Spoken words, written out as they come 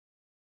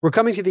We're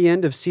coming to the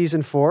end of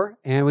season 4,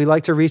 and we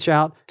like to reach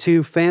out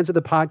to fans of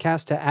the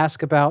podcast to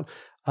ask about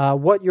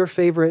what your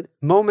favorite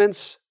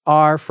moments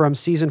are from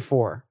season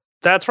 4.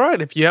 That's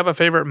right. If you have a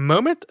favorite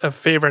moment, a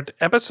favorite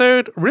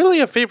episode,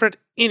 really a favorite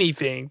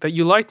anything that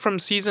you liked from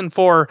season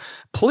 4,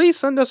 please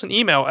send us an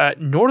email at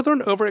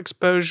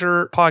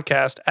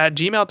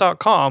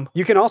northernoverexposurepodcast@gmail.com.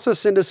 You can also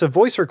send us a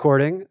voice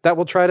recording that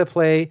we'll try to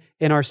play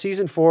in our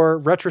season 4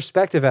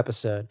 retrospective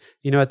episode.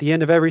 You know, at the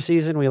end of every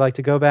season, we like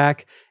to go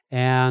back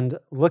and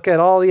look at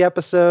all the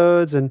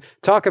episodes and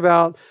talk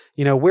about,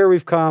 you know, where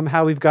we've come,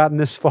 how we've gotten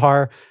this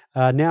far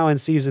now in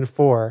season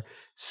 4.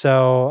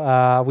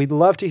 So we'd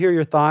love to hear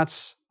your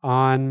thoughts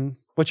on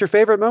what your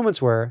favorite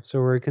moments were so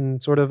we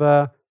can sort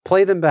of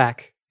play them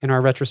back in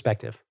our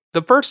retrospective.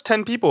 The first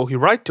 10 people who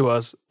write to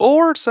us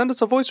or send us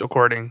a voice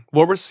recording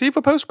will receive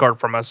a postcard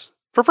from us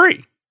for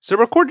free. So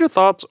record your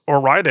thoughts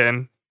or write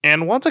in.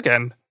 And once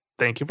again,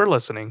 thank you for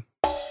listening.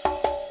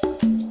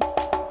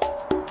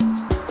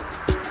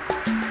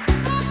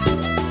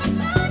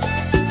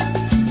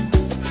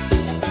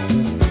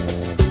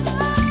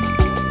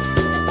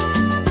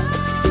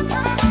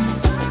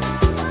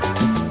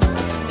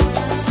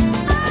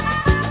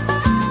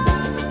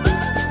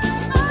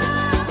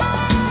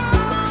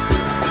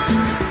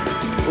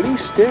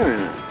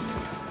 Staring at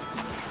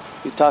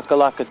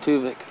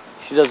Utakalakatuvik.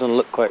 She doesn't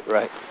look quite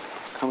right.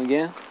 Come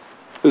again?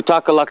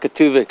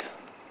 Utakalakatuvik.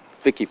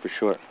 Vicky for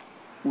short.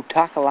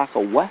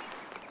 Utakalaka what?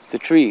 It's the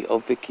tree, oh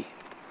Vicky.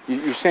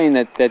 You're saying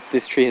that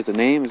this tree has a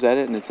name, is that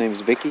it? And its name is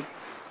Vicky?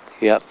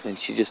 Yep, and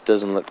she just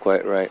doesn't look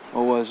quite right.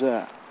 What was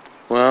that?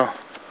 Well,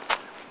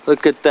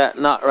 look at that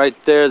knot right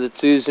there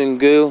that's oozing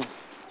goo.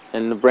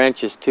 And the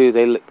branches too,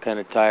 they look kind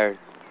of tired.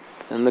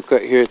 And look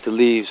right here at the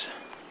leaves.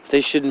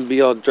 They shouldn't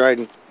be all dried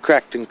and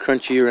cracked and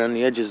crunchy around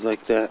the edges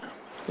like that.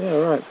 Yeah,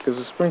 right, because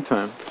it's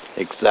springtime.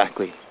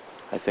 Exactly.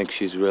 I think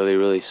she's really,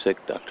 really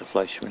sick, Dr.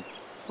 Fleischman.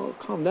 Well,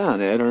 calm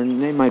down, Ed. Her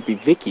name might be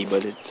Vicky,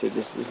 but it's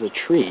a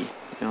tree,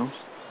 you know?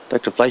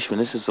 Dr. Fleischman,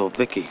 this is old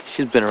Vicky.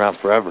 She's been around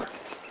forever.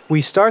 We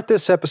start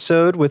this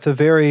episode with a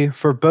very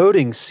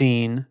foreboding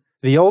scene.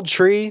 The old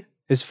tree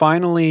is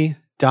finally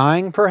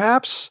dying,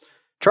 perhaps?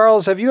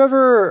 Charles, did you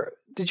ever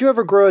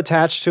grow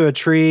attached to a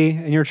tree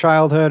in your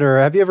childhood, or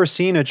have you ever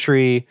seen a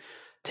tree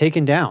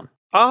taken down?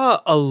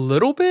 A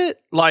little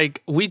bit.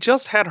 Like, we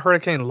just had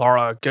Hurricane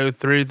Laura go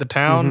through the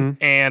town,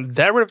 and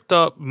that ripped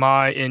up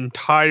my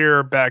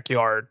entire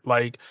backyard.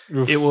 Like,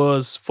 Oof. It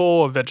was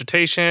full of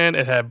vegetation.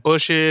 It had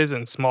bushes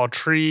and small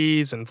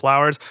trees and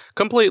flowers.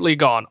 Completely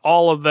gone.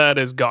 All of that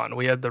is gone.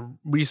 We had to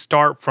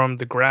restart from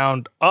the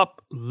ground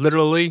up,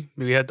 literally.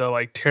 We had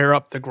to, tear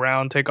up the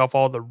ground, take off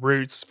all the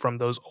roots from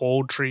those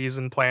old trees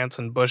and plants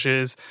and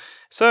bushes.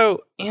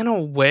 So, in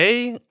a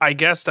way, I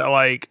guess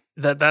that,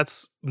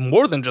 that's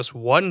more than just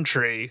one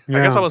tree. Yeah.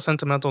 I guess I was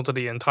sentimental to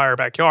the entire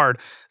backyard.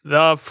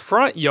 The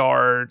front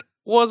yard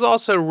was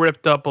also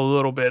ripped up a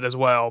little bit as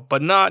well,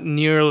 but not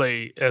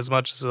nearly as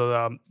much as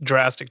a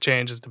drastic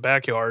change as the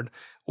backyard.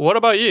 What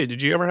about you?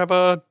 Did you ever have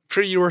a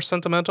tree you were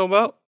sentimental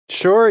about?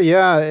 Sure,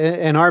 yeah.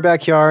 In our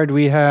backyard,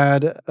 we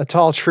had a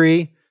tall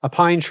tree, a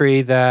pine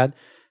tree that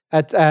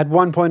at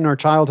one point in our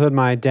childhood,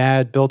 my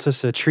dad built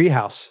us a tree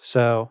house.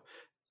 So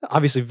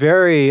obviously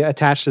very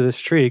attached to this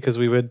tree because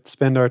we would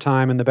spend our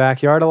time in the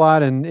backyard a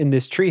lot and in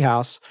this tree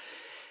house.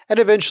 And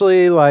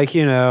eventually,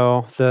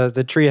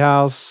 the tree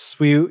house,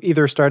 we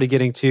either started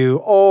getting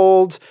too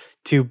old,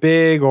 too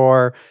big,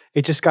 or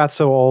it just got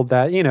so old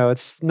that,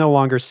 it's no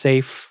longer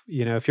safe.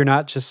 If you're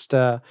not just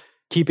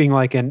keeping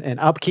an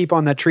upkeep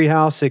on that tree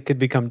house, it could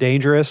become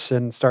dangerous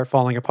and start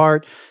falling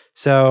apart.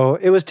 So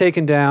it was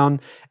taken down.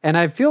 And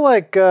I feel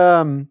like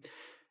the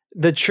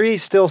tree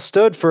still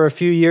stood for a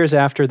few years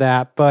after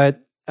that, but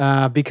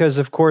because,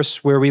 of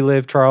course, where we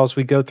live, Charles,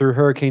 we go through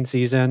hurricane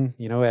season,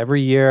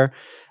 every year.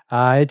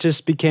 It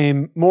just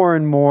became more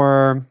and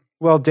more,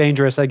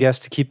 dangerous, I guess,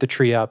 to keep the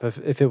tree up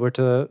if it were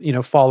to,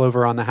 fall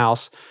over on the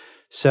house.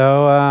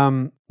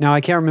 So now I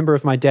can't remember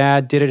if my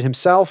dad did it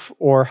himself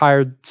or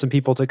hired some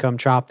people to come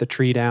chop the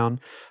tree down.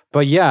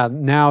 But yeah,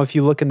 now if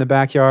you look in the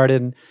backyard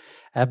and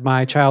at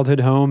my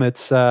childhood home,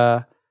 it's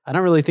I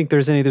don't really think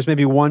there's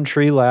maybe one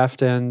tree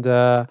left. And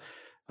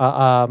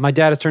my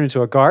dad has turned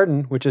into a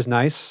garden, which is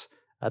nice.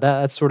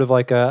 That's sort of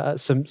like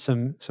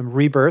some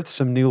rebirth,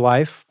 some new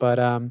life. But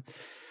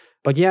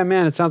yeah,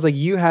 man, it sounds like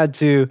you had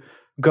to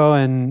go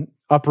and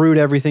uproot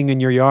everything in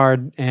your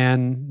yard,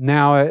 and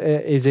now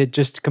is it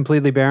just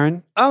completely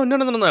barren? Oh,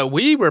 no.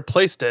 We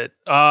replaced it.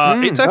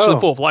 It's actually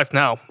full of life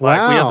now.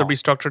 Wow. We have to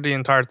restructure the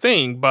entire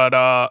thing, but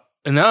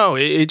no,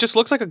 it just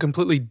looks like a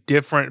completely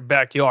different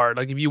backyard.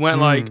 Like if you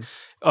went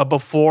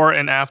before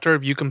and after,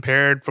 if you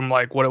compared from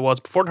what it was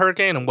before the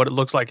hurricane and what it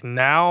looks like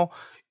now,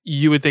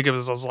 you would think it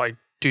was like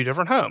two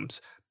different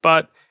homes.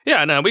 But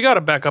yeah, no, we got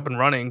it back up and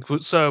running.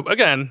 So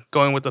again,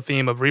 going with the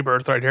theme of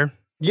rebirth right here.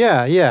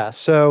 Yeah.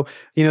 So,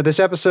 this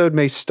episode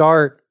may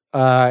start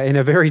in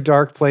a very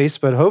dark place,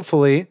 but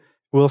hopefully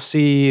we'll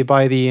see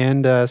by the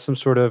end some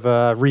sort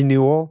of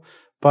renewal.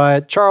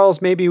 But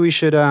Charles, maybe we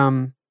should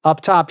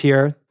up top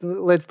here,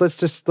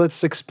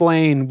 let's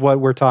explain what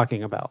we're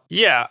talking about.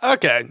 Yeah,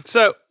 okay.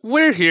 So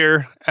we're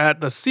here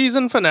at the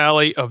season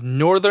finale of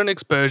Northern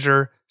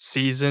Exposure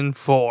Season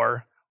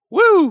 4.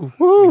 Woo!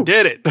 Woo! We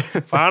did it.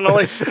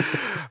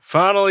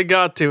 Finally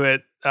got to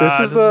it. This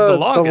is the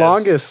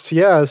longest.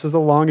 Yeah, this is the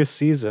longest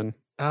season.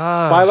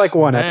 By like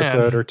one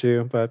episode or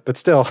two, but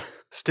still.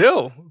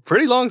 Still,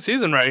 pretty long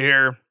season right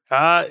here.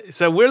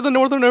 So we're the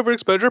Northern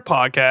Overexposure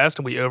podcast,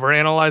 and we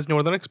overanalyze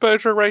Northern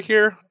Exposure right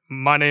here.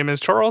 My name is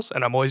Charles,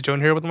 and I'm always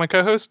joined here with my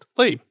co-host,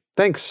 Lee.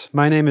 Thanks.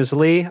 My name is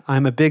Lee.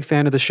 I'm a big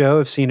fan of the show.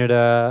 I've seen it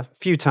a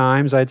few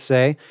times, I'd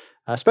say,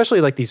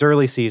 especially like these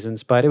early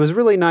seasons. But it was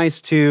really nice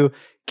to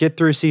get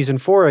through season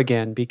 4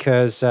 again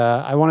because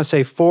I want to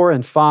say 4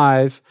 and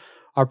 5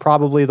 are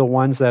probably the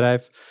ones that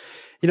I've,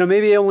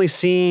 maybe only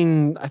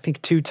seen, I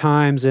think, 2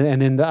 times.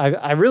 And then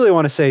I really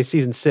want to say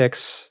season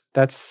 6.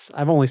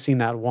 I've only seen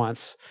that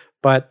once.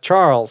 But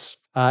Charles,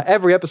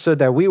 every episode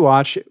that we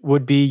watch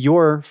would be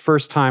your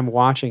first time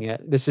watching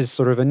it. This is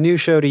sort of a new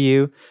show to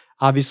you.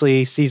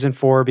 Obviously, season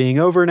 4 being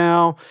over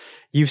now,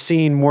 you've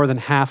seen more than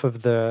half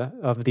of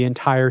the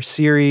entire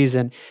series,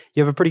 and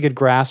you have a pretty good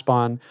grasp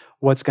on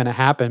what's going to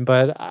happen.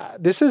 But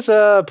this is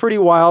a pretty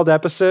wild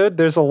episode.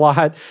 There's a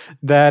lot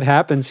that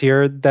happens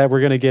here that we're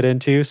going to get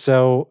into.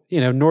 So,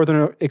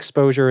 Northern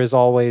Exposure is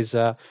always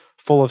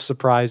full of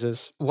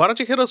surprises. Why don't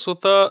you hit us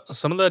with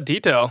some of the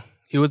detail?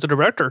 He was the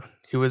director.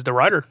 He was the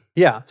writer.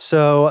 Yeah.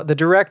 So the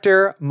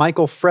director,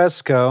 Michael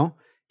Fresco,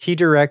 he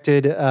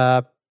directed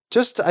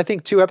just, I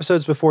think, 2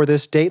 episodes before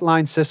this,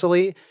 Dateline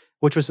Sicily,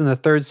 which was in the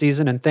 3rd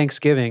season, and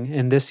Thanksgiving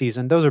in this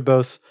season. Those are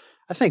both,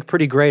 I think,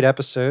 pretty great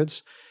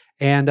episodes.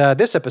 And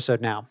this episode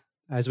now,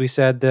 as we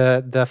said,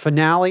 the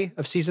finale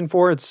of season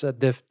 4, it's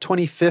the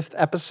 25th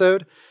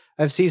episode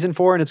of season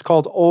 4, and it's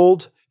called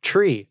Old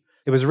Tree.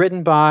 It was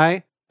written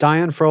by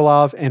Diane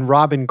Frolov and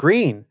Robin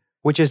Green,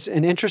 which is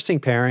an interesting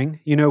pairing.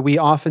 We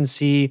often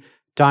see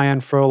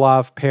Diane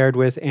Frolov paired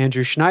with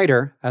Andrew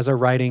Schneider as a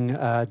writing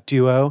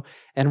duo,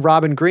 and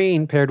Robin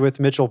Green paired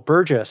with Mitchell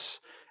Burgess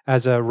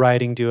as a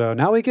writing duo.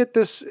 Now we get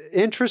this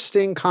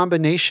interesting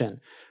combination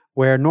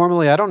where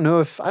normally I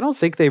don't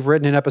think they've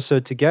written an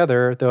episode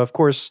together, though of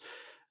course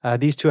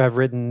these two have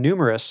written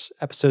numerous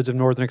episodes of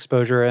Northern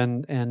Exposure,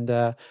 and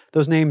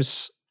those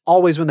names,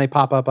 always when they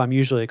pop up, I'm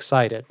usually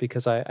excited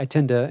because I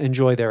tend to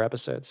enjoy their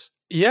episodes.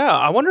 Yeah,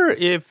 I wonder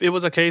if it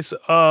was a case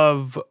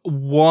of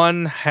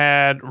one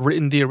had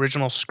written the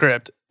original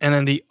script and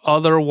then the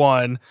other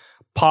one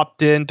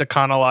popped in to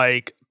kind of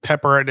like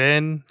pepper it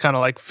in, kind of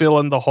like fill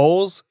in the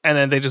holes, and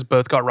then they just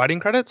both got writing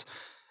credits.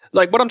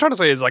 Like, what I'm trying to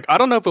say is, like, I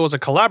don't know if it was a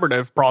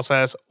collaborative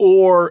process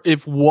or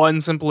if one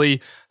simply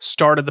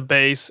started the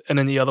base and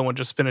then the other one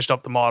just finished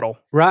up the model.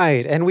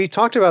 Right. And we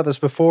talked about this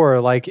before,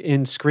 like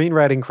in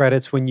screenwriting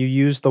credits, when you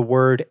use the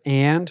word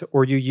and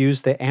or you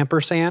use the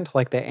ampersand,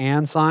 like the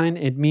and sign,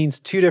 it means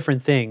 2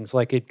 different things.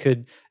 Like it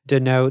could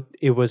denote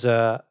it was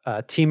a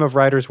team of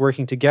writers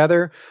working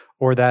together,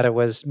 or that it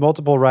was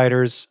multiple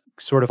writers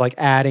sort of like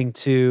adding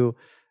to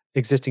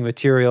existing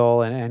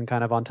material and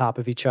kind of on top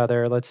of each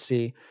other. Let's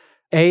see.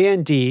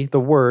 A&D, the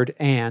word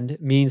and,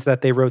 means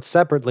that they wrote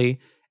separately.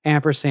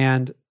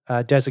 Ampersand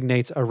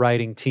designates a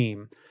writing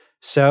team.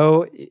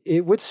 So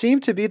it would seem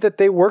to be that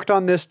they worked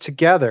on this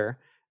together.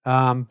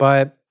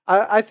 But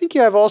I think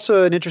you have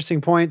also an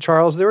interesting point,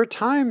 Charles. There were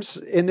times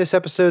in this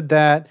episode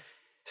that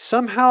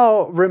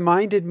somehow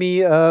reminded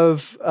me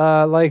of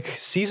like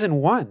season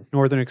 1,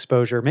 Northern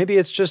Exposure. Maybe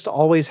it's just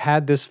always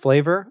had this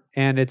flavor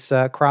and it's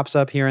crops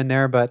up here and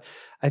there. But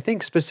I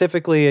think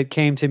specifically it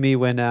came to me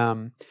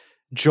when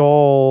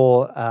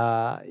Joel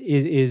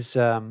is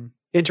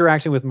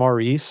interacting with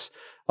Maurice.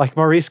 Like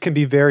Maurice can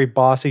be very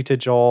bossy to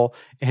Joel,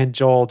 and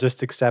Joel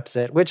just accepts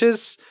it, which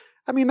is,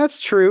 I mean,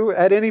 that's true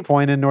at any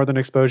point in Northern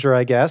Exposure,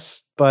 I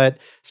guess. But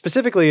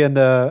specifically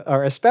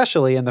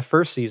especially in the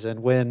first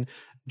season, when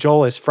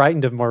Joel is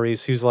frightened of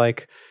Maurice, who's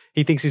like,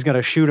 he thinks he's going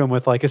to shoot him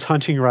with like his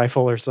hunting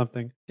rifle or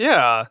something.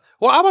 Yeah.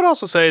 Well, I would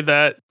also say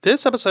that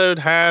this episode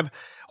had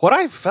what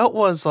I felt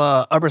was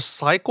a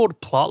recycled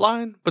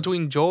plotline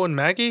between Joel and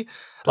Maggie.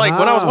 Like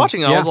when I was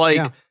watching it, I was like,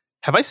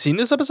 have I seen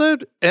this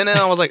episode? And then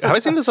I was like, have I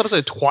seen this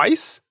episode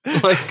twice?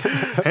 Like,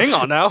 hang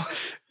on now.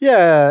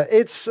 Yeah,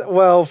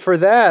 for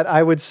that,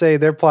 I would say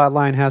their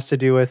plotline has to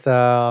do with,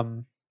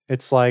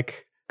 it's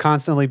like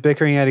constantly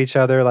bickering at each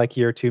other, like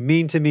you're too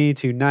mean to me,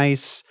 too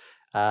nice.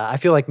 I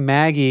feel like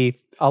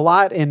Maggie, a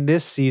lot in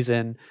this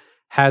season,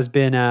 has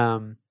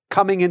been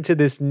coming into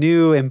this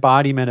new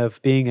embodiment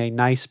of being a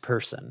nice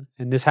person.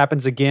 And this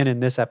happens again in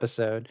this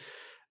episode.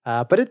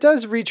 But it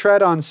does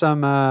retread on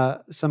some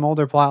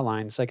older plot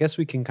lines. I guess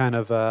we can kind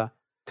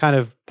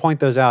of point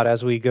those out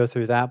as we go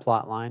through that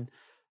plot line.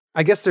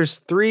 I guess there's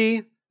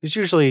 3. It's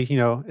usually,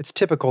 it's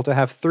typical to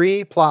have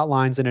 3 plot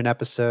lines in an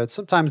episode.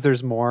 Sometimes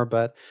there's more,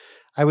 but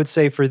I would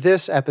say for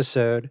this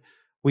episode,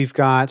 we've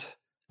got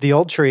the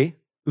old tree,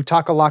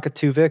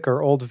 Utakalakatuvik,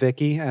 or Old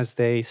Vicky, as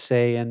they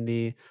say in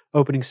the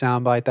opening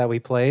soundbite that we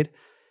played.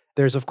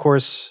 There's, of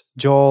course,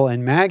 Joel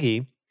and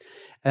Maggie.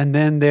 And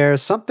then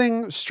there's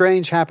something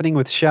strange happening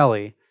with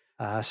Shelley.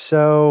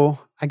 So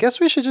I guess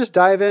we should just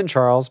dive in,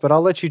 Charles, but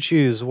I'll let you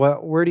choose.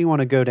 Where do you want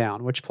to go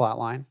down? Which plot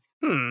line?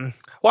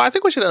 Well, I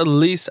think we should at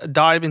least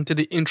dive into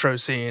the intro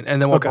scene,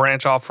 and then we'll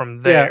branch off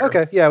from there. Yeah.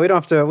 Okay. Yeah. We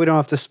don't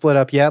have to split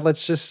up yet.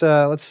 Let's just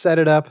let's set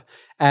it up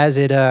as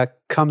it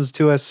comes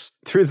to us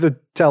through the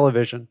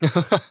television.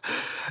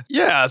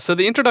 Yeah. So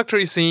the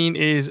introductory scene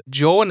is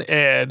Joel and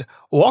Ed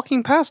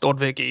walking past old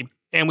Vicky,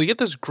 and we get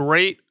this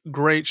great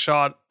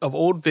shot of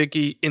old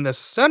Vicky in the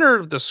center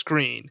of the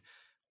screen,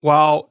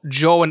 while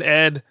Joel and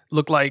Ed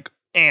look like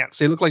ants.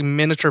 They look like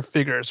miniature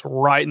figures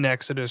right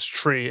next to this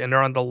tree, and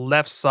they're on the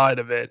left side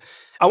of it.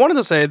 I wanted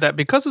to say that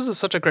because this is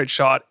such a great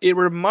shot, it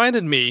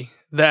reminded me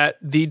that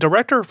the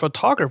director of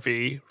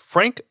photography,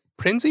 Frank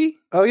Prinzi.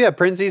 Oh yeah,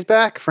 Prinzi's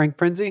back. Frank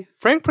Prinzi.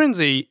 Frank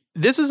Prinzi.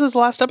 This is his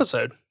last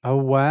episode. Oh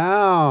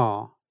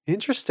wow,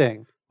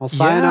 interesting. Well,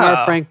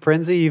 sayonara, Frank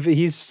Prinzi.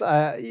 He's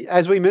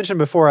as we mentioned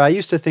before. I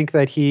used to think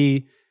that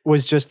he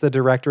was just the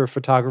director of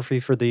photography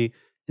for the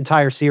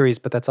entire series,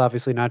 but that's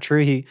obviously not true.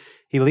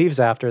 He leaves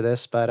after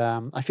this, but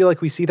I feel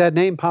like we see that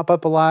name pop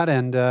up a lot.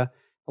 And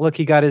look,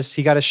 he got his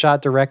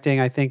shot directing.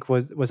 I think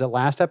was it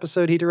last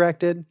episode he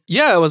directed?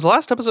 Yeah, it was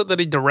last episode that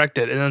he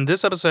directed, and then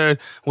this episode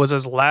was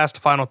his last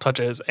final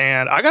touches.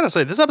 And I gotta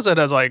say, this episode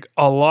has like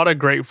a lot of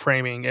great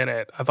framing in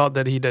it. I thought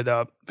that he did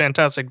a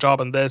fantastic job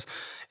in this,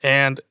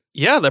 and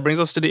yeah, that brings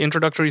us to the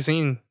introductory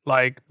scene.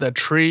 Like the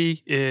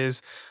tree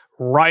is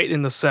right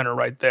in the center,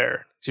 right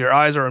there. So your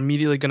eyes are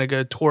immediately going to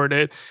go toward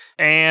it.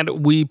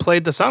 And we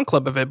played the sound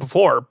clip of it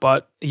before.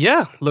 But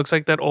yeah, looks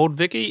like that old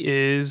Vicky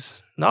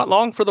is not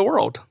long for the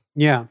world.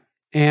 Yeah.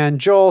 And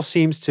Joel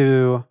seems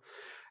to,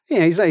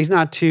 he's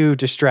not too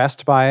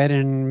distressed by it.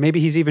 And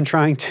maybe he's even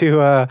trying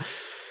to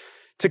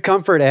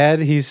comfort Ed.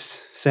 He's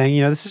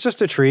saying, this is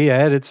just a tree,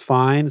 Ed. It's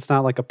fine. It's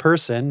not like a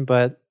person.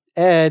 But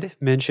Ed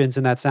mentions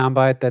in that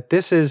soundbite that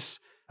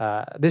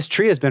this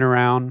tree has been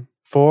around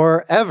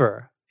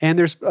forever. And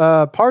there's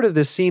part of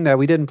this scene that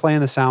we didn't play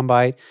in the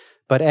soundbite,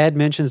 but Ed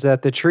mentions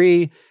that the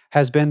tree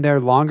has been there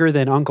longer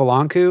than Uncle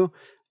Anku,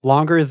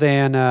 longer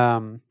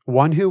than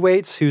One Who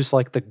Waits, who's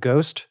like the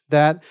ghost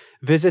that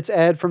visits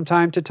Ed from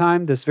time to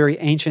time, this very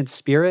ancient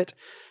spirit.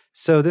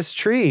 So this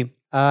tree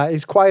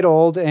is quite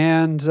old,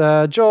 and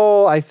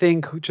Joel, I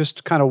think,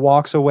 just kind of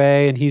walks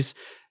away, and he's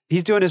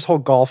doing his whole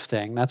golf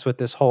thing. That's what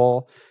this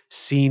whole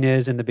scene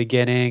is in the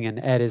beginning, and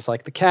Ed is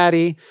like the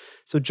caddy.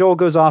 So Joel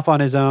goes off on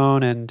his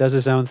own and does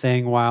his own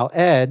thing, while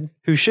Ed,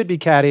 who should be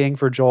caddying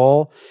for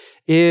Joel,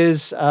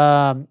 is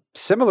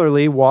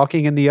similarly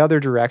walking in the other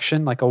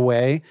direction, like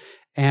away,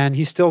 and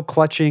he's still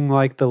clutching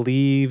like the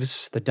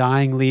leaves, the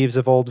dying leaves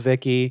of old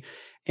Vicky,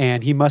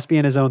 and he must be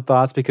in his own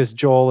thoughts because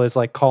Joel is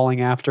like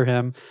calling after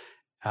him,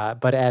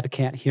 but Ed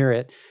can't hear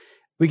it.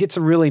 We get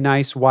some really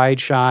nice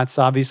wide shots,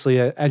 obviously,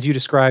 as you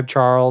described,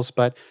 Charles,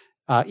 but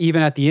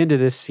even at the end of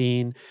this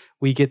scene,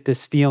 we get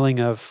this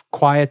feeling of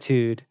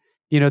quietude.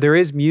 There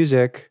is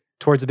music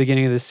towards the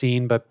beginning of the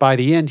scene, but by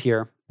the end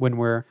here, when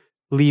we're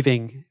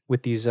leaving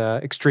with these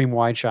extreme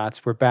wide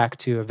shots, we're back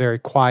to a very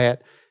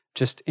quiet,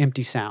 just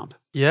empty sound.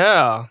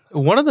 Yeah.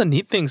 One of the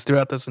neat things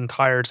throughout this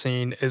entire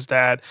scene is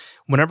that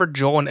whenever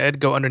Joel and Ed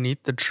go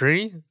underneath the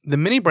tree, the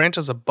many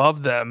branches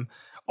above them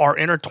are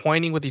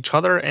intertwining with each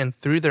other and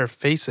through their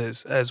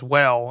faces as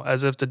well,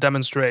 as if to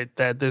demonstrate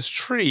that this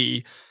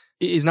tree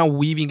is now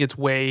weaving its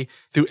way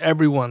through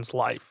everyone's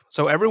life.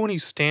 So everyone who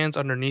stands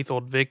underneath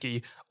old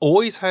Vicky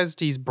always has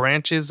these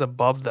branches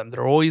above them.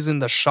 They're always in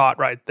the shot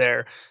right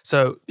there.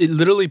 So it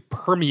literally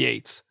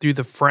permeates through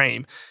the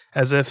frame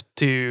as if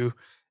to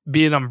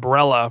be an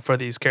umbrella for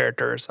these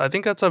characters. I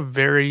think that's a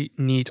very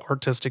neat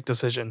artistic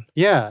decision.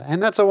 Yeah,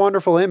 and that's a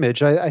wonderful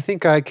image. I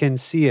think I can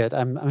see it.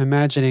 I'm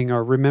imagining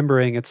or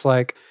remembering it's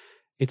like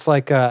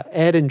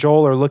Ed and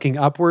Joel are looking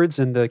upwards,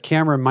 and the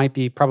camera might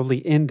be probably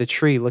in the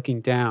tree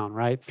looking down,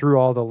 right, through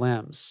all the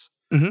limbs.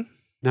 Mm-hmm.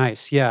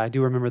 Nice. Yeah, I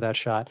do remember that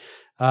shot.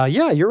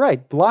 Yeah, you're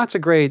right. Lots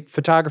of great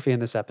photography in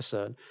this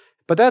episode.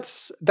 But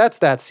that's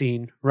that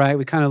scene, right?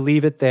 We kind of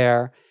leave it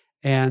there.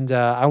 And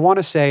I want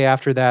to say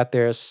after that,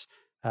 there's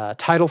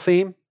title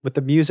theme with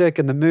the music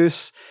and the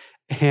moose.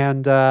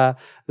 And the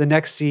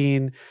next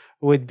scene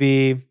would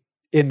be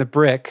in the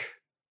brick.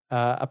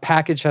 A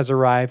package has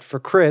arrived for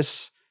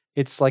Chris.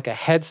 It's like a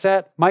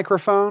headset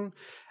microphone.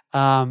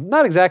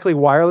 Not exactly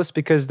wireless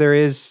because there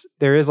is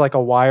like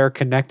a wire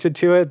connected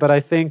to it, but I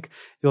think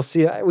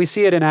we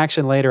see it in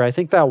action later. I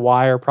think that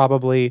wire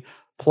probably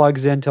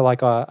plugs into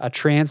like a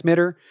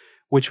transmitter,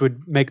 which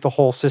would make the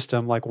whole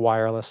system like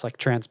wireless, like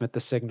transmit the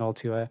signal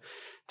to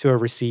a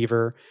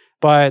receiver.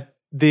 But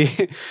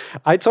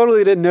I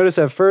totally didn't notice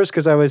at first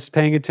because I was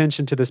paying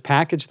attention to this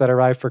package that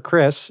arrived for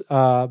Chris.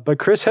 But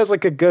Chris has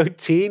like a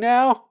goatee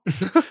now.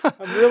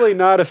 I'm really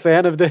not a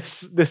fan of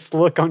this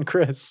look on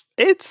Chris.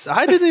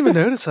 I didn't even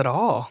notice at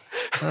all.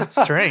 That's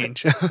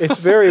strange. It's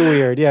very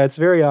weird. Yeah, it's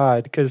very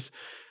odd because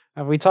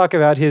we talk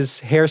about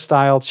his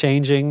hairstyle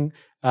changing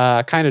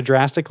kind of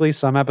drastically.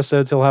 Some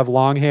episodes he'll have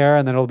long hair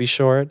and then it'll be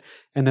short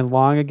and then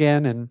long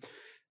again. And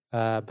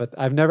but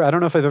I don't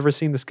know if I've ever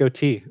seen this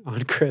goatee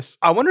on Chris.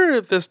 I wonder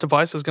if this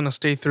device is going to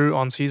stay through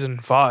on season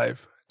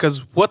 5. Because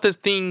what this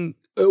thing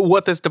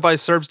what this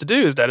device serves to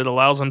do is that it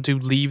allows him to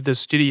leave the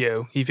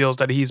studio. He feels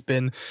that he's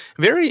been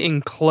very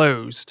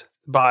enclosed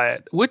by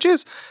it, which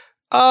is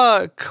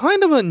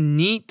kind of a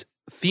neat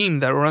theme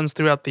that runs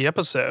throughout the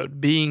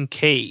episode, being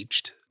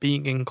caged,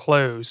 being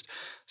enclosed.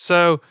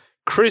 So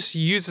Chris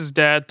uses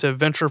Dad to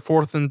venture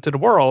forth into the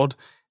world,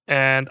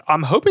 and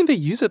I'm hoping they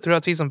use it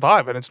throughout season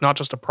 5, and it's not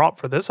just a prop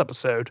for this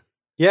episode.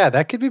 Yeah,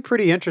 that could be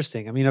pretty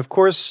interesting. I mean, of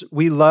course,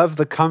 we love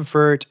the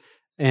comfort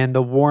and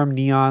the warm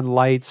neon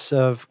lights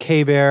of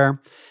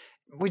K-Bear.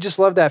 We just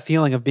love that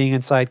feeling of being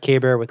inside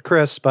K-Bear with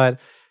Chris, but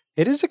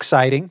it is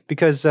exciting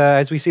because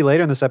as we see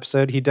later in this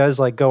episode, he does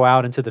like go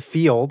out into the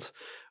field,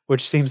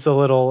 which seems a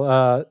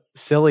little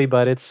silly,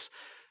 but it's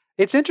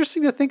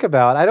interesting to think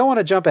about. I don't want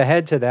to jump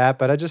ahead to that,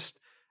 but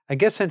I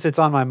guess since it's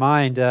on my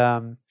mind,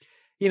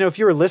 if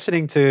you were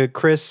listening to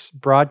Chris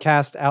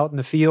broadcast out in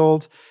the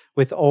field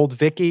with old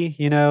Vicky,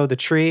 the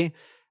tree,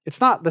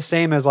 it's not the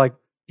same as like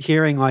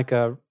hearing like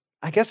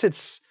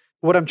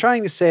what I'm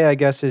trying to say, I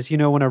guess, is,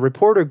 when a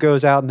reporter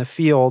goes out in the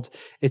field,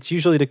 it's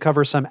usually to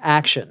cover some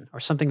action or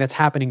something that's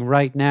happening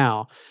right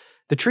now.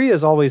 The tree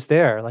is always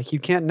there. Like you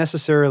can't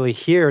necessarily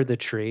hear the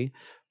tree,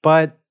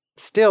 but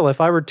still, if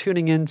I were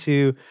tuning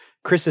into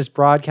Chris's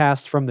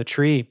broadcast from the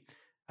tree,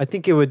 I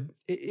think it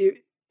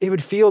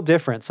would feel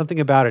different. Something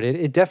about it.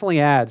 It definitely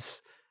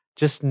adds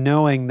just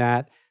knowing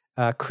that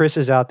Chris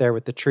is out there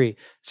with the tree.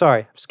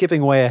 Sorry, I'm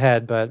skipping way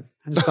ahead, but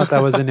I just thought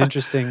that was an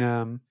interesting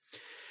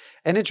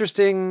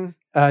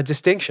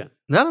distinction.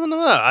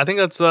 No. I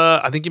think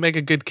I think you make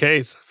a good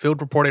case.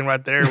 Field reporting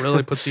right there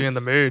really puts you in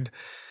the mood.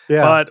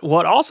 Yeah. But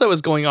what also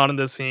is going on in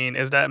this scene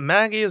is that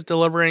Maggie is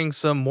delivering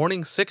some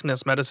morning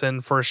sickness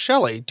medicine for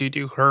Shelley due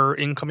to her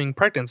incoming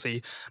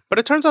pregnancy. But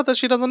it turns out that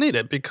she doesn't need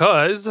it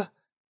because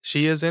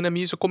she is in a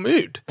musical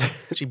mood.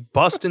 She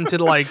busts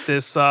into like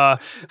this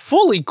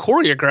fully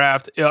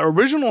choreographed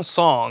original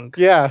song.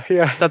 Yeah.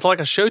 That's like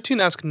a show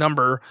tune-esque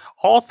number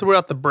all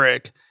throughout the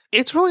brick.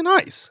 It's really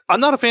nice.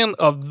 I'm not a fan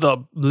of the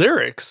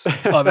lyrics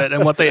of it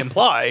and what they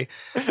imply,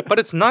 but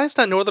it's nice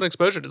that Northern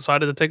Exposure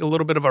decided to take a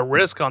little bit of a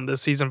risk on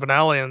this season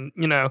finale and,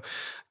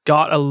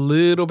 got a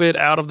little bit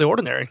out of the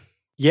ordinary.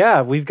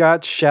 Yeah, we've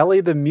got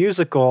Shelley the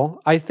musical.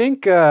 I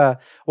think, I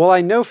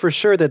know for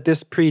sure that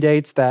this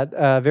predates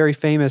that very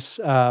famous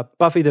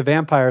Buffy the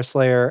Vampire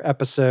Slayer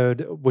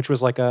episode, which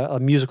was like a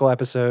musical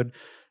episode.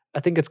 I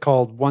think it's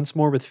called Once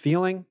More with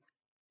Feeling.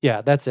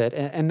 Yeah, that's it.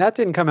 And that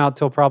didn't come out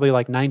till probably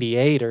like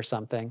 98 or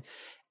something.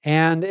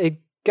 And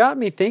it got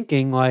me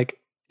thinking, like,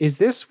 is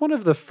this one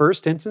of the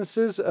first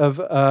instances of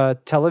a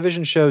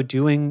television show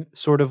doing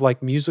sort of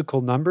like musical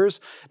numbers?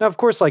 Now, of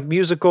course, like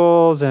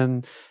musicals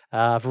and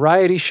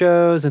variety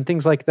shows and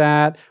things like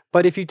that.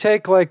 But if you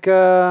take like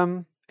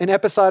an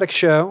episodic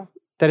show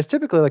that is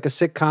typically like a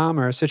sitcom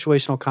or a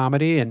situational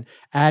comedy and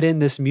add in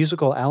this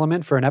musical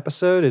element for an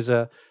episode is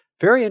a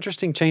very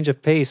interesting change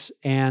of pace.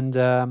 And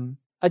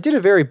I did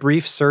a very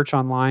brief search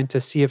online to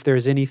see if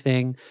there's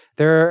anything.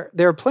 There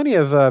are plenty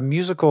of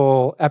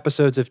musical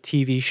episodes of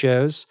TV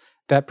shows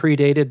that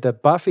predated the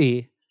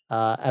Buffy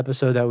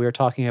episode that we were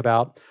talking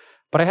about,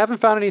 but I haven't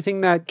found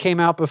anything that came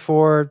out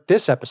before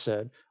this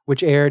episode,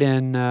 which aired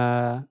in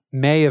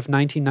May of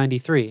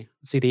 1993.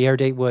 Let's see, the air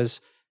date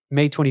was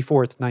May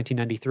 24th,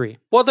 1993.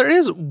 Well, there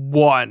is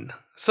one.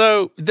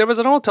 So there was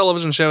an old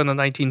television show in the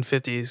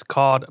 1950s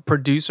called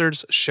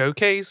Producers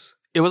Showcase.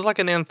 It was like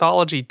an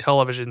anthology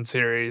television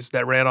series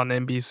that ran on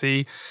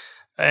NBC.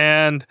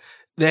 And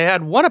they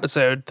had one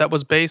episode that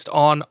was based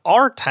on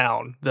Our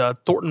Town, the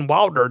Thornton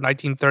Wilder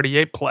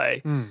 1938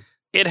 play.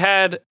 It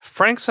had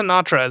Frank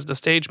Sinatra as the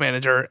stage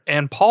manager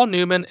and Paul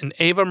Newman and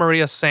Ava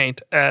Maria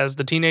Saint as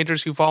the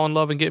teenagers who fall in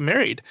love and get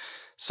married.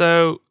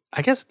 So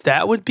I guess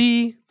that would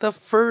be the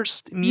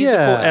first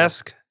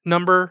musical-esque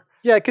number.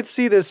 Yeah, I could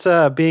see this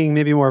being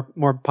maybe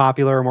more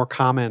popular or more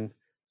common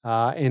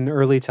in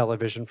early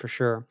television for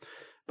sure.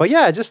 But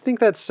yeah, I just think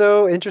that's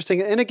so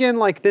interesting. And again,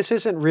 like this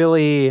isn't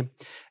really,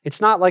 it's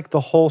not like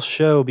the whole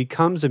show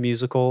becomes a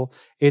musical.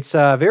 It's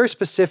very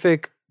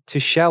specific to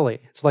Shelley.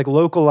 It's like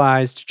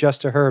localized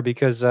just to her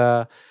because,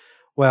 I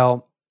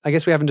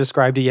guess we haven't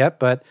described it yet,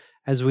 but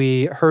as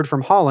we heard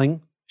from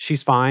Halling,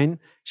 she's fine.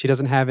 She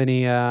doesn't have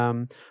any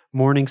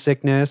morning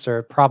sickness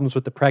or problems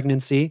with the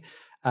pregnancy.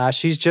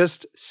 She's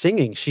just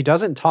singing. She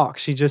doesn't talk.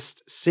 She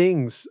just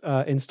sings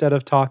instead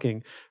of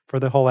talking for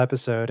the whole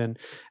episode. And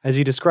as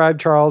you described,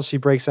 Charles, she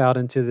breaks out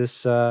into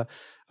this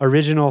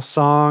original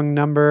song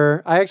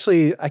number. I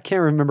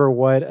can't remember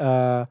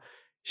what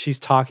she's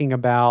talking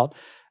about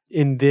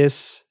in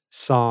this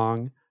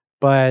song,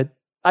 but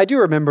I do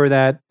remember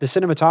that the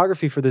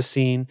cinematography for this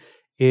scene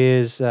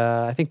is,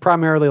 I think,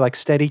 primarily like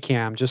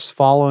Steadicam, just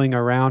following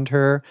around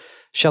her.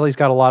 Shelley's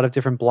got a lot of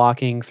different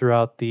blocking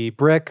throughout the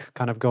brick,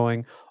 kind of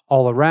going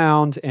all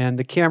around, and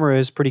the camera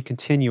is pretty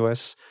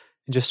continuous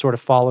and just sort of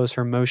follows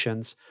her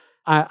motions.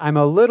 I'm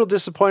a little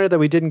disappointed that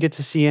we didn't get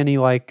to see any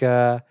like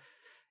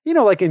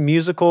in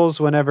musicals,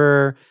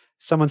 whenever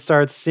someone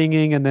starts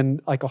singing and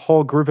then like a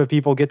whole group of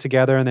people get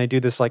together and they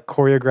do this like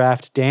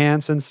choreographed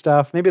dance and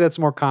stuff. Maybe that's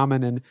more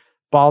common in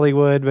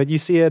Bollywood, but you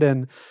see it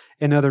in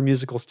in other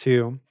musicals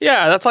too.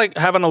 Yeah, that's like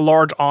having a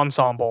large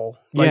ensemble.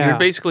 Like Yeah. you're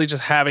basically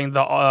just having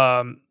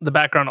the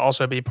background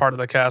also be part of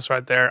the cast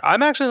right there.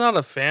 I'm actually not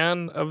a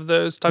fan of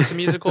those types of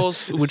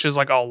musicals, which is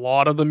like a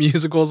lot of the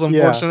musicals,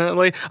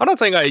 unfortunately. I'm not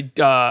saying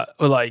I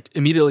would like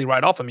immediately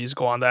write off a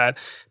musical on that,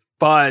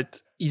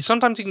 but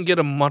sometimes you can get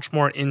a much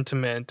more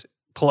intimate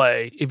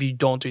play if you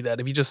don't do that,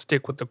 if you just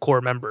stick with the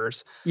core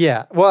members.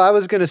 Yeah. Well, I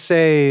was going to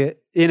say,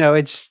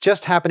 it's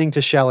just happening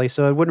to Shelley,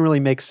 so it wouldn't really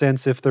make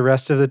sense if the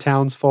rest of the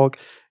townsfolk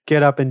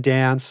get up and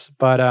dance.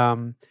 But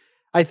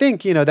I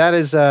think, that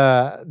is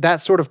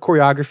that sort of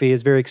choreography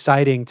is very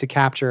exciting to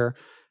capture.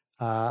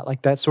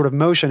 Like that sort of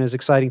motion is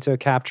exciting to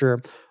capture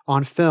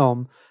on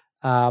film.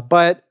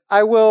 But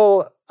I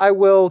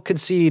will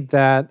concede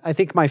that I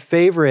think my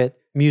favorite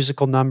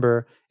musical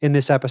number in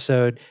this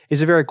episode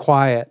is a very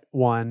quiet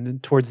one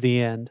towards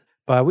the end.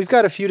 But we've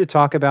got a few to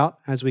talk about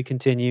as we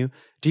continue.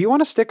 Do you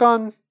want to stick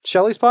on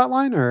Shelley's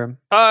plotline or?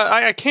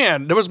 I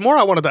can. There was more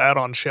I wanted to add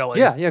on Shelley.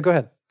 Yeah, go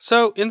ahead.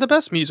 So, in the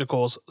best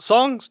musicals,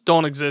 songs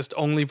don't exist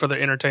only for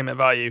their entertainment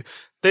value.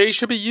 They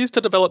should be used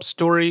to develop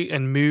story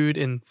and mood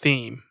and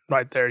theme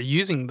right there,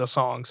 using the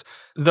songs.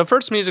 The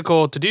first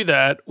musical to do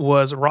that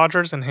was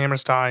Rodgers and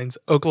Hammerstein's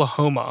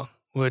Oklahoma,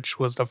 which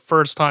was the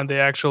first time they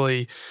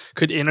actually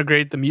could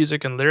integrate the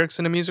music and lyrics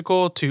in a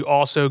musical to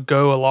also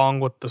go along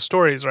with the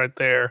stories right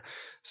there.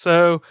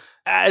 So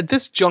at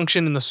this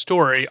junction in the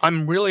story,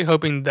 I'm really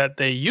hoping that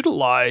they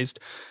utilized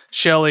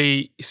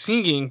Shelley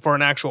singing for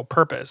an actual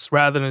purpose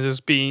rather than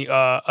just being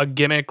a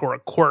gimmick or a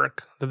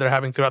quirk that they're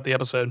having throughout the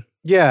episode.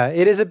 Yeah,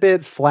 it is a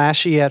bit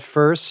flashy at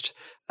first.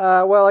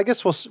 Well, I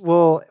guess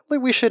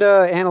we should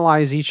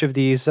analyze each of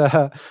these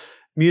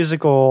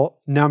musical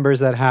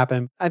numbers that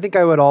happen. I think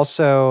I would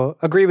also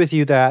agree with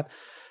you that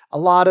a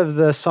lot of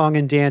the song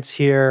and dance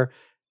here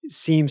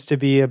seems to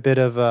be a bit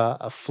of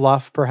a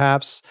fluff,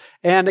 perhaps.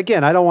 And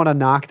again, I don't want to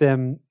knock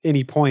them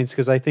any points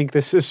because I think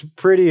this is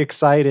pretty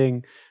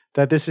exciting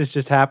that this is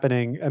just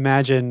happening.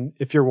 Imagine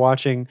if you're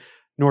watching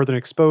Northern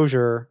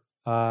Exposure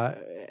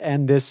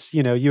and this,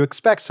 you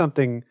expect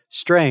something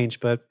strange,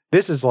 but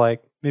this is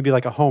maybe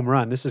like a home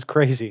run. This is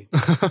crazy.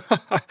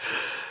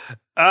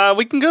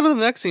 We can go to the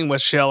next scene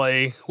with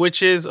Shelley,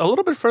 which is a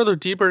little bit further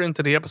deeper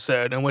into the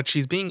episode in which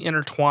she's being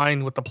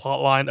intertwined with the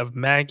plotline of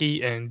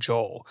Maggie and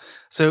Joel.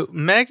 So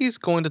Maggie's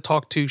going to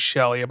talk to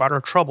Shelley about her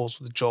troubles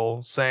with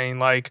Joel,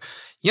 saying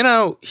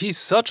he's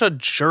such a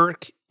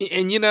jerk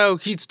and,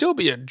 he'd still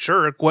be a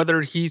jerk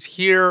whether he's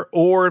here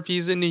or if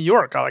he's in New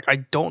York.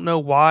 I don't know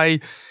why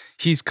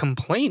he's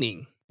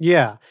complaining.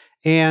 Yeah.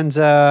 And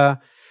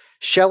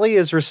Shelley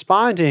is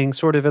responding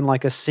sort of in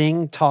like a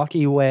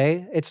sing-talky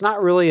way. It's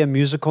not really a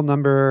musical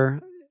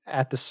number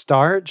at the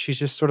start. She's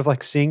just sort of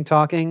like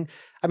sing-talking.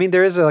 I mean,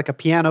 there is a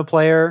piano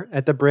player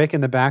at the brick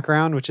in the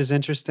background, which is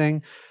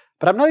interesting.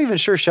 But I'm not even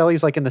sure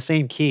Shelley's in the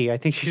same key. I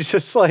think she's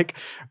just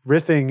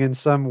riffing in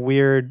some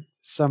weird,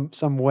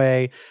 some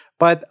way.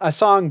 But a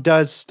song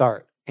does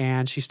start,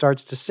 and she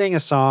starts to sing a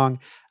song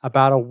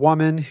about a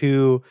woman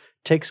who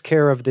takes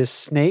care of this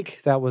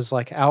snake that was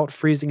out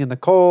freezing in the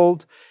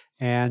cold.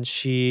 And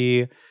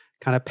she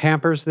kind of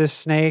pampers this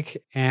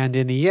snake. And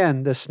in the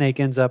end, the snake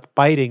ends up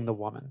biting the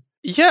woman.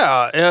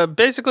 Yeah.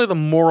 Basically, the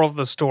moral of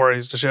the story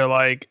is to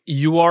show,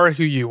 you are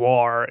who you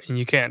are and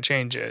you can't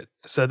change it.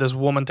 So this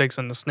woman takes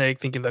in the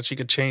snake thinking that she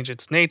could change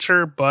its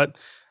nature. But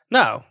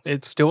no,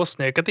 it's still a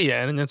snake at the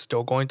end and it's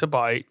still going to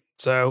bite.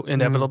 So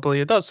inevitably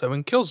it does so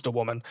and kills the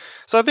woman.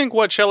 So I think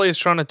what Shelley is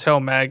trying to tell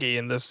Maggie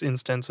in this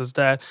instance is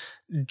that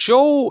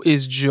Joel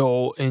is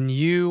Joel and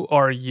you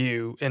are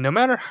you. And no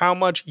matter how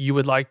much you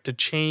would like to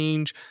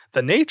change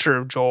the nature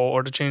of Joel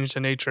or to change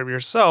the nature of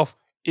yourself,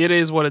 it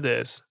is what it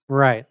is.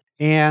 Right.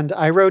 And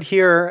I wrote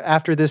here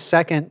after this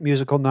second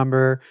musical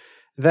number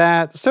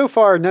that so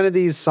far none of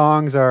these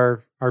songs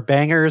are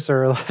bangers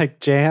or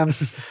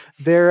jams.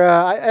 They're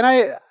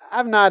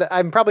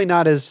I'm probably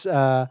not as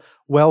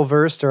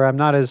well-versed, or I'm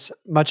not as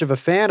much of a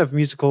fan of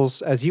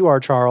musicals as you are,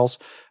 Charles,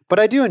 but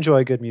I do enjoy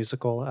a good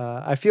musical.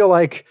 I feel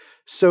like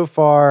so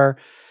far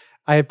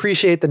I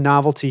appreciate the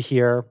novelty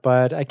here,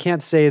 but I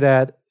can't say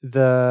that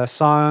the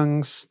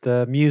songs,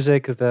 the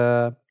music,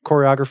 the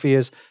choreography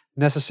is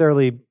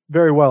necessarily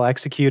very well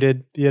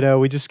executed.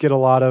 We just get a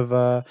lot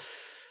of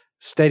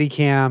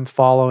Steadicam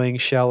following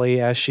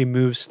Shelley as she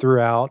moves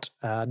throughout.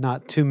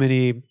 Not too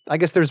many, I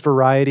guess there's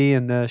variety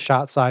in the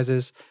shot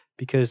sizes,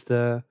 because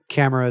the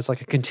camera is a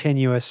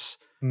continuous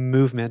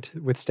movement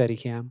with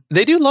Steadicam.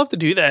 They do love to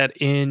do that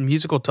in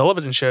musical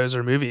television shows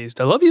or movies.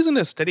 They love using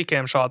the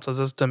Steadicam shots as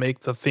this to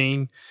make the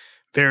thing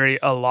very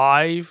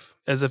alive,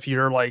 as if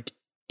you're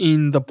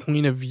in the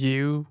point of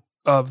view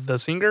of the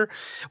singer,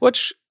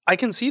 which I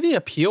can see the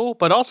appeal,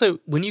 but also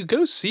when you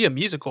go see a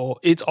musical,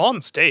 it's on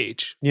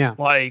stage. Yeah.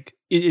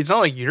 It's not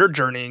like you're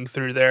journeying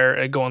through there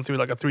and going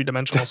through a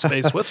 3-dimensional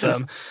space with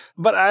them.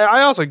 But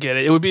I also get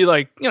it. It would be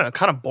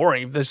kind of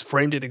boring if they just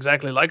framed it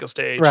exactly like a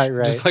stage. Right.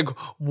 Just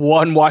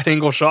one wide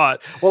angle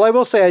shot. Well, I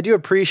will say I do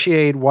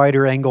appreciate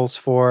wider angles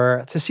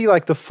to see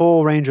the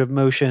full range of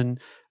motion.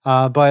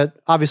 But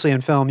obviously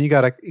in film, you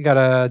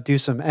gotta do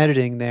some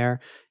editing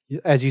there.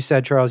 As you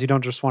said, Charles, you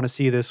don't just want to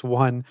see this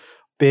one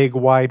big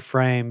wide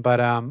frame. But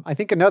I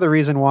think another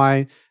reason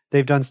why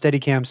they've done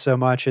Steadicam so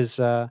much is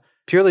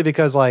purely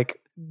because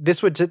like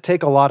this would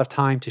take a lot of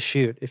time to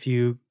shoot if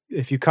you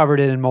covered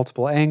it in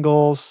multiple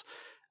angles.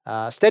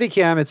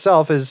 Steadicam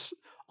itself is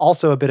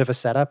also a bit of a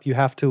setup. You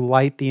have to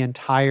light the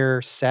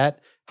entire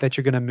set that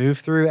you're going to move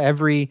through.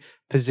 Every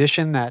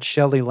position that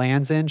Shelley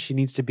lands in, she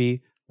needs to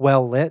be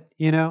well lit,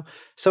 you know?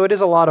 So it is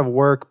a lot of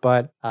work,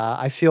 but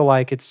I feel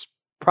like it's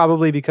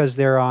probably because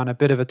they're on a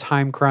bit of a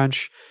time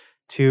crunch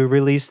to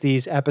release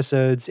these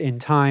episodes in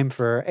time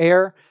for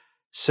air.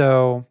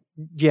 So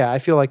yeah, I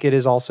feel like it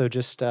is also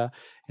just,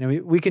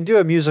 we can do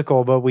a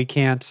musical, but we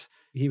can't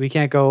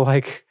go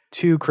like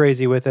too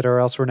crazy with it or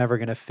else we're never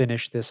going to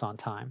finish this on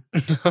time.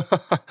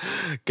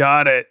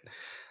 Got it.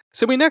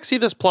 So we next see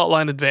this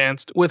plotline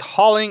advanced with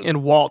Holling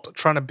and Walt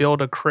trying to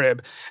build a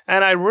crib.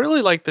 And I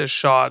really like this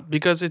shot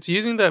because it's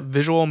using that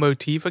visual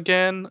motif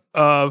again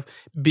of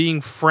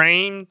being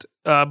framed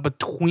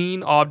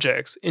between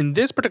objects. In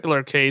this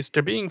particular case,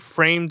 they're being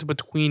framed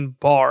between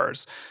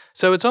bars.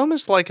 So it's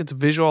almost like it's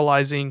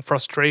visualizing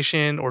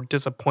frustration or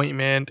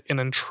disappointment and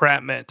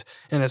entrapment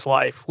in his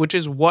life, which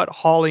is what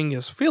Holling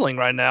is feeling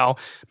right now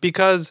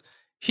because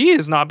he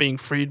is not being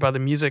freed by the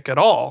music at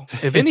all.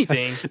 If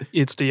anything,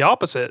 it's the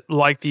opposite,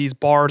 like these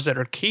bars that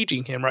are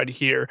caging him right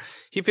here.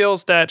 He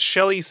feels that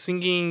Shelley's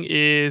singing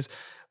is,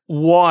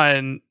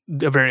 one,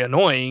 very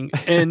annoying,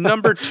 and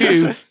number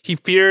two, he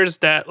fears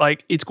that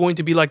like it's going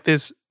to be like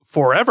this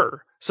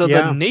forever. So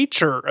the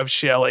nature of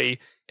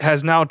Shelley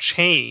has now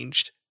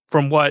changed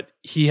from what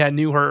he had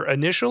knew her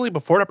initially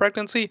before the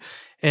pregnancy,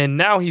 and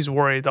now he's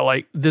worried that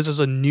like this is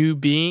a new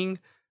being.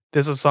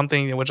 This is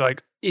something in which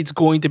like it's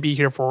going to be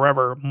here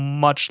forever,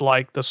 much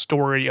like the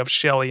story of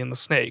Shelley and the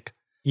snake.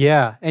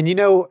 Yeah. And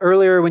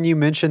earlier when you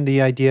mentioned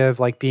the idea of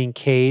like being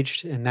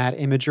caged and that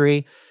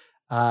imagery,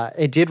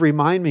 it did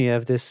remind me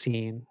of this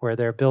scene where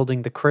they're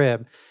building the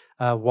crib,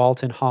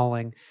 Walt and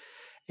Holling.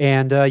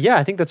 And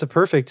I think that's a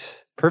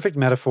perfect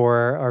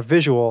metaphor or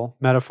visual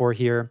metaphor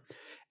here.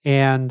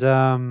 And,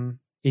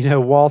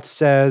 Walt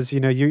says,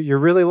 you're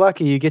really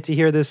lucky you get to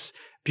hear this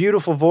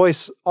beautiful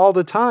voice all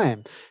the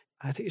time.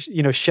 I think,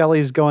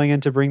 Shelley's going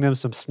in to bring them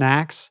some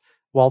snacks.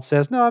 Walt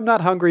says, no, I'm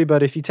not hungry,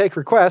 but if you take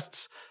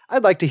requests,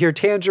 I'd like to hear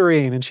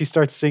Tangerine. And she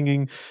starts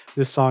singing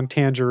this song,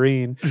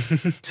 Tangerine.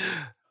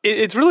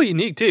 It's really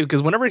unique, too,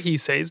 because whenever he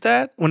says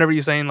that, whenever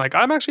he's saying, like,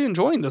 I'm actually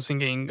enjoying the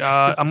singing,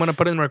 I'm going to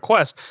put in a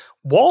request,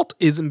 Walt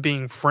isn't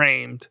being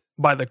framed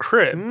by the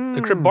crib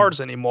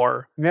bars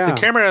anymore. Yeah. The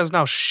camera has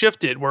now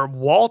shifted where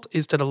Walt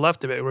is to the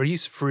left of it, where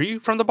he's free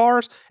from the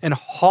bars, and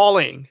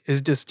Holling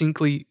is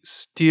distinctly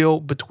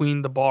still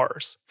between the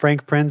bars.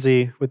 Frank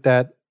Prenzi with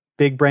that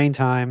big brain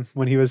time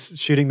when he was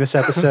shooting this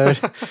episode.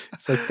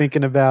 It's like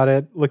thinking about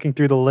it, looking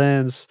through the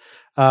lens.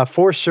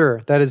 For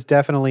sure, that is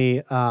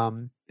definitely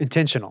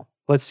intentional.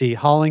 Let's see.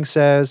 Holling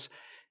says,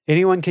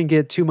 anyone can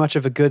get too much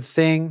of a good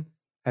thing.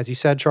 As you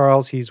said,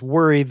 Charles, he's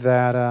worried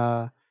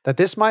that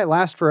this might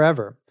last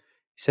forever.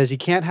 He says he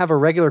can't have a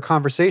regular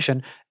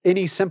conversation.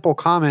 Any simple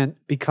comment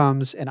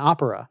becomes an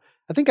opera.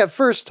 I think at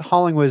first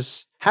Holling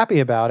was happy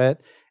about it.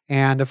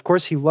 And of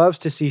course, he loves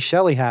to see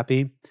Shelley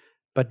happy.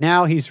 But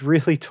now he's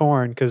really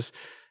torn because,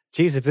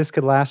 geez, if this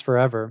could last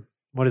forever,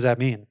 what does that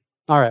mean?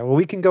 All right, well,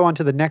 we can go on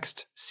to the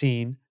next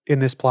scene in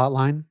this plot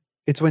line.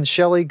 It's when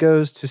Shelley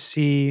goes to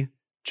see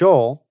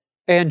Joel.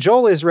 And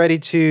Joel is ready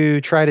to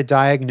try to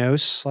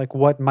diagnose like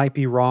what might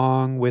be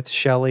wrong with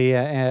Shelley,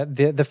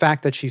 the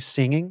fact that she's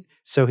singing.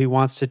 So he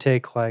wants to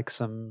take like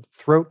some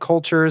throat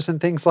cultures and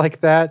things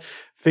like that,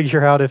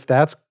 figure out if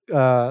that's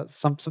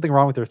something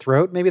wrong with her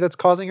throat, maybe that's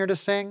causing her to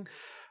sing.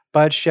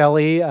 But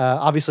Shelley,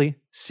 obviously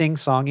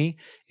sing-songy,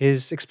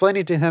 is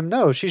explaining to him,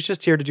 no, she's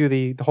just here to do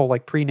the whole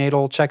like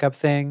prenatal checkup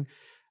thing.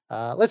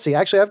 Let's see.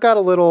 Actually, I've got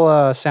a little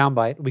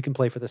soundbite we can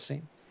play for this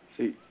scene.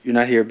 So you're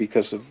not here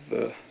because of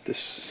this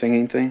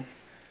singing thing?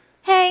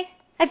 Hey,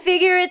 I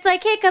figure it's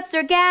like hiccups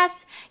or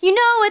gas. You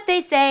know what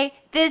they say,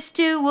 this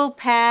too will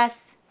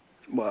pass.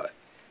 Well,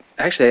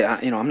 actually,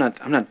 I'm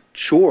not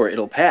sure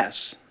it'll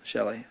pass,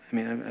 Shelley. I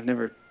mean, I've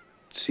never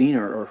seen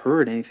or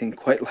heard anything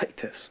quite like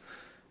this.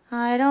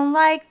 I don't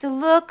like the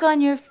look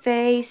on your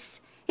face.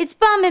 It's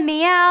bumming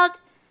me out.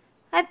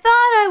 I thought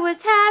I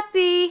was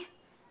happy,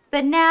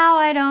 but now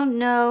I don't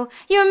know.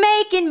 You're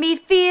making me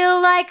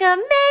feel like a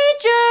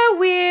major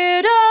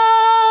weirdo.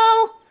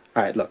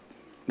 All right, look,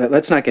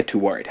 let's not get too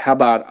worried. How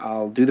about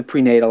I'll do the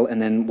prenatal and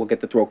then we'll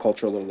get the throat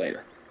culture a little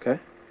later, okay?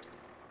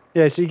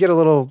 Yeah, so you get a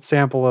little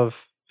sample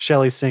of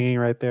Shelley singing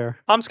right there.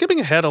 I'm skipping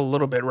ahead a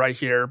little bit right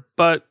here,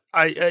 but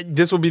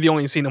this will be the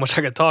only scene in which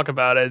I could talk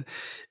about it.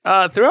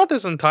 Throughout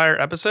this entire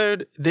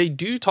episode, they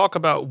do talk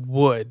about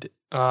wood.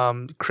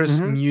 Chris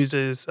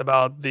muses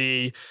about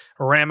the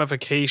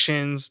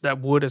ramifications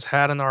that wood has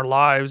had in our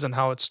lives and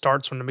how it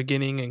starts from the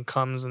beginning and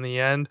comes in the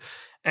end.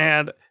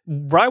 And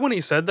right when he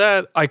said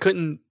that, I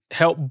couldn't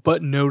help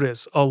but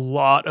notice a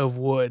lot of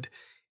wood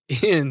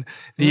in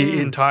the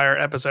entire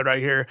episode right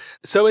here.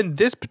 So in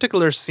this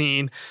particular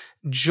scene,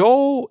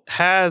 Joel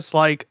has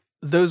like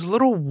those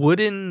little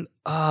wooden,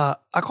 I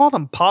call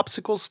them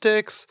popsicle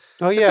sticks.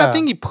 Oh, It's yeah. that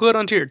thing you put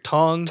onto your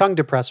tongue. Tongue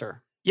depressor.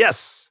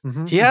 Yes.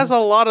 Mhm, He has a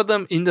lot of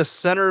them in the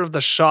center of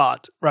the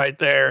shot right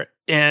there.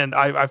 And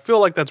I feel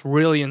like that's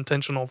really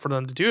intentional for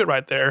them to do it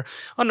right there.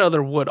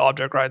 Another wood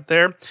object right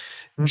there.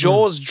 Mhm.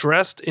 Joel is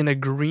dressed in a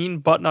green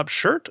button-up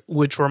shirt,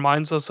 which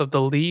reminds us of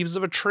the leaves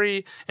of a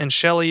tree. And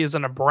Shelly is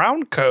in a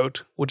brown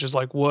coat, which is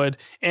like wood.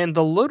 And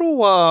the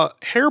little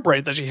hair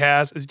braid that she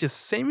has is just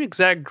same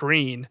exact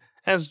green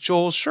as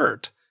Joel's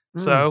shirt.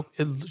 So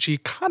she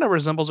kind of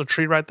resembles a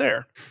tree right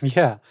there.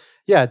 Yeah.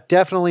 Yeah,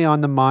 definitely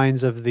on the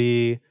minds of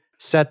the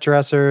set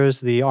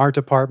dressers, the art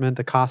department,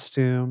 the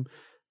costume.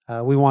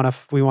 We want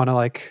to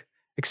like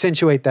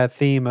accentuate that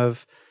theme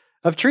of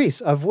trees,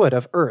 of wood,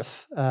 of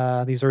earth,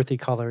 these earthy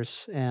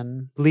colors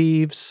and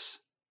leaves,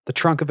 the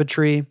trunk of a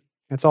tree.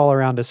 It's all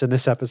around us in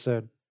this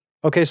episode.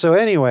 Okay, so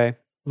anyway,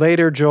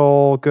 later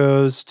Joel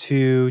goes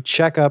to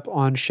check up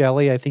on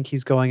Shelly. I think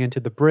he's going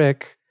into the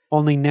brick.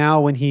 Only now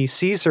when he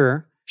sees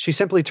her, she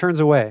simply turns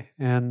away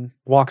and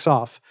walks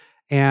off.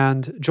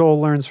 And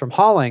Joel learns from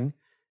Holling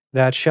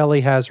that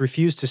Shelly has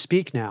refused to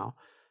speak now.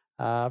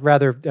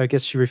 Rather, I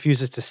guess she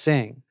refuses to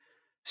sing.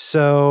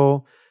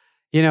 So,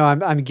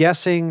 I'm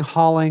guessing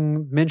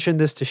Holling mentioned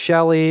this to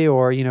Shelly,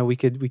 or we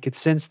could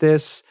sense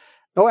this.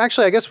 Oh,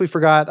 actually, I guess we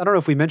forgot. I don't know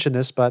if we mentioned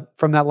this, but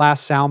from that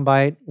last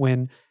soundbite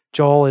when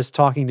Joel is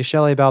talking to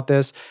Shelly about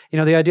this,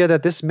 the idea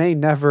that this may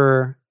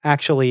never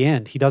actually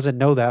end. He doesn't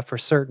know that for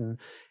certain.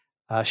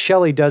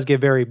 Shelly does get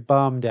very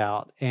bummed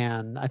out,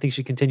 and I think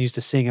she continues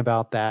to sing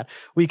about that.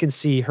 We can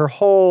see her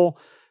whole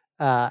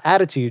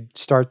attitude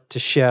start to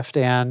shift,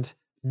 and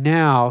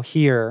now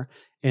here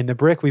in the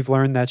brick, we've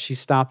learned that she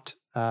stopped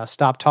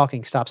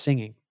talking, stopped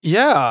singing.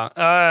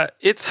 Yeah,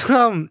 it's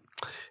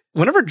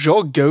whenever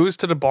Joel goes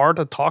to the bar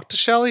to talk to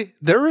Shelly,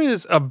 there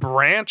is a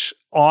branch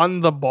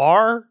on the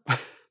bar.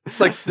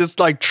 Like this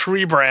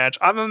tree branch.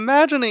 I'm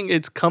imagining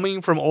it's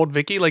coming from old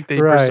Vicky, like they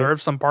Right.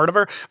 preserved some part of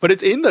her, but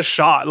it's in the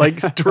shot, like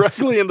it's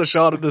directly in the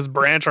shot of this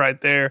branch right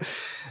there.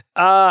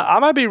 I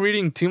might be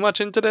reading too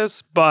much into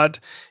this, but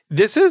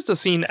this is the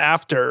scene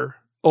after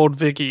old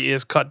Vicky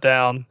is cut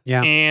down.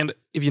 Yeah. And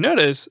if you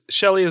notice,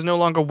 Shelly is no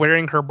longer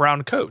wearing her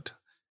brown coat.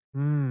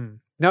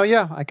 No,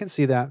 yeah, I can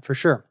see that for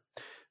sure.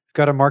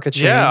 Got a market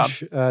Yeah.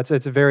 change.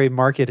 It's a very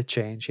market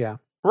change. Yeah.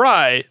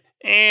 Right.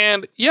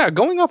 And yeah,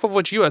 going off of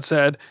what you had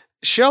said,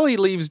 Shelly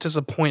leaves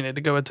disappointed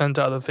to go attend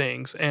to other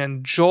things,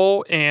 and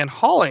Joel and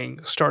Holling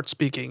start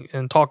speaking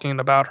and talking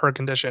about her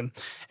condition.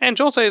 And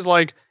Joel says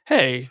like,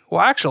 hey,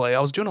 well actually,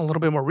 I was doing a little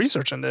bit more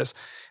research on this,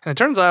 and it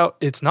turns out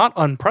it's not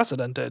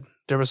unprecedented.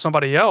 There was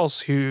somebody else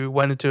who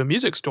went into a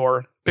music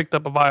store, picked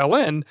up a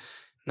violin,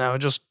 now it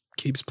just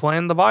keeps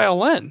playing the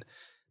violin.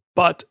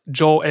 But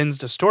Joel ends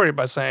the story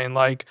by saying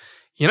like,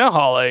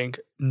 Holling,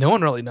 no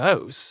one really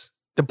knows.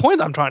 The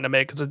point I'm trying to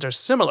make is that there's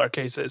similar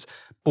cases,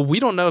 but we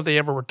don't know if they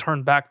ever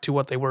returned back to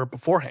what they were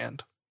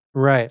beforehand.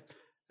 Right.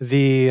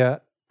 The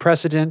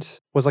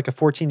precedent was like a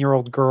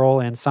 14-year-old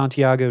girl in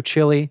Santiago,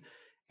 Chile,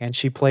 and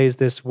she plays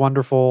this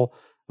wonderful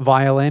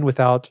violin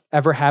without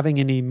ever having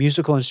any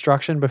musical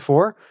instruction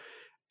before.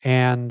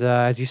 And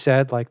as you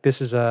said, like this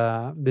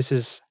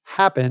has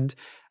happened.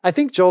 I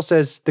think Joel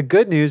says the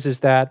good news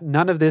is that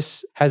none of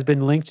this has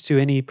been linked to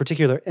any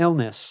particular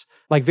illness.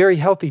 Like very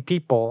healthy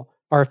people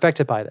are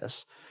affected by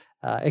this.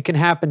 It can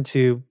happen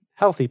to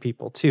healthy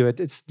people too.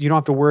 It's you don't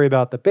have to worry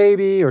about the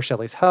baby or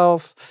Shelly's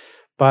health.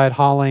 But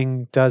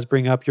Holling does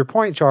bring up your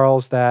point,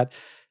 Charles, that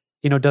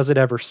does it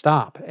ever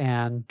stop?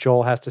 And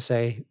Joel has to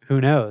say,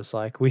 who knows?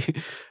 Like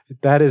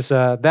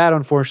that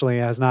unfortunately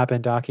has not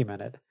been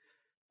documented.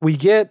 We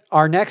get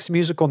our next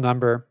musical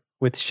number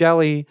with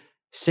Shelly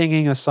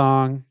singing a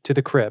song to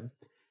the crib.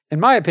 In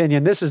my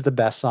opinion, this is the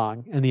best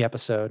song in the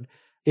episode.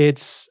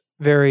 It's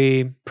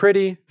very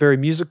pretty, very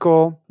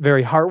musical,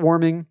 very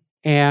heartwarming.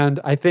 And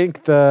I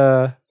think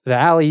the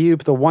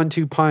alley-oop, the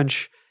 1-2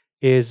 punch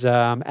is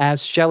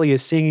as Shelly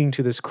is singing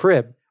to this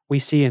crib, we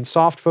see in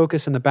soft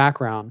focus in the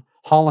background,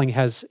 Holling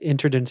has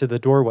entered into the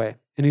doorway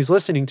and he's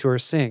listening to her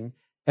sing.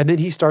 And then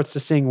he starts to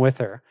sing with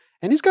her.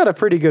 And he's got a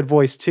pretty good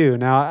voice too.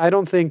 Now, I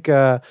don't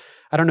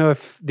know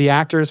if the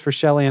actors for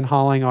Shelly and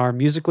Holling are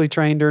musically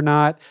trained or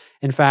not.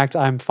 In fact,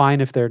 I'm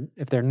fine if they're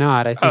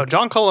not. I think,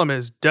 John Cullum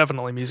is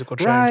definitely musical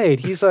trained. right.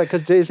 He's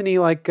because isn't he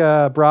like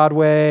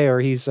Broadway, or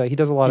he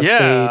does a lot of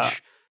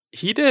stage.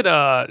 He did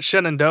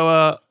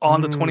Shenandoah on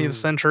the 20th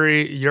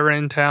Century, You're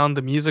in Town,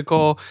 the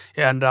musical,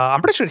 and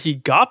I'm pretty sure he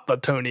got the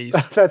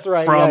Tonys. That's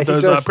right. From yeah,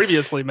 those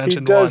previously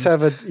mentioned ones.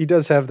 He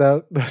does have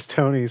those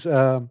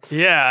Tonys.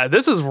 Yeah,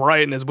 this is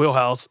right in his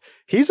wheelhouse.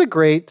 He's a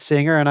great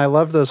singer, and I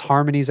love those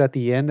harmonies at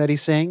the end that he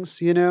sings.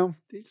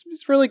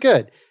 He's really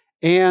good.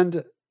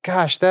 And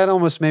gosh, that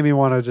almost made me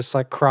want to just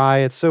like cry.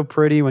 It's so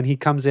pretty when he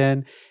comes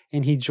in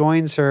and he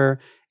joins her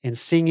in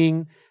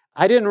singing.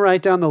 I didn't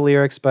write down the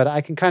lyrics, but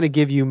I can kind of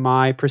give you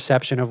my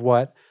perception of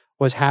what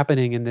was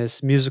happening in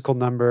this musical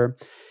number.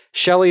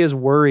 Shelly is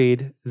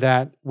worried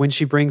that when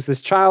she brings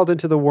this child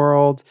into the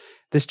world,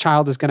 this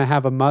child is going to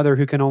have a mother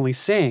who can only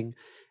sing.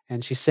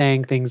 And she's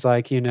saying things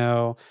like,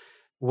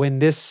 when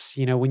this,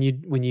 when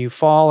you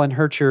fall and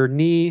hurt your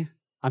knee,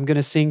 I'm going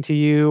to sing to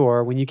you,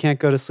 or when you can't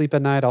go to sleep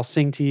at night, I'll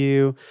sing to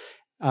you.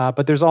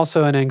 But there's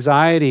also an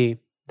anxiety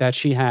that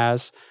she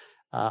has,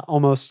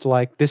 almost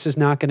like this is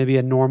not going to be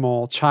a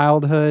normal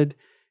childhood.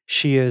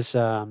 She is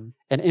an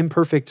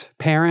imperfect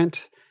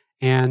parent.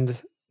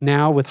 And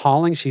now with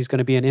Halling, she's going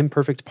to be an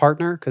imperfect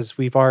partner, because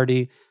we've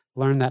already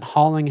learned that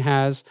Halling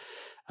has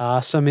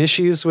some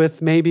issues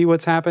with maybe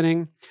what's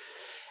happening.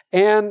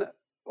 And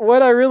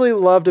what I really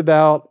loved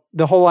about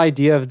the whole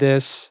idea of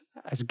this,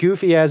 as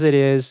goofy as it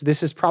is,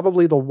 this is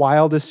probably the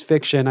wildest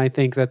fiction I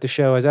think that the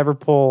show has ever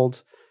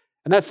pulled.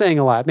 And that's saying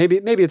a lot. Maybe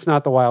it's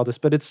not the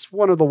wildest, but it's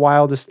one of the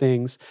wildest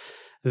things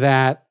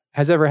that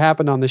has ever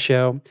happened on the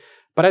show.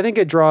 But I think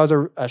it draws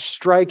a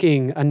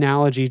striking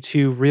analogy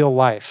to real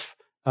life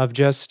of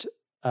just,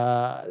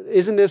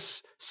 isn't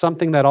this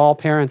something that all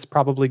parents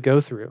probably go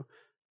through?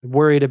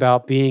 Worried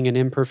about being an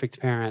imperfect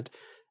parent,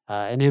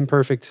 an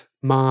imperfect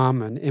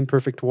mom, an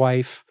imperfect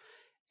wife,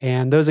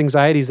 and those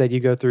anxieties that you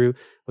go through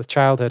with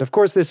childhood. Of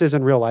course, this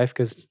isn't real life,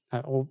 because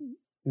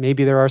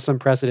maybe there are some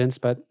precedents,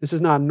 but this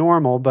is not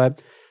normal.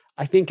 But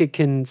I think it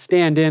can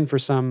stand in for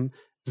some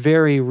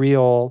very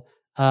real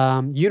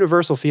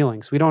universal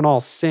feelings. We don't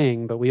all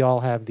sing, but we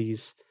all have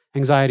these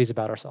anxieties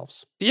about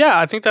ourselves. Yeah,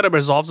 I think that it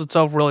resolves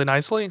itself really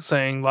nicely,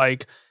 saying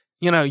like,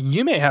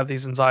 you may have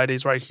these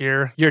anxieties right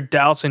here, your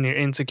doubts and your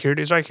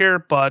insecurities right here,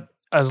 but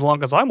as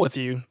long as I'm with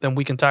you, then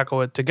we can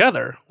tackle it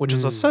together, which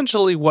is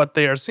essentially what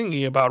they are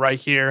singing about right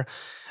here.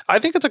 I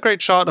think it's a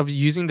great shot of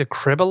using the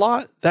crib a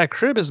lot. That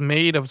crib is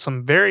made of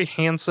some very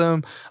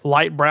handsome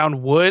light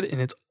brown wood,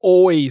 and it's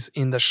always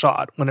in the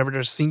shot whenever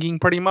they're singing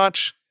pretty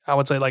much. I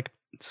would say like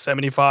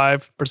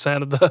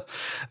 75% of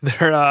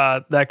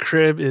that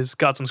crib is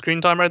got some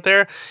screen time right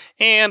there.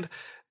 And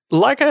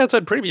like I had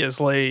said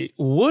previously,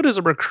 wood is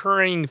a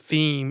recurring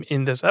theme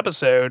in this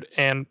episode.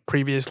 And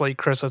previously,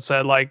 Chris had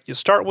said, like, you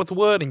start with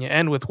wood and you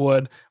end with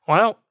wood.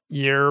 Well,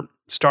 you're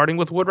starting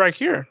with wood right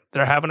here.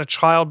 They're having a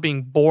child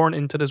being born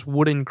into this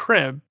wooden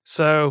crib.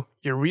 So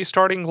you're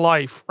restarting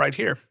life right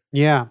here.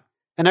 Yeah.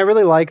 And I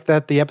really like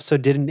that the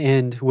episode didn't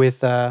end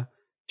with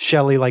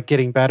Shelley like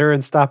getting better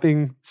and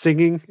stopping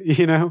singing,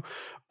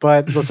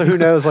 But so who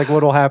knows like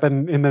what will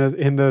happen in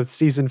the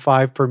season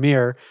 5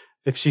 premiere,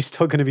 if she's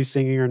still going to be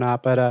singing or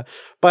not. But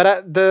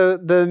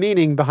the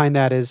meaning behind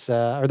that is,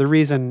 or the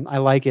reason I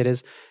like it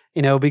is,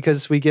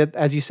 because we get,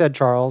 as you said,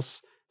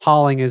 Charles,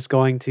 Halling is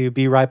going to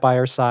be right by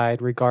her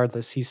side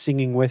regardless. He's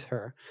singing with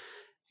her.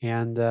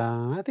 And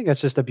I think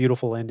that's just a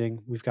beautiful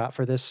ending we've got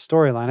for this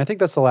storyline. I think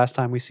that's the last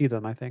time we see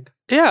them, I think.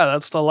 Yeah,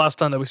 that's the last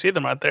time that we see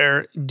them right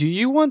there. Do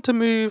you want to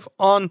move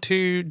on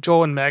to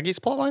Joel and Maggie's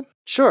plotline?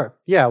 Sure.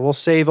 Yeah, we'll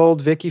save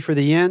old Vicky for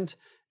the end.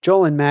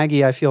 Joel and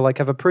Maggie, I feel like,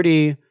 have a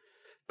pretty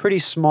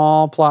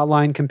small plot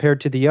line compared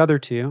to the other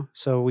two,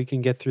 so we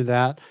can get through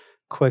that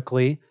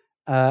quickly.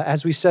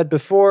 As we said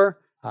before,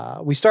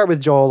 we start with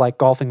Joel like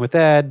golfing with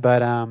Ed,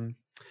 but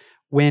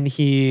when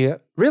he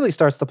really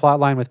starts the plot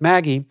line with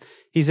Maggie,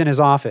 he's in his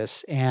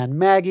office, and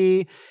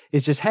Maggie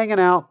is just hanging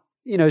out.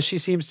 She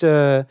seems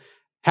to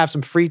have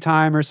some free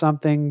time or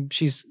something.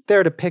 She's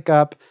there to pick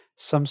up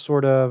some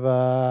sort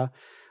of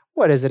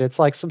what is it? It's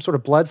like some sort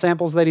of blood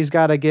samples that he's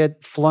got to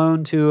get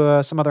flown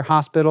to some other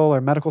hospital or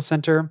medical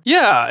center.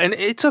 Yeah, and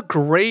it's a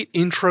great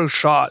intro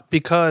shot,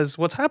 because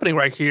what's happening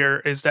right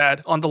here is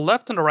that on the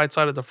left and the right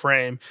side of the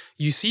frame,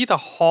 you see the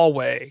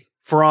hallway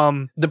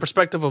from the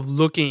perspective of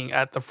looking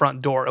at the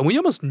front door. And we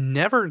almost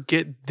never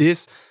get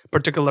this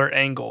particular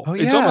angle. Oh,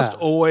 yeah. It's almost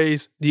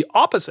always the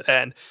opposite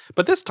end.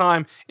 But this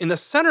time, in the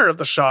center of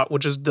the shot,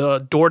 which is the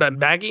door that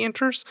Maggie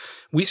enters,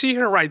 we see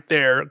her right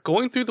there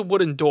going through the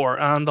wooden door.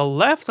 And on the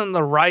left and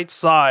the right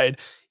side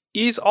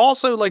is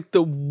also like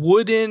the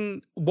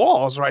wooden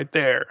walls right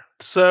there.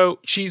 So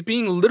she's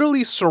being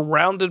literally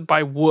surrounded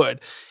by wood.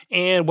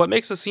 And what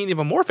makes the scene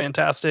even more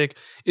fantastic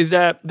is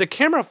that the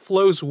camera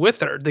flows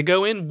with her. They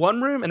go in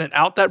one room and then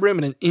out that room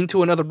and then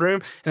into another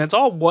room. And it's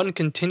all one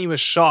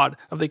continuous shot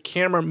of the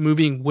camera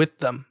moving with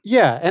them.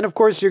 Yeah. And of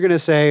course, you're going to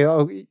say,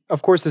 oh,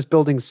 of course, this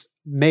building's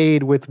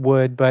made with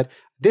wood, but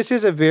this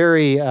is a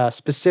very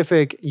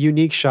specific,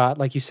 unique shot.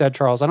 Like you said,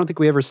 Charles, I don't think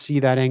we ever see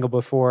that angle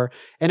before.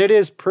 And it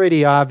is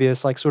pretty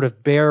obvious, like sort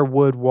of bare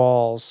wood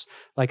walls,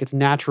 like it's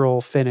natural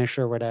finish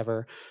or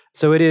whatever.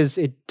 So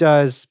it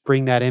does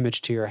bring that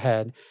image to your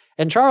head.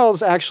 And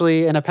Charles,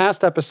 actually, in a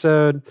past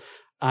episode,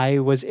 I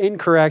was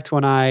incorrect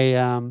when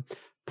I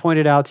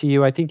pointed out to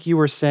you, I think you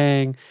were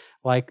saying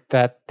like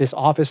that this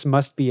office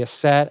must be a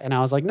set. And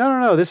I was like,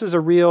 no, this is a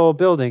real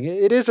building.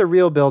 It is a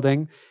real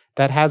building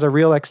that has a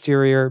real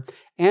exterior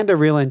and a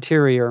real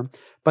interior,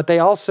 but they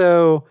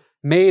also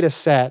made a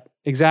set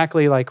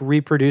exactly like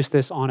reproduce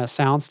this on a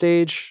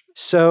soundstage.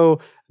 So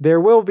there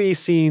will be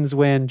scenes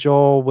when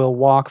Joel will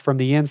walk from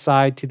the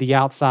inside to the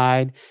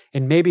outside,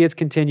 and maybe it's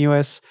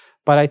continuous,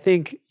 but I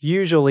think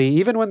usually,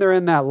 even when they're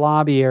in that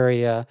lobby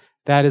area,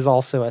 that is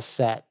also a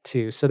set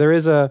too. So there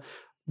is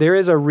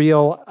a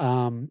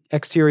real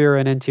exterior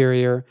and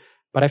interior,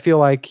 but I feel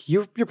like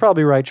you're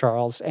probably right,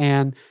 Charles.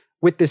 And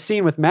with this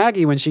scene with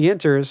Maggie, when she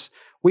enters,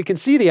 we can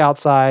see the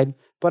outside,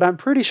 but I'm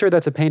pretty sure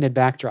that's a painted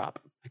backdrop.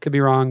 I could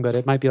be wrong, but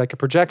it might be like a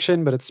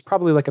projection, but it's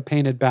probably like a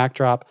painted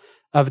backdrop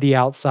of the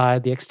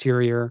outside, the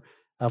exterior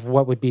of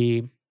what would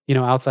be,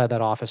 outside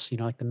that office,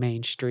 like the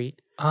main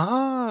street.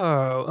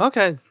 Oh,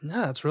 okay.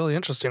 Yeah, it's really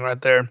interesting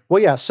right there.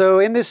 Well, yeah. So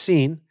in this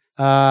scene,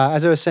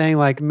 as I was saying,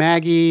 like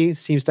Maggie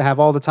seems to have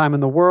all the time in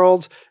the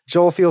world.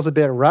 Joel feels a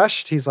bit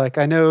rushed. He's like,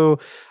 I know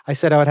I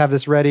said I would have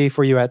this ready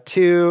for you at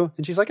 2.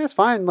 And she's like, that's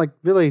fine. Like,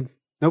 really,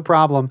 no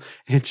problem.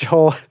 And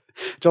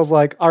Joel's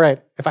like, all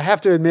right, if I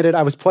have to admit it,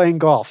 I was playing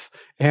golf.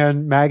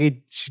 And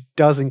Maggie, she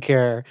doesn't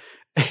care.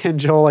 And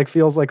Joel like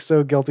feels like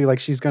so guilty, like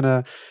she's going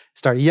to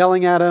start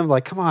yelling at him,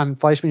 like, come on,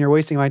 Fleischman, you're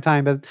wasting my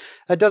time. But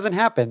that doesn't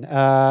happen.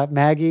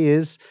 Maggie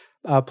is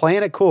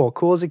playing it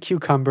cool as a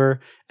cucumber.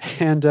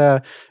 And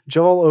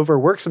Joel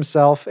overworks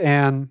himself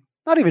and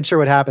not even sure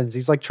what happens.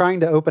 He's like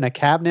trying to open a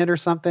cabinet or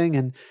something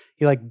and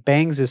he like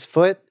bangs his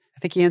foot. I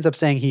think he ends up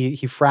saying he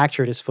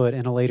fractured his foot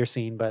in a later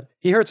scene, but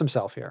he hurts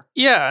himself here.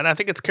 Yeah, and I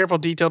think it's careful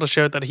detail to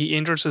show that he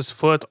injures his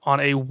foot on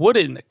a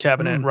wooden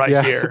cabinet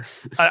here.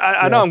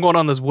 I know I'm going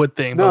on this wood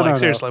thing, but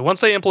seriously,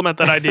 once they implement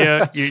that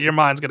idea, your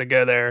mind's going to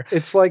go there.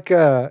 It's like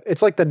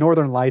the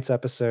Northern Lights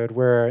episode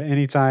where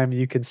anytime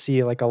you can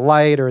see like a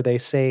light or they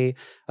say,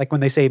 like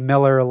when they say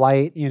Miller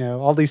Light,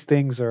 all these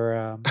things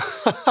are,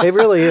 it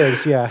really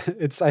is. Yeah,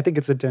 I think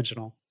it's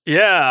intentional.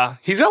 Yeah,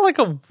 he's got like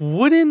a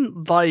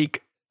wooden,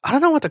 like, I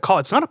don't know what to call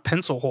it. It's not a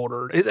pencil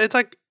holder. It's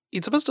like,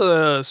 it's supposed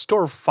to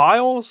store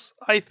files,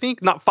 I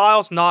think. Not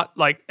files, not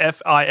like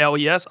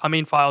FILES. I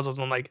mean files as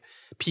in like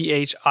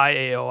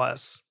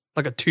PHIALS,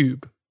 like a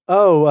tube.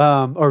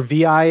 Oh, or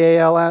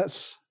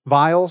VIALS,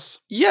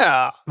 vials?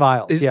 Yeah.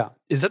 Vials, yeah.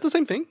 Is that the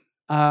same thing?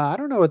 I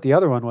don't know what the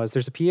other one was.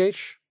 There's a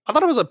PH? I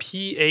thought it was a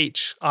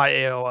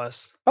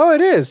PHIALS. Oh,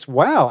 it is.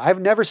 Wow. I've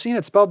never seen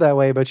it spelled that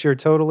way, but you're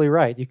totally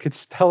right. You could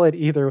spell it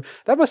either.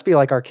 That must be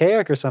like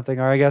archaic or something,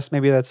 or I guess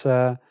maybe that's...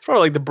 It's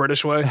probably like the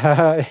British way.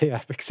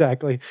 Yeah,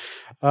 exactly.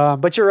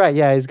 But you're right.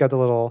 Yeah, he's got the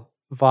little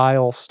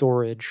vial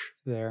storage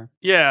there.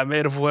 Yeah,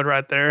 made of wood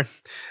right there.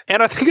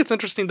 And I think it's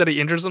interesting that he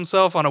injures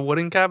himself on a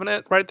wooden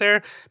cabinet right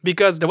there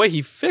because the way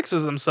he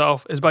fixes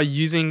himself is by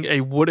using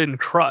a wooden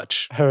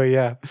crutch. Oh,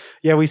 yeah.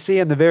 Yeah, we see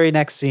in the very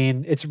next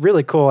scene. It's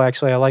really cool,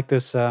 actually. I like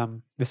this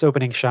this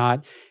opening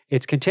shot.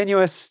 It's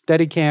continuous,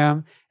 steady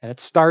cam, and it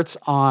starts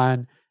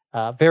on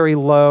very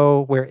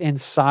low. We're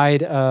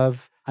inside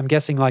of, I'm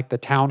guessing, like the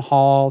town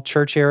hall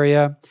church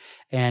area,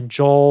 and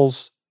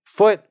Joel's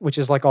foot, which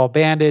is like all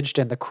bandaged,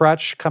 and the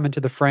crutch come into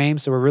the frame.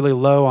 So we're really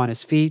low on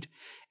his feet,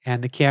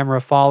 and the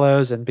camera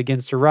follows and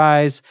begins to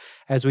rise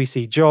as we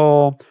see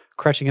Joel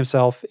crutching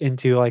himself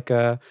into like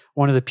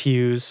one of the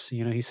pews.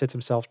 He sits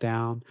himself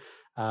down.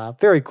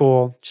 Very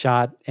cool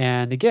shot.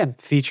 And again,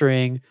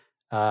 featuring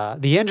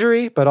the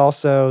injury, but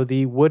also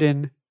the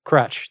wooden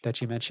crutch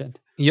that you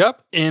mentioned.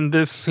 Yep. In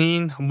this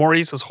scene,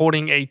 Maurice is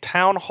holding a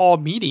town hall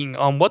meeting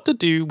on what to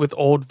do with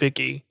old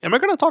Vicky. And we're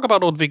going to talk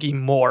about old Vicky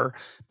more.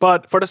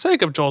 But for the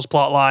sake of Joel's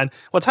plotline,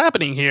 what's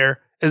happening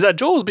here is that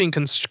Joel is being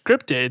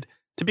conscripted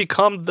to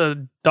become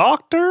the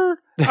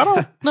doctor? I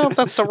don't know if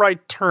that's the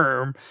right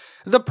term.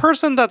 The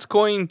person that's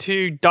going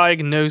to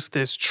diagnose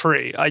this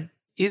tree.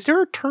 Is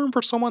there a term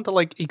for someone that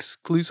like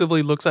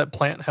exclusively looks at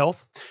plant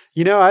health?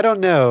 I don't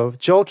know.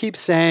 Joel keeps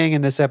saying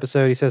in this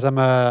episode, he says, I'm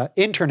a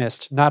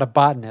internist, not a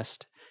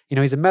botanist.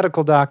 He's a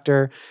medical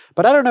doctor,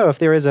 but I don't know if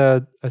there is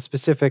a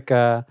specific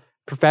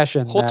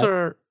profession.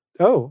 Horticulturist?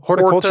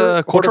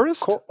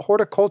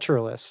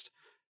 Horticulturalist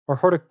or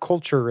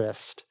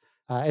horticulturist.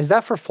 Is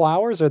that for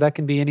flowers or that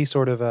can be any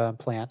sort of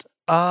plant?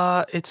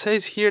 It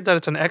says here that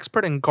it's an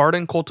expert in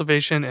garden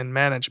cultivation and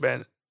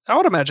management. I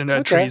would imagine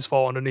that trees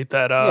fall underneath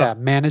that.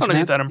 Management.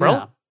 Underneath that umbrella.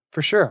 Yeah,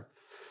 for sure.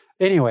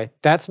 Anyway,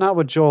 that's not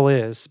what Joel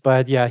is,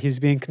 but yeah, he's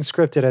being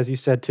conscripted, as you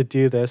said, to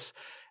do this.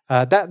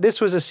 This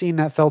was a scene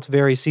that felt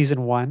very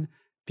season 1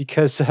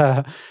 because,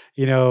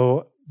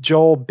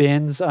 Joel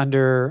bends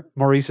under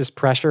Maurice's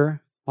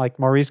pressure. Like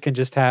Maurice can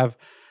just have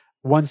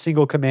one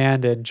single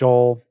command and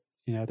Joel,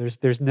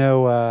 there's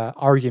no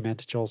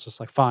argument. Joel's just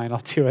like, fine, I'll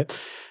do it.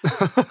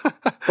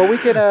 But we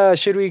can,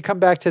 should we come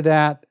back to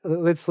that?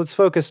 Let's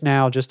focus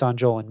now just on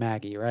Joel and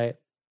Maggie, right?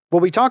 Well,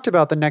 we talked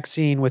about the next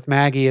scene with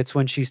Maggie. It's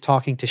when she's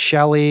talking to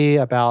Shelley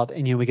about,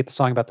 and we get the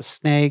song about the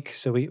snake.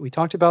 So we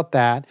talked about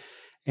that.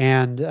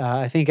 And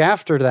I think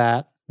after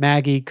that,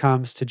 Maggie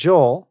comes to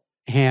Joel.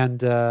 And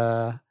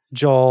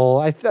Joel,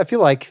 I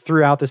feel like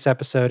throughout this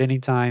episode,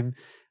 anytime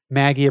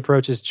Maggie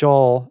approaches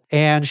Joel,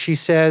 and she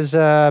says,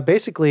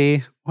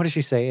 basically, what does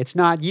she say? It's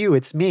not you,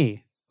 it's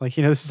me. Like,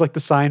 this is like the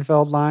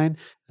Seinfeld line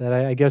that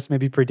I guess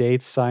maybe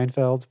predates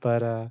Seinfeld.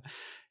 But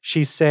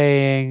she's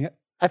saying,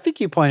 I think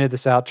you pointed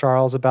this out,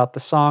 Charles, about the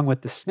song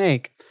with the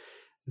snake,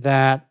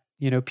 that,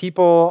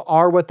 people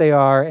are what they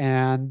are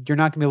and you're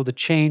not going to be able to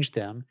change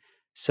them.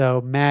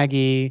 So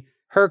Maggie,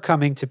 her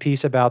coming to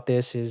peace about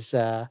this is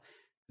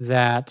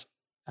that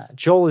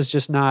Joel is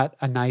just not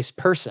a nice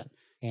person.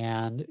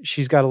 And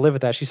she's got to live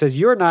with that. She says,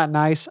 you're not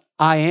nice,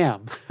 I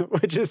am.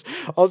 Which is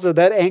also,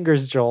 that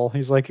angers Joel.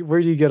 He's like,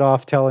 where do you get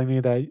off telling me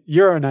that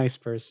you're a nice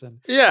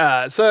person?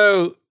 Yeah,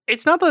 so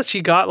It's not that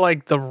she got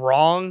like the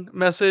wrong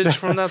message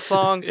from that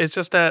song. It's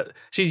just that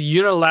she's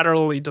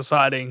unilaterally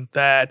deciding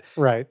that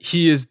Right.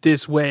 he is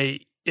this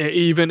way,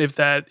 even if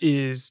that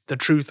is the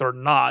truth or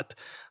not,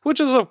 which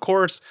is, of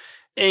course,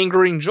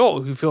 angering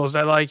Joel, who feels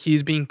that like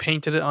he's being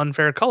painted an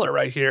unfair color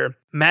right here.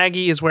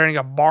 Maggie is wearing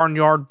a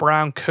barnyard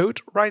brown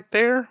coat right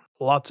there.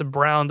 Lots of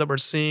brown that we're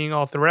seeing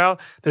all throughout.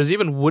 There's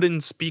even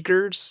wooden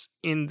speakers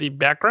in the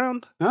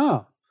background.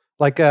 Oh,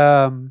 like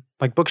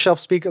bookshelf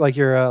speaker, like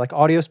your like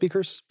audio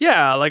speakers.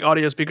 Yeah, like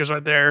audio speakers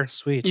right there.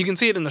 Sweet. You can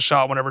see it in the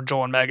shot whenever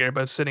Joel and Maggie are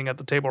both sitting at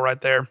the table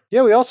right there.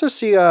 Yeah, we also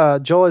see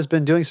Joel has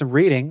been doing some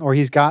reading, or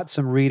he's got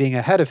some reading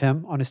ahead of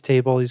him on his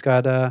table. He's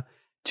got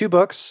 2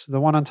 books.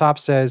 The one on top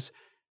says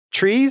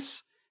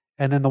Trees,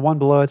 and then the one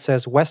below it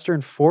says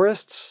Western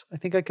Forests, I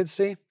think I could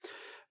see.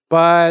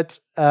 But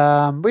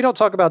we don't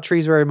talk about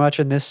trees very much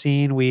in this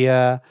scene. We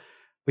have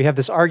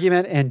this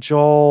argument, and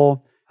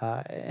Joel,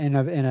 in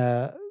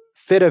a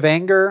fit of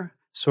anger,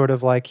 sort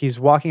of like he's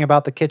walking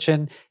about the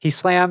kitchen, he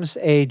slams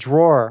a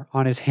drawer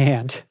on his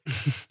hand,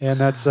 and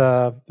that's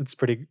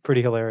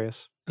pretty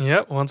hilarious.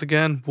 Yep, once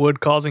again, wood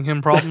causing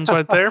him problems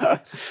right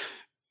there.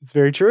 It's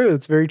very true.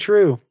 It's very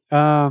true.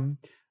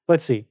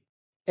 Let's see.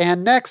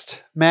 And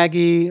next,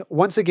 Maggie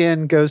once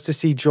again goes to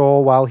see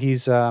Joel while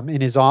he's in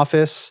his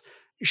office.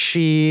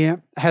 She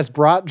has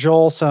brought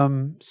Joel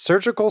some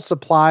surgical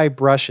supply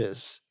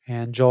brushes.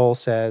 And Joel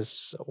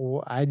says,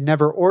 I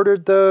never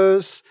ordered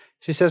those.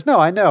 She says, no,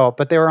 I know,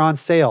 but they were on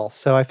sale.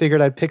 So I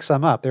figured I'd pick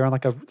some up. They were on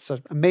like an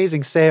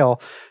amazing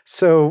sale.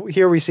 So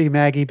here we see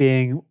Maggie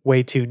being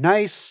way too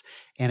nice.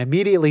 And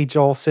immediately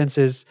Joel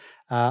senses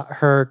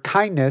her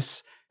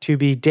kindness to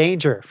be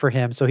danger for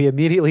him. So he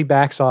immediately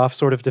backs off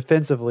sort of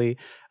defensively,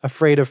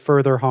 afraid of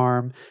further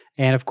harm.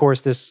 And of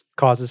course, this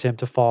causes him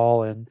to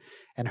fall and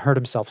hurt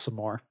himself some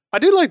more. I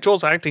do like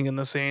Joel's acting in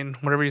the scene,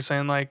 whenever he's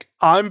saying like,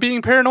 I'm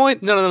being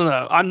paranoid.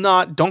 No. I'm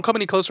not. Don't come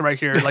any closer right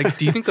here. Like,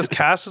 do you think this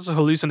cast is a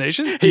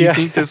hallucination? Do you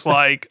think this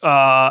like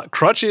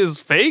crutch is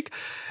fake?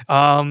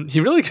 He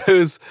really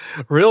goes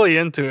really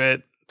into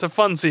it. It's a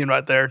fun scene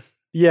right there.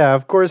 Yeah,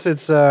 of course,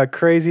 it's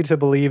crazy to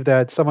believe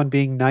that someone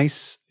being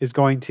nice is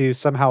going to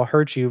somehow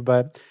hurt you,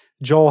 but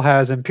Joel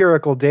has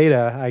empirical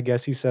data, I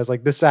guess he says,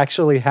 like, this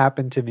actually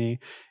happened to me.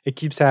 It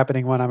keeps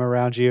happening when I'm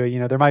around you.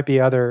 You know, there might be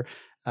other,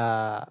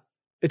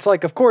 it's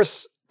like, of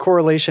course,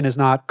 correlation is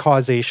not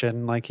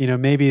causation. Like, you know,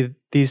 maybe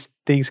these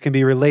things can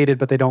be related,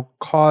 but they don't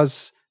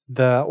cause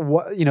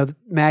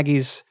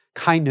Maggie's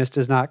kindness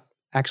does not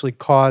actually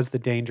cause the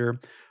danger,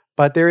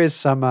 but there is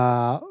some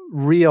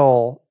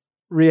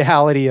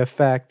reality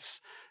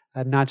effects,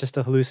 not just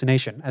a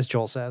hallucination, as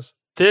Joel says.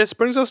 This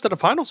brings us to the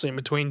final scene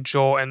between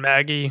Joel and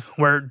Maggie,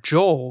 where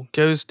Joel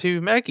goes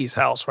to Maggie's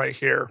house right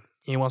here.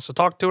 He wants to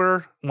talk to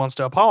her, wants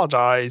to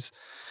apologize,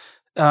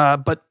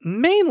 but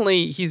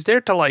mainly he's there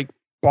to like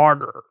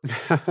barter.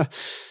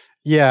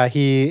 Yeah,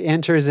 he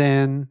enters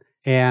in,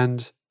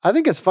 and I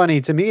think it's funny,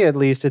 to me at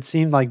least, it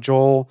seemed like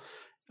Joel,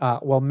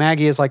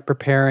 Maggie is like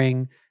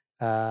preparing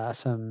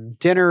some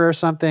dinner or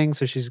something.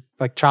 So she's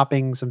like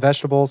chopping some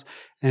vegetables.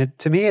 And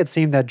to me, it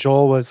seemed that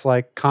Joel was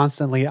like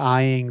constantly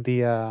eyeing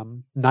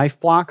the knife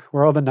block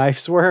where all the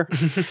knives were,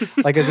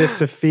 like as if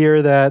to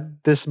fear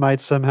that this might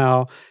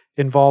somehow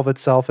involve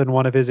itself in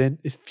one of his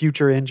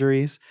future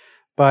injuries.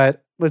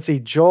 But let's see,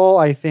 Joel,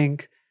 I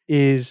think,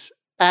 is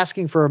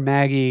asking for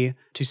Maggie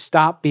to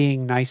stop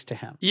being nice to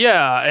him.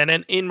 Yeah, and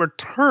then in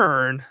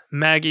return,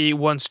 Maggie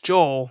wants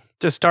Joel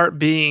to start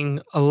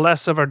being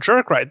less of a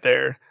jerk right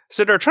there.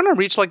 So they're trying to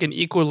reach like an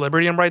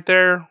equilibrium right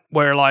there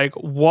where like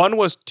one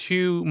was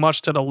too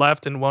much to the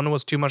left and one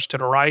was too much to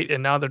the right.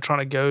 And now they're trying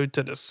to go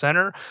to the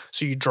center.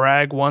 So you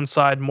drag one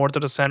side more to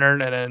the center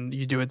and then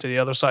you do it to the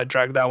other side,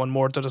 drag that one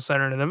more to the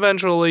center. And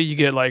eventually you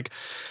get like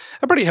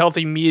a pretty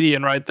healthy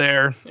median right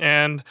there.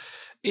 And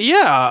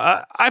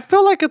yeah, I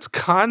feel like it's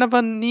kind of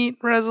a neat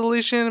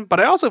resolution, but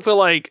I also feel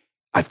like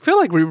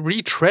we're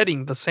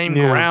retreading the same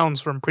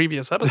grounds from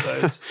previous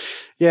episodes.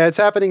 Yeah, it's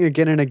happening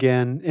again and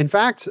again. In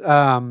fact,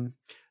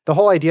 the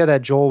whole idea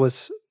that Joel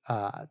was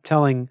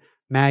telling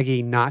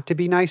Maggie not to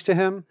be nice to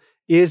him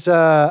is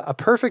a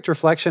perfect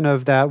reflection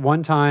of that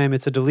one time.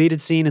 It's a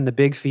deleted scene in The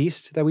Big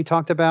Feast that we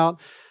talked about.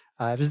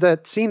 It was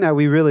that scene that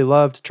we really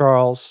loved,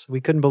 Charles. We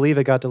couldn't believe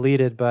it got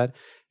deleted, but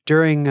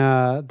during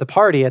the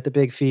party at The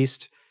Big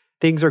Feast,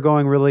 things are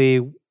going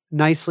really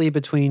nicely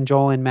between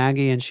Joel and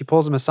Maggie, and she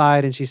pulls him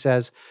aside and she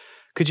says,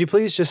 could you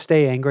please just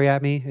stay angry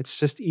at me? It's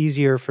just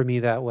easier for me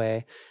that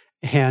way.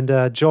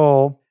 And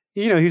Joel,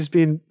 you know, who's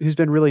been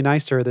really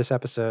nice to her this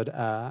episode,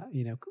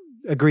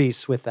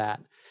 agrees with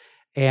that.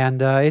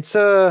 And it's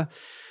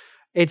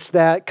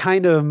that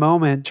kind of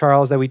moment,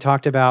 Charles, that we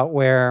talked about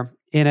where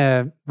in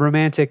a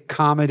romantic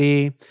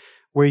comedy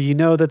where you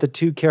know that the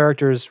two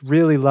characters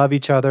really love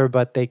each other,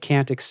 but they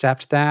can't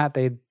accept that.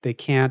 They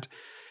can't,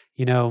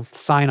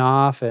 sign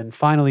off and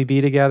finally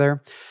be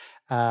together,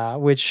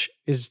 which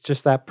is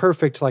just that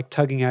perfect, like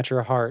tugging at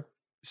your heart.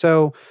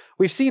 So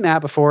we've seen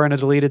that before in a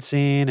deleted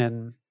scene.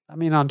 And I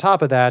mean, on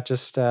top of that,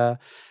 just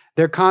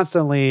they're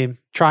constantly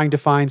trying to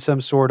find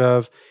some sort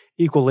of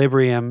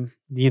equilibrium,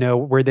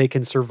 where they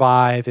can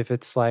survive if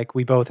it's like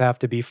we both have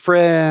to be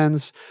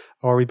friends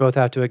or we both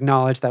have to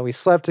acknowledge that we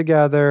slept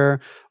together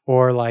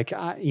or like,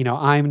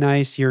 I'm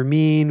nice, you're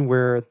mean,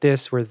 we're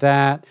this, we're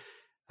that.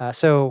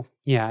 So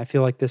yeah, I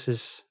feel like this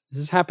is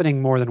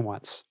happening more than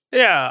once.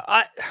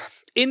 Yeah,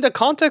 in the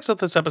context of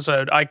this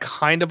episode, I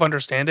kind of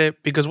understand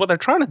it because what they're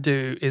trying to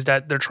do is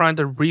that they're trying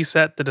to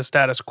reset the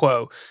status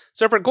quo.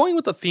 So if we're going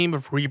with the theme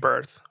of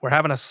rebirth, we're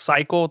having a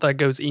cycle that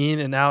goes in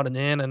and out and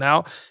in and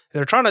out.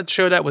 They're trying to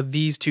show that with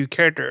these two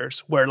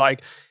characters where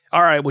like,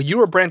 all right, well, you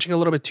were branching a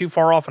little bit too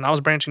far off and I was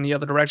branching the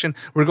other direction.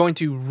 We're going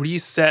to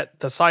reset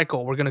the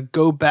cycle. We're going to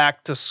go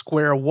back to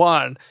square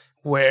one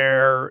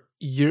where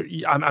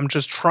I'm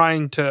just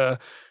trying to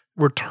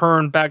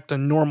return back to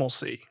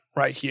normalcy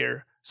right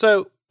here.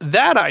 So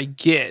that I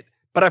get,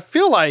 but I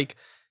feel like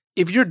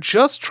if you're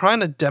just trying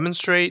to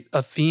demonstrate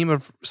a theme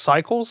of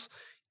cycles,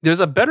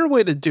 there's a better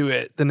way to do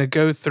it than to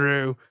go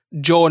through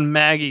Joel and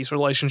Maggie's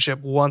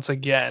relationship once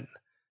again.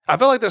 I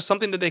feel like there's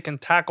something that they can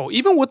tackle.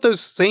 Even with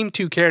those same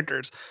two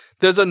characters,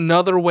 there's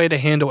another way to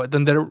handle it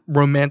than their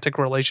romantic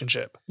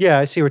relationship. Yeah,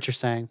 I see what you're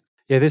saying.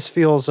 Yeah, this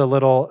feels a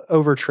little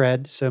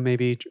overtread, so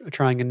maybe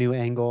trying a new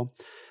angle.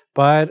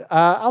 But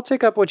I'll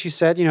take up what you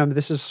said.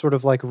 This is sort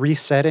of like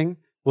resetting.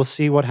 We'll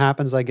see what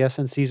happens, I guess,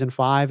 in season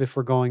 5 if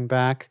we're going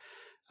back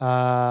to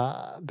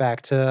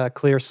a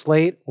clear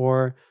slate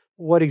or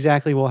what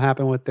exactly will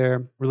happen with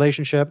their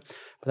relationship.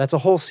 But that's a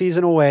whole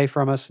season away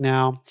from us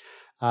now.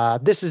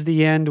 This is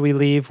the end. We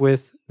leave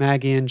with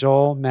Maggie and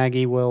Joel.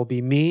 Maggie will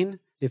be mean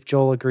if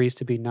Joel agrees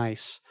to be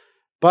nice.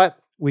 But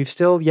we've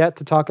still yet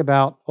to talk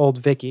about old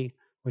Vicky,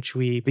 which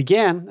we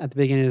began at the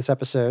beginning of this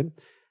episode.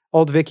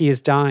 Old Vicky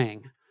is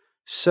dying.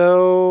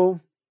 So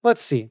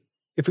let's see.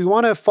 If we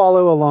want to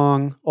follow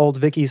along old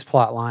Vicky's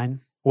plotline,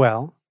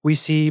 well, we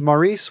see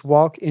Maurice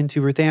walk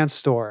into Ruthan's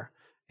store,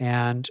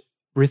 and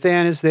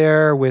Ruthann is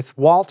there with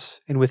Walt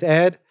and with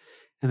Ed,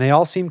 and they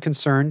all seem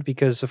concerned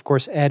because, of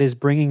course, Ed is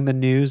bringing the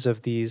news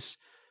of these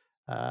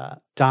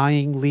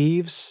dying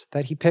leaves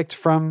that he picked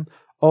from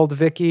old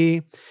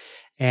Vicky.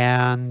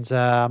 And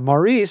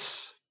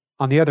Maurice,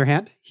 on the other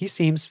hand, he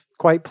seems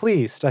quite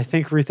pleased. I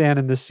think Ruthann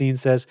in this scene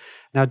says,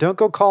 "Now don't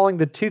go calling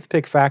the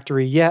toothpick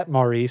factory yet,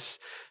 Maurice."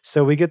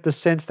 So we get the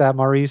sense that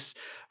Maurice,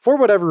 for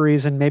whatever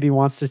reason, maybe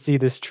wants to see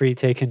this tree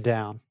taken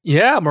down.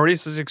 Yeah,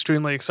 Maurice is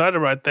extremely excited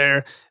right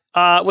there.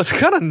 What's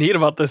kind of neat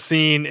about this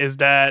scene is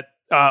that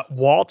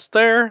Walt's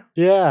there.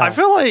 Yeah. I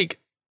feel like,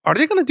 are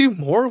they going to do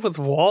more with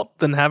Walt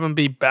than have him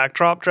be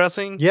backdrop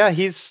dressing? Yeah,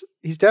 he's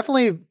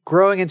definitely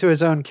growing into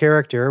his own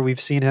character.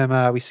 We've seen him,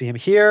 we see him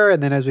here,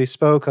 and then as we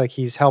spoke, like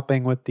he's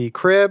helping with the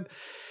crib.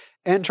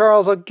 And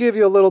Charles, I'll give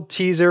you a little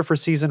teaser for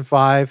season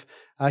 5.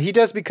 He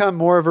does become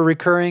more of a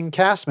recurring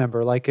cast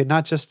member, like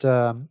not just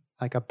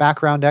like a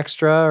background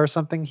extra or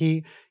something.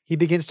 He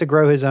begins to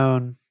grow his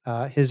own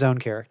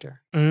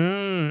character.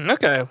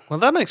 Okay, well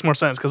that makes more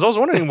sense because I was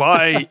wondering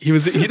why he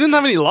didn't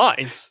have any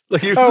lines.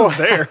 Like he was just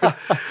there.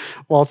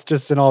 Walt's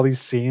just in all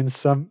these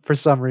scenes for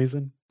some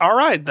reason. All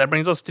right, that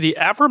brings us to the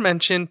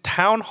aforementioned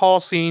town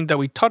hall scene that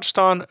we touched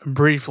on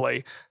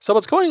briefly. So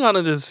what's going on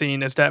in this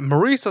scene is that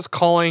Maurice is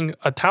calling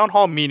a town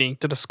hall meeting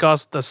to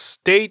discuss the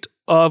state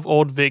of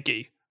old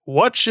Vicky.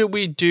 What should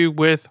we do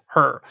with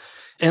her?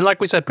 And like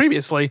we said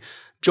previously,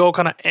 Joel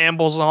kind of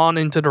ambles on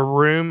into the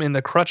room in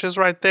the crutches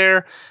right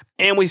there.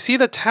 And we see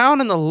the town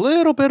in a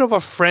little bit of a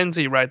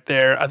frenzy right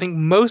there. I think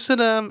most of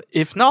them,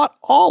 if not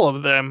all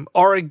of them,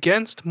 are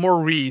against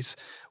Maurice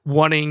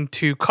wanting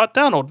to cut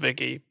down old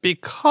Vicky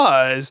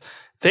because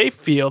they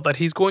feel that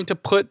he's going to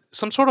put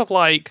some sort of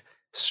like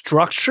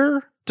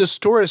structure to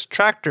store his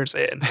tractors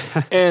in.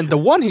 And the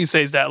one who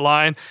says that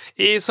line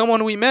is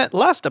someone we met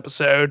last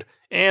episode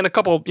and a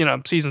couple,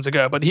 seasons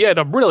ago, but he had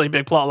a really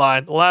big plot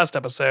line last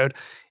episode.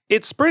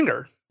 It's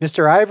Springer.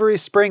 Mr. Ivory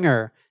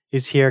Springer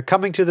is here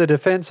coming to the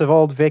defense of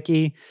old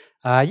Vicky.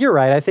 You're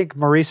right. I think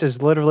Maurice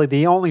is literally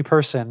the only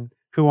person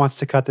who wants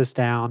to cut this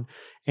down.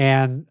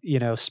 And,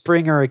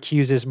 Springer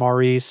accuses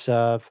Maurice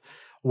of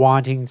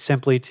wanting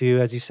simply to,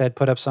 as you said,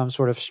 put up some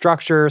sort of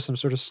structure, some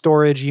sort of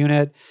storage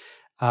unit.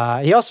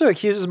 He also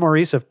accuses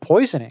Maurice of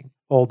poisoning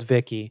old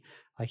Vicky.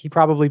 Like he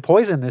probably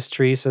poisoned this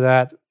tree so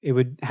that it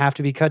would have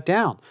to be cut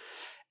down.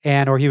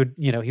 Or he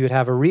would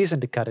have a reason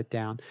to cut it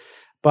down.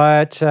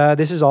 But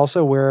this is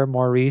also where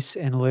Maurice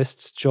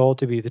enlists Joel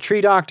to be the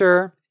tree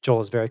doctor.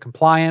 Joel is very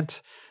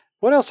compliant.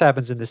 What else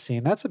happens in this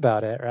scene? That's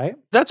about it, right?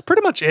 That's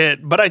pretty much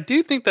it. But I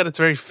do think that it's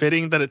very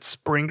fitting that it's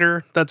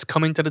Springer that's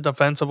coming to the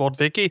defense of old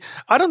Vicky.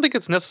 I don't think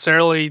it's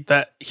necessarily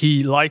that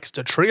he likes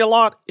the tree a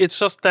lot. It's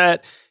just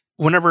that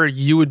whenever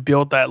you would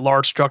build that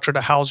large structure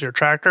to house your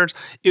tractors,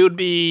 it would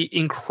be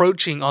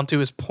encroaching onto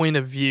his point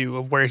of view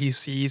of where he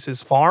sees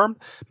his farm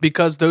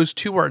because those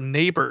two are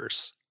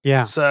neighbors.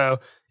 Yeah. So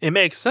it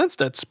makes sense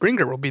that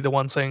Springer will be the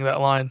one saying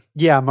that line.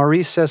 Yeah,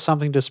 Maurice says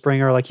something to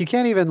Springer, like, you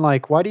can't even,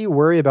 why do you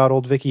worry about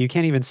old Vicky? You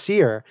can't even see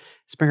her.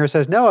 Springer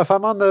says, no, if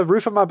I'm on the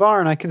roof of my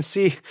barn, I can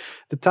see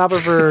the top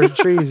of her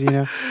trees,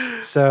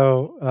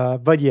 So,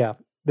 but yeah,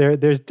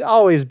 there's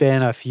always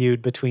been a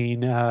feud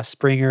between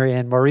Springer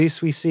and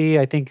Maurice. We see,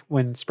 I think,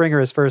 when Springer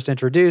is first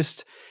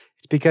introduced,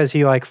 it's because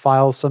he like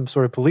files some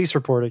sort of police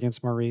report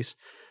against Maurice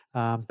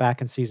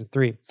back in season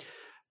 3.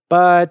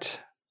 But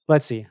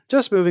let's see.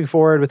 Just moving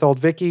forward with old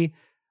Vicky,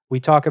 we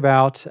talk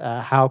about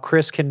how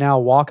Chris can now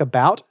walk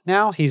about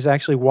now. He's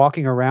actually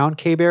walking around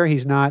K-Bear.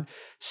 He's not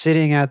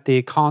sitting at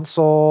the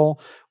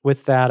console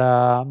with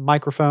that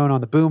microphone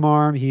on the boom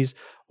arm. He's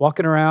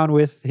walking around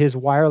with his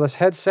wireless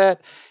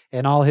headset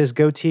and all his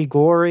goatee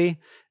glory.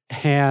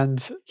 And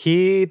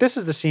this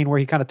is the scene where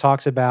he kind of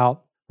talks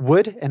about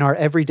wood in our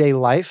everyday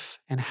life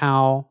and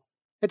how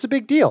it's a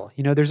big deal.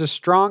 You know, there's a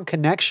strong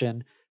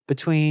connection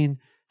between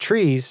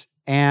trees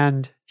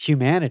and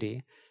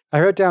humanity. I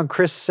wrote down,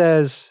 Chris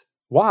says,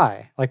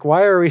 why? Like,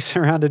 why are we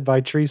surrounded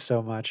by trees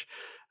so much?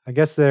 I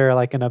guess they're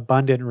like an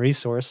abundant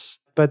resource.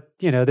 But,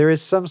 you know, there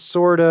is some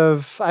sort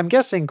of, I'm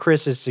guessing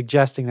Chris is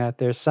suggesting that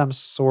there's some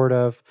sort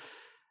of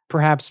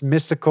perhaps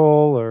mystical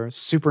or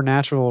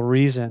supernatural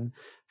reason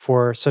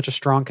for such a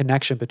strong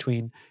connection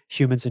between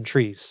humans and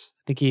trees.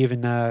 I think he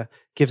even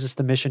gives us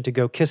the mission to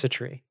go kiss a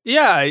tree.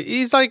 Yeah,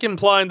 he's like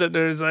implying that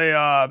there's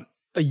a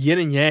yin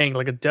and yang,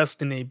 like a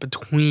destiny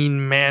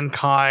between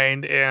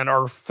mankind and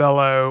our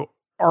fellow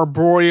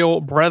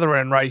arboreal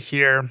brethren right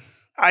here.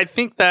 I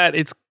think that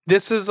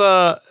this is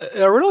a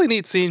really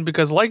neat scene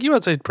because, like you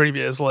had said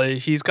previously,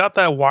 he's got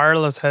that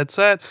wireless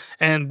headset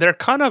and they're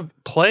kind of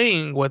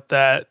playing with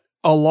that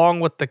along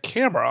with the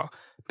camera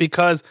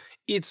because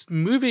it's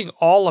moving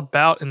all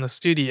about in the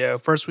studio.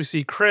 First we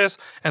see Chris,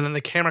 and then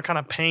the camera kind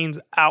of pans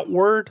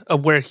outward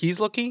of where he's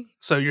looking.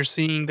 So you're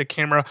seeing the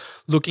camera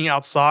looking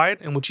outside,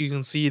 in which you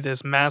can see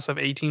this massive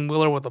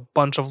 18-wheeler with a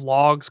bunch of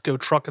logs go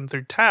trucking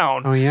through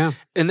town. Oh, yeah.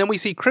 And then we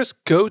see Chris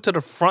go to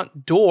the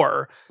front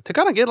door to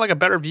kind of get like a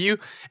better view.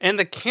 And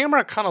the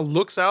camera kind of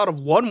looks out of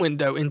one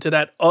window into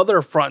that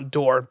other front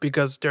door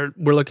because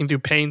we're looking through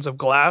panes of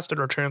glass that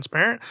are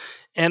transparent.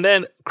 And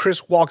then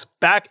Chris walks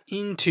back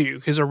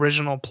into his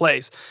original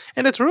place.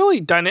 And it's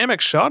really dynamic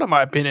shot, in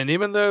my opinion,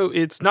 even though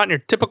it's not your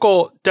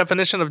typical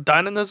definition of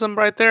dynamism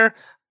right there.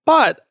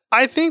 But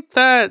I think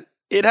that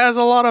it has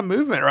a lot of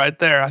movement right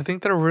there. I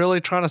think they're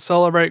really trying to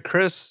celebrate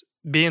Chris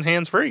being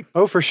hands-free.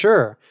 Oh, for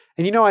sure.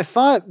 And, you know, I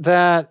thought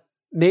that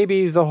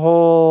maybe the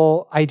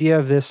whole idea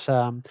of this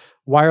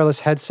wireless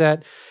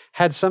headset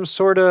had some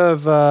sort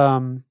of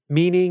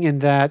meaning in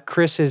that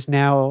Chris is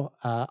now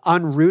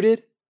unrooted.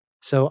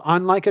 So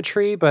unlike a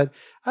tree, but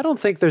I don't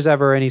think there's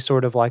ever any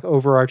sort of like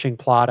overarching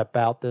plot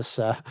about this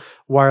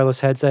wireless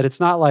headset. It's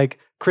not like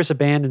Chris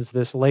abandons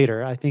this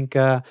later. I think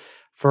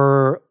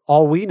for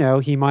all we know,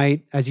 he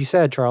might, as you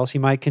said, Charles, he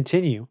might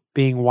continue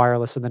being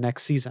wireless in the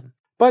next season.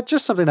 But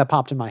just something that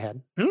popped in my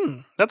head.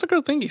 That's a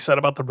good thing you said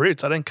about the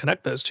roots. I didn't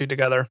connect those two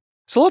together.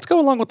 So let's go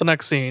along with the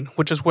next scene,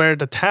 which is where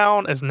the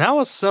town is now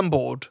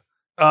assembled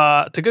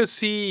to go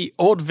see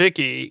old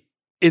Vicky.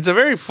 It's a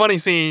very funny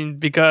scene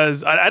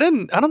because I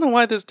don't know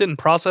why this didn't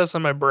process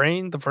in my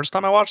brain the first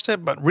time I watched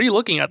it, but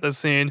re-looking at this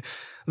scene,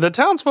 the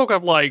townsfolk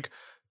have like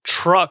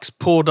trucks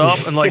pulled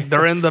up and like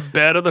they're in the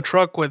bed of the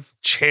truck with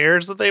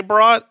chairs that they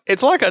brought.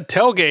 It's like a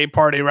tailgate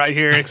party right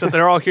here, except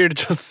they're all here to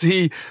just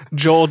see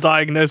Joel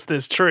diagnose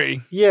this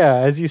tree. Yeah,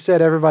 as you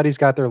said, everybody's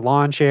got their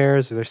lawn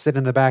chairs, or they're sitting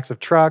in the backs of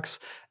trucks.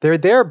 They're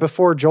there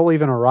before Joel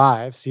even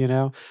arrives, you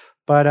know?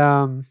 But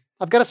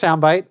I've got a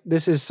soundbite.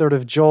 This is sort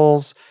of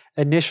Joel's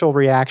initial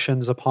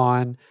reactions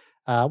upon,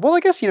 well,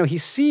 I guess, you know,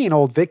 he's seeing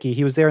old Vicky.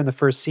 He was there in the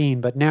first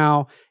scene, but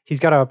now he's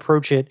got to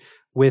approach it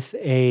with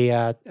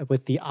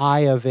the eye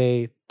of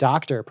a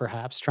doctor,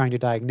 perhaps, trying to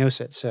diagnose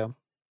it. So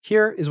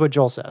here is what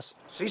Joel says.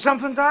 See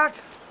something, Doc?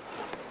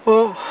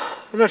 Well,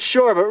 I'm not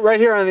sure, but right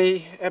here on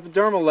the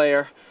epidermal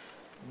layer,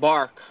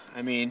 bark,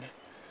 I mean,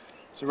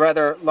 it's a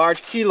rather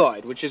large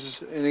keloid, which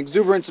is an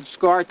exuberance of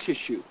scar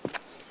tissue.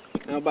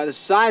 Now, by the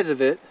size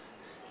of it,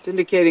 it's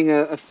indicating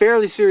a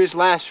fairly serious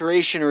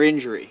laceration or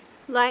injury.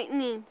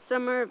 Lightning,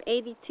 summer of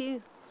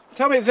 '82.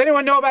 Tell me, does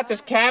anyone know about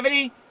this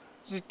cavity?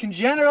 Is it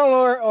congenital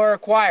or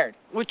acquired?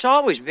 Well, it's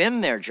always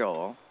been there,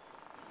 Joel.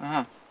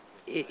 Uh-huh.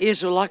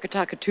 Is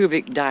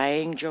Ulakatakatovik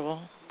dying,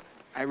 Joel?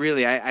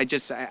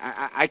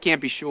 I can't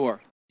be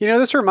sure. You know,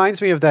 this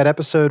reminds me of that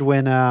episode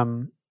when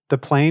the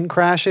plane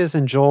crashes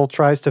and Joel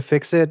tries to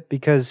fix it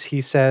because he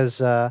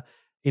says,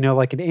 you know,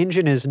 like an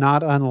engine is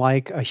not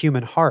unlike a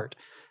human heart.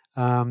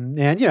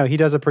 And, you know, he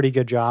does a pretty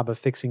good job of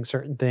fixing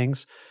certain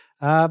things.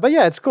 But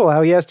yeah, it's cool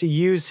how he has to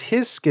use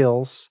his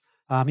skills,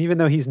 even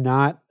though he's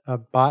not a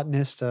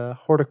botanist, a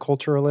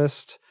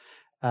horticulturist,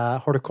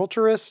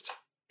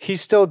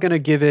 he's still going to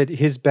give it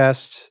his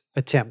best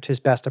attempt,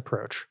 his best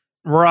approach.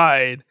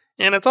 Right.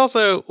 And it's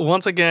also,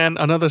 once again,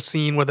 another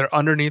scene where they're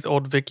underneath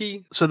old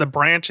Vicky. So the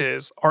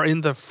branches are in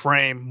the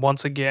frame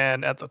once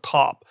again at the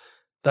top.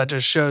 That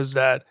just shows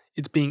that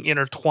it's being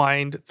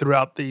intertwined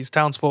throughout these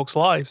townsfolk's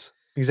lives.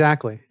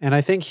 Exactly. And I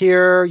think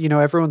here, you know,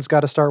 everyone's got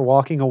to start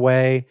walking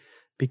away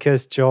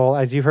because Joel,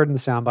 as you heard in the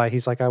soundbite,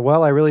 he's like,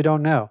 well, I really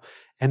don't know.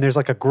 and there's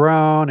like a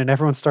groan and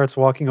everyone starts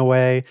walking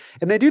away.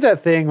 And they do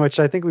that thing, which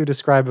I think we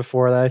described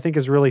before, that I think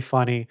is really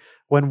funny,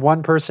 when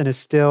one person is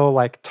still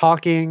like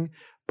talking,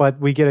 but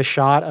we get a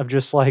shot of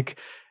just like,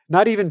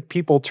 not even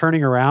people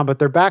turning around, but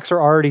their backs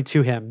are already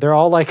to him. They're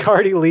all like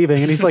already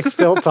leaving and he's like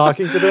still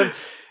talking to them.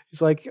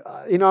 He's like,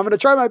 I'm going to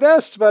try my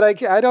best, but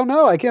I don't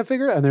know. I can't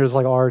figure it out. And there's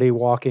like already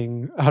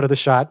walking out of the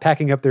shot,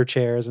 packing up their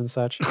chairs and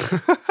such.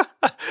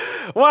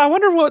 Well, I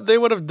wonder what they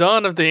would have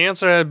done if the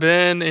answer had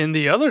been in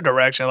the other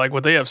direction. Like,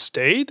 would they have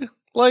stayed?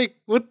 Like,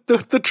 with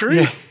the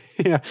tree?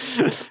 Yeah,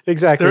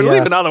 exactly. They're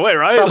leaving out of the way,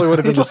 right? Probably would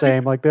have been the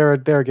same. Like, they're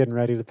getting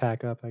ready to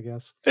pack up, I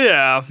guess.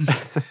 Yeah.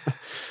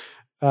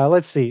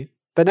 Let's see.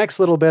 The next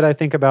little bit I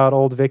think about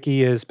old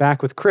Vicky is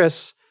back with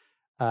Chris.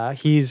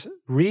 He's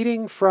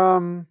reading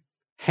from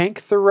Hank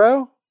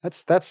Thoreau.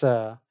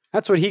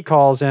 That's what he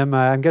calls him.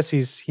 I guess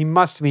he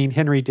must mean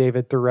Henry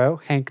David Thoreau,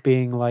 Hank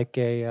being like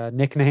a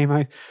nickname,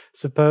 I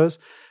suppose.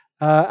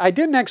 I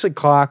didn't actually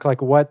clock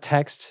like what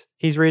text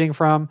he's reading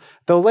from,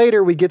 though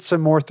later we get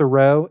some more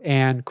Thoreau,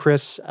 and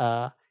Chris,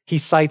 he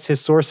cites his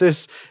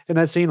sources in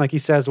that scene, like he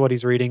says what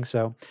he's reading,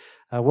 so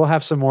we'll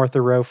have some more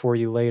Thoreau for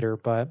you later.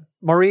 But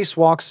Maurice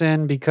walks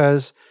in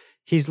because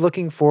he's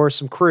looking for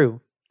some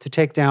crew to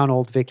take down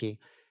old Vicky.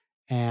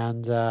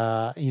 And,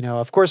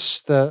 of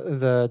course,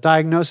 the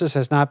diagnosis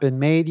has not been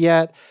made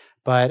yet,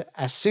 but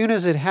as soon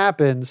as it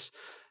happens,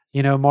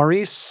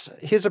 Maurice,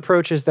 his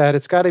approach is that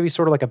it's got to be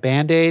sort of like a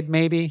Band-Aid,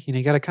 maybe.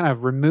 You got to kind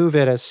of remove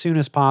it as soon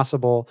as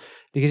possible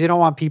because you don't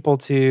want people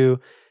to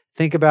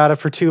think about it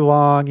for too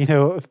long.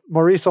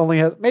 Maurice only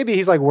has, maybe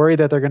he's like worried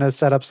that they're going to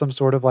set up some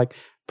sort of like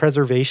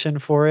preservation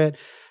for it.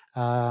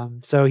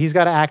 So he's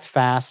got to act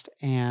fast.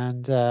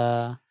 And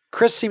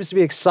Chris seems to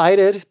be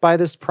excited by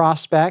this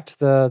prospect,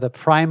 the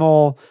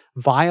primal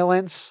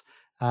violence,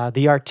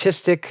 the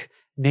artistic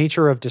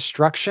nature of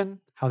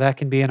destruction, how that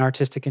can be an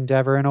artistic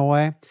endeavor in a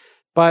way.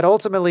 But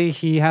ultimately,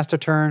 he has to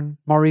turn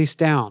Maurice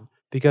down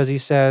because he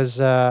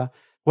says, I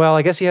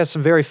guess he has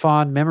some very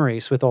fond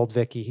memories with old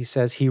Vicky. He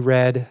says he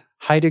read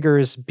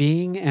Heidegger's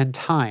Being and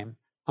Time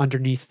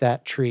underneath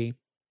that tree.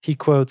 He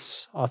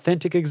quotes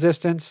authentic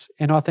existence,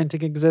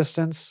 inauthentic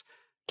existence.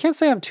 Can't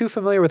say I'm too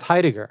familiar with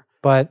Heidegger,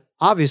 but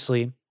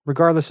obviously,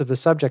 regardless of the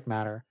subject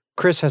matter,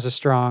 Chris has a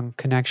strong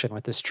connection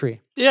with this tree.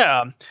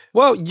 Yeah.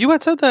 Well, you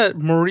had said that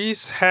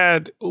Maurice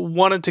had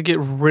wanted to get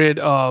rid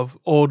of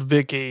old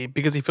Vicky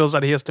because he feels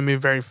that he has to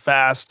move very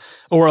fast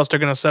or else they're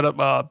going to set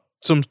up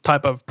some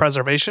type of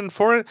preservation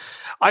for it.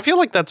 I feel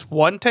like that's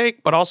one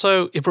take, but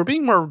also if we're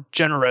being more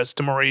generous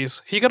to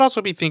Maurice, he could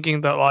also be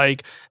thinking that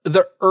like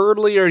the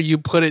earlier you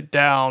put it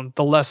down,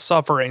 the less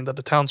suffering that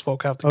the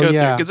townsfolk have to go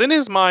through. Because in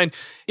his mind,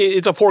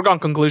 it's a foregone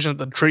conclusion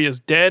that the tree is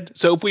dead.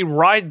 So if we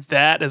ride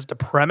that as the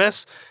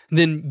premise,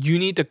 then you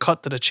need to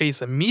cut to the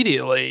chase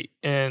immediately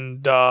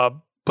and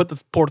put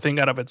the poor thing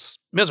out of its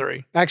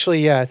misery.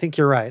 Actually, yeah, I think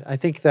you're right. I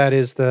think that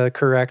is the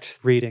correct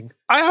reading.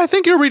 I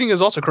think your reading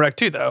is also correct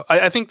too, though.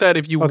 I think that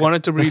if you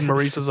wanted to read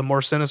Maurice as a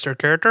more sinister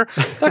character,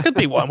 that could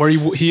be one where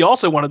he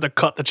also wanted to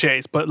cut the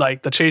chase, but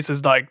like the chase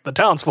is like the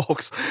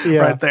townsfolks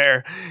right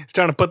there. He's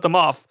trying to put them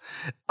off.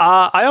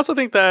 I also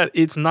think that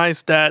it's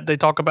nice that they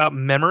talk about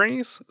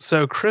memories.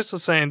 So Chris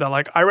is saying that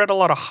like I read a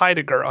lot of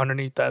Heidegger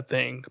underneath that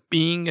thing,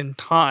 Being and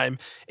Time,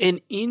 and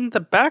in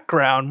the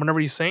background, whenever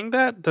he's saying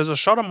that, there's a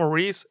shot of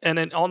Maurice, and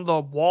then on the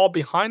wall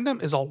behind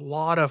him is a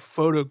lot of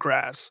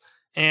photographs,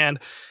 and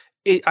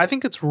I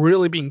think it's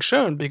really being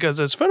shown because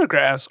those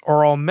photographs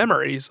are all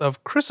memories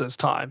of Chris's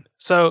time.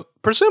 So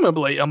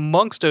presumably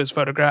amongst those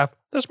photographs,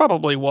 there's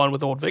probably one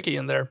with old Vicky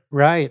in there.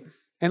 Right.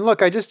 And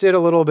look, I just did a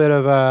little bit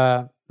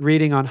of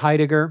reading on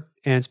Heidegger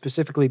and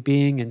specifically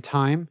Being and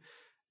Time.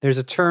 There's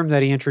a term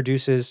that he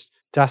introduces,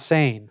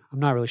 Dasein. I'm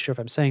not really sure if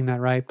I'm saying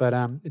that right, but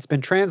it's been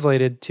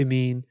translated to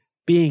mean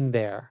being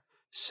there.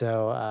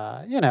 So,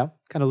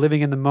 kind of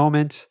living in the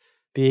moment,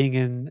 being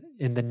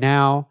in the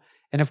now.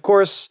 And of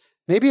course,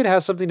 maybe it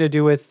has something to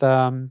do with,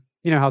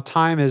 how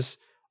time is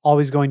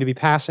always going to be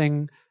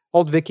passing.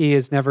 Old Vicky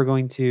is never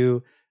going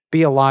to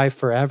be alive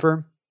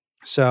forever.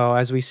 So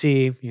as we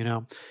see, we're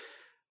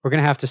going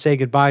to have to say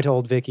goodbye to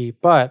old Vicky,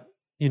 but,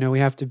 we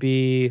have to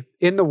be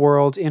in the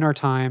world, in our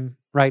time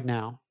right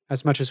now,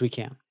 as much as we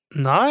can.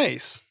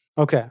 Nice.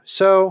 Okay.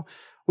 So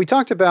we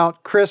talked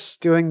about Chris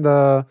doing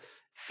the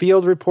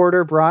field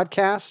reporter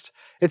broadcast.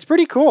 It's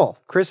pretty cool.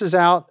 Chris is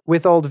out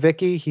with old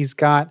Vicky. He's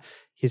got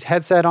his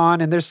headset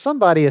on, and there's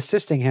somebody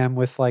assisting him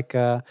with like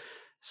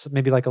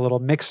maybe like a little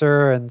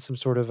mixer and some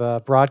sort of a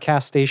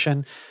broadcast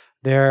station.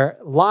 They're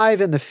live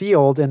in the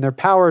field, and they're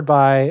powered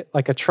by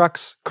like a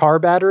truck's car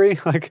battery,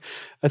 like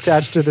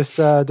attached to this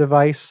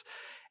device.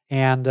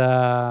 And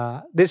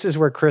this is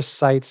where Chris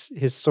cites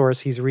his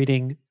source. He's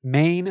reading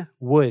Maine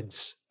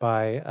Woods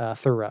by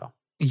Thoreau.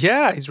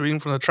 Yeah, he's reading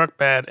from the truck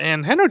bed.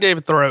 And Henry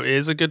David Thoreau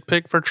is a good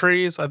pick for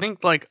trees. I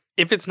think, like,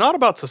 if it's not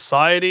about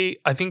society,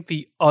 I think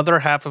the other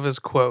half of his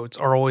quotes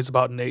are always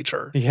about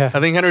nature. Yeah. I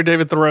think Henry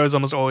David Thoreau is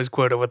almost always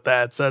quoted with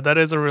that. So that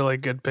is a really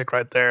good pick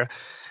right there.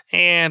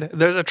 And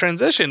there's a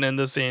transition in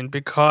the scene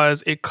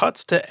because it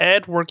cuts to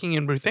Ed working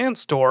in Ruth Ann's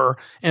store,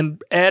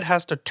 and Ed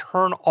has to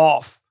turn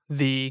off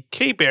the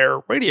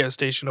K-Bear radio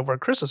station of where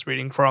Chris is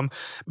reading from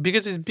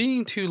because he's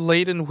being too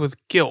laden with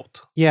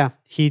guilt. Yeah,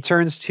 he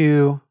turns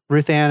to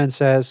Ruth Ann and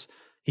says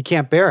he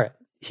can't bear it.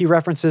 He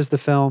references the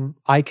film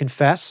I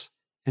Confess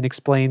and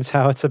explains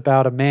how it's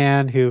about a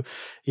man who,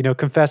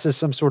 confesses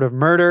some sort of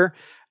murder.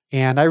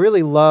 And I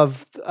really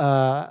love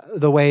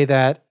the way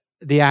that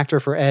the actor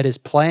for Ed is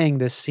playing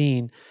this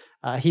scene.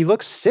 He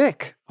looks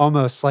sick,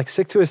 almost like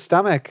sick to his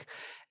stomach.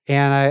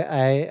 And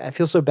I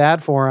feel so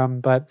bad for him,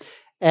 but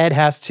Ed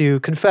has to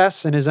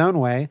confess in his own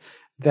way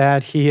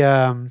that he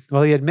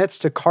admits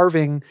to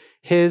carving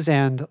his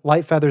and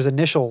Lightfeather's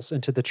initials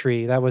into the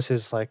tree. That was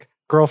his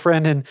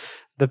girlfriend in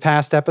the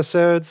past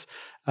episodes,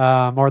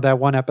 or that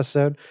one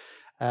episode.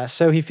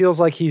 So he feels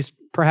like he's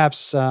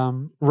perhaps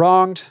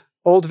wronged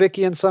old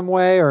Vicky in some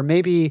way, or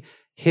maybe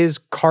his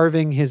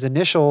carving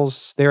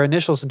their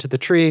initials into the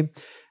tree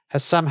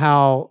has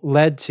somehow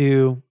led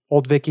to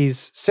old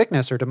Vicky's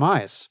sickness or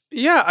demise.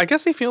 Yeah, I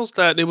guess he feels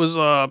that it was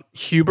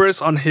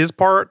hubris on his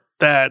part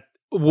that,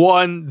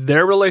 one,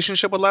 their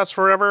relationship would last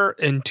forever,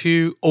 and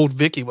two, old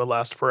Vicky would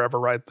last forever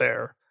right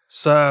there.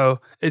 So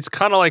it's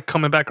kind of like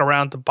coming back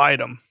around to bite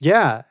him.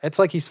 Yeah, it's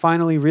like he's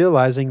finally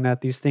realizing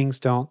that these things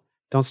don't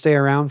stay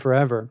around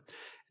forever.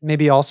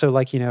 Maybe also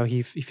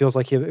he feels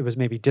like it was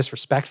maybe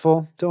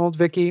disrespectful to old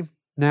Vicky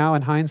now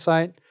in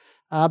hindsight.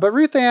 But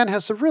Ruth Ann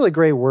has some really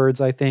great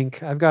words, I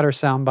think. I've got her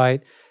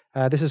soundbite.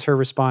 This is her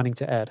responding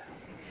to Ed.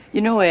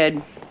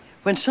 Ed,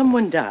 when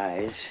someone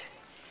dies,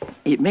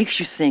 it makes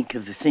you think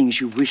of the things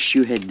you wish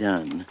you had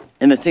done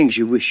and the things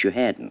you wish you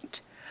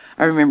hadn't.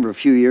 I remember a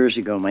few years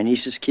ago, my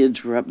niece's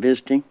kids were up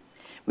visiting.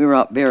 We were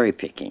out berry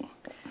picking.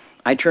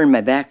 I turned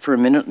my back for a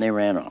minute and they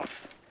ran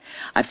off.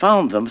 I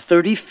found them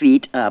 30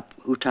 feet up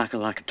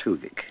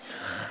Utakalakatuvik,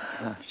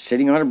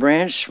 sitting on a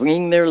branch,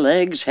 swinging their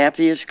legs,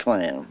 happy as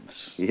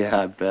clams.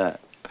 Yeah, I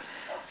bet.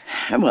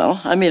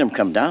 Well, I made them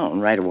come down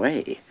right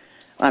away.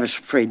 I was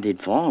afraid they'd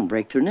fall and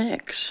break their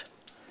necks.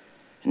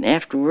 And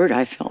afterward,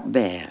 I felt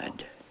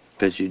bad.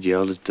 Bet you'd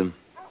yelled at them.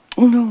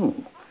 Oh,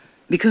 no.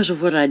 Because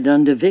of what I'd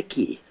done to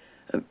Vicky.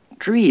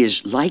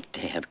 Trees like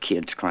to have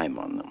kids climb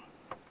on them.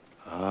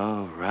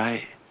 Oh,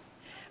 right.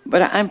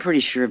 But I'm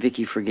pretty sure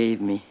Vicky forgave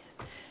me.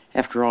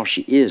 After all,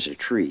 she is a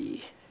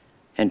tree.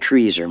 And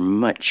trees are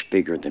much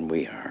bigger than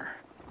we are.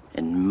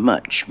 And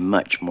much,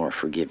 much more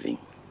forgiving.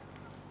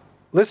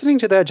 Listening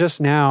to that just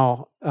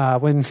now,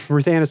 when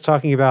Ruth Ann is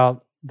talking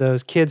about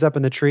those kids up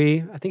in the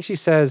tree, I think it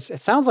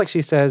sounds like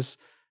she says,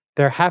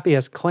 they're happy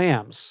as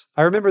clams.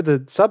 I remember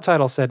the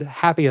subtitle said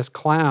happy as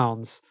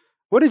clowns.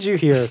 What did you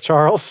hear,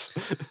 Charles?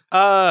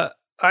 I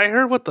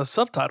heard what the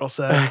subtitle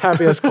said.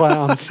 Happy as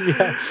clowns,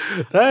 yeah.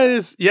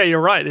 You're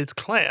right. It's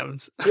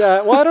clams.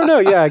 Yeah, well, I don't know.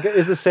 Yeah,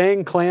 is the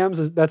saying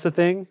clams, that's a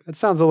thing? It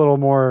sounds a little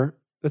more,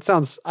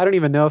 I don't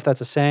even know if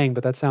that's a saying,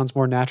 but that sounds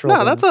more natural.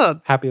 No, that's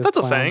a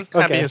clowns. saying.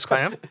 Okay. Happy as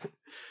clam.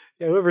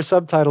 Yeah, whoever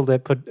subtitled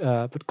it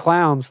put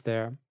clowns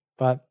there.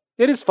 But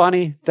it is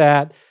funny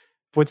that,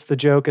 what's the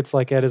joke? It's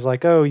like Ed is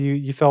like, oh,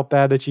 you felt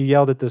bad that you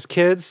yelled at those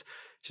kids.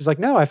 She's like,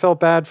 no, I felt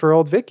bad for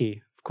old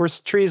Vicky. Of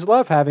course, trees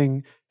love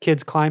having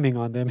kids climbing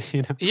on them,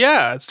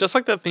 Yeah, it's just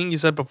like that thing you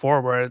said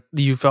before where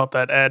you felt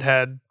that Ed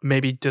had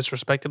maybe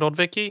disrespected old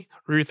Vicky.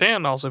 Ruth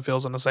Ann also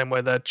feels in the same way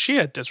that she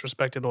had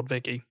disrespected old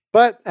Vicky.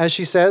 But as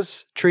she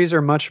says, trees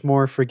are much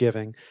more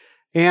forgiving.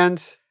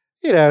 And,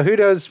 who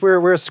knows,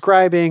 we're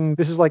ascribing,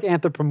 this is like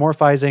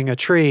anthropomorphizing a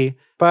tree,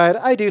 but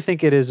I do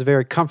think it is a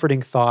very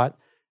comforting thought.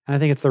 And I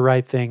think it's the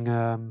right thing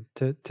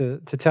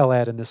to tell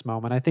Ed in this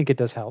moment. I think it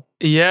does help.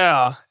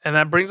 Yeah, and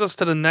that brings us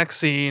to the next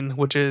scene,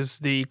 which is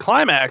the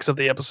climax of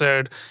the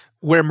episode,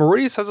 where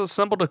Maurice has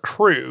assembled a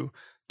crew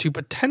to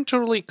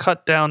potentially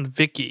cut down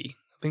Vicky.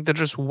 I think they're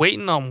just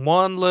waiting on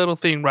one little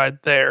thing right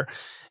there.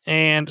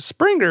 And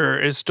Springer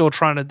is still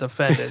trying to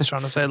defend it. He's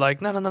trying to say,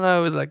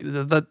 no.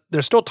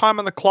 There's still time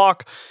on the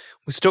clock.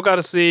 We still got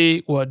to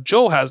see what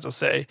Joel has to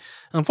say.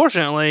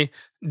 Unfortunately,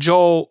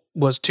 Joel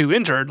was too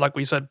injured, like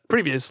we said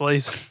previously,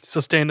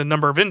 sustained a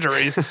number of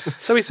injuries.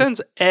 So he sends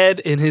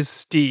Ed in his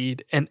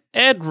steed, and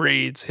Ed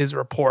reads his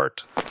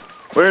report.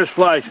 Where's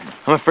Fleisch?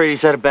 I'm afraid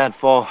he's had a bad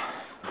fall.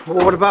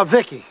 Well, what about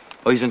Vicky?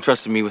 Oh, he's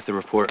entrusted me with the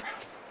report.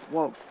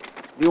 Well,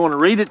 you want to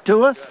read it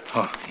to us?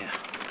 Oh, yeah.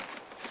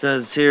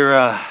 Says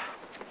here,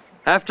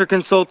 after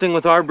consulting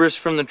with arborists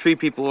from the Tree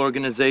People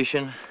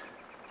organization,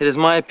 it is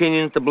my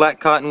opinion that the black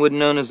cottonwood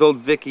known as Old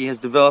Vicky has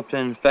developed an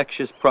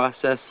infectious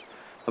process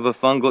of a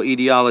fungal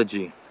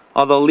etiology.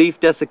 Although leaf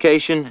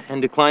desiccation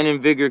and decline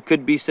in vigor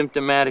could be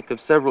symptomatic of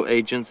several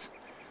agents,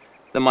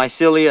 the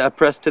mycelia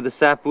oppressed to the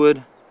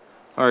sapwood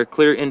are a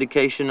clear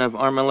indication of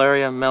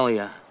Armillaria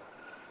mellia,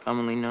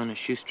 commonly known as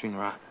shoestring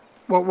rot.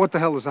 Well, what the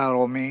hell does that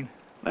all mean?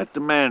 Let the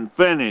man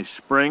finish,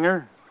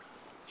 Springer.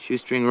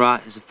 Shoestring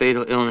rot is a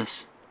fatal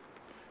illness,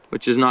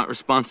 which is not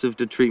responsive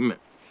to treatment.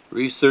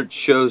 Research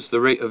shows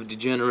the rate of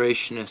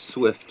degeneration is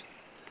swift.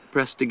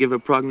 Pressed to give a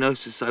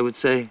prognosis, I would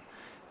say,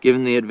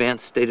 given the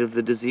advanced state of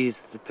the disease,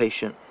 the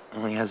patient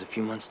only has a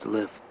few months to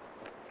live.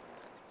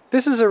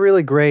 This is a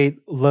really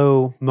great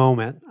low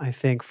moment, I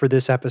think, for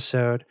this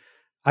episode.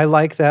 I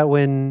like that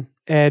when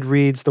Ed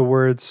reads the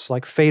words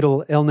like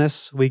fatal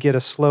illness, we get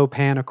a slow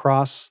pan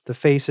across the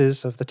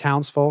faces of the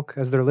townsfolk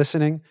as they're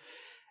listening.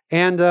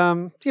 And,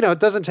 it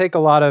doesn't take a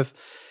lot of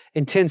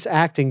intense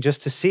acting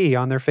just to see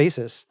on their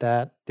faces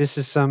that this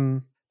is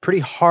some pretty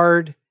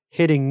hard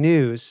hitting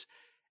news.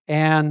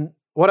 And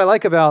what I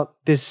like about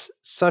this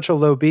such a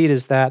low beat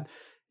is that,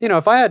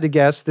 if I had to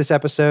guess this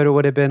episode, it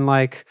would have been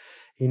like,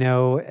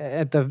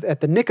 at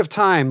the nick of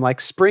time,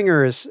 like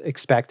Springer is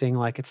expecting,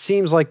 like it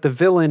seems like the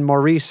villain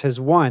Maurice has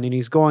won and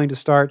he's going to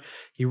start,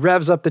 he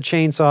revs up the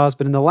chainsaws,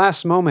 but in the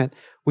last moment,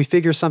 we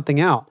figure something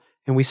out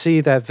and we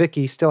see that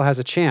Vicky still has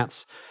a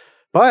chance.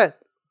 But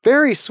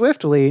very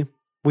swiftly,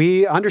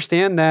 we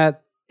understand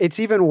that it's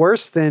even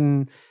worse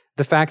than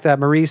the fact that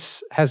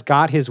Maurice has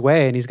got his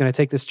way and he's going to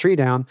take this tree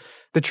down.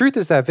 The truth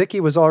is that Vicky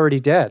was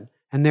already dead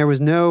and there was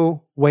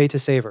no way to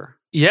save her.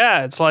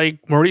 Yeah, it's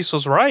like Maurice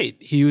was right.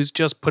 He was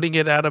just putting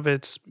it out of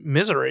its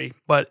misery.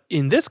 But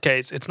in this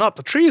case, it's not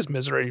the tree's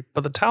misery,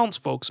 but the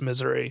townsfolk's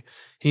misery.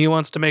 He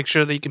wants to make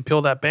sure that he can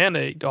peel that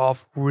Band-Aid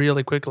off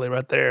really quickly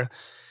right there.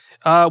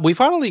 We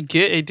finally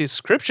get a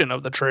description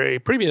of the tree.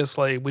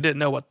 Previously, we didn't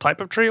know what type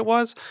of tree it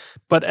was,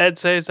 but Ed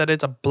says that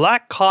it's a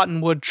black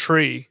cottonwood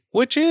tree,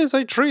 which is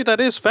a tree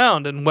that is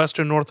found in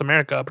Western North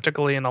America,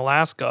 particularly in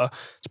Alaska.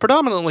 It's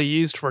predominantly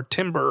used for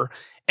timber,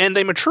 and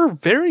they mature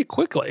very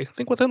quickly. I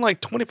think within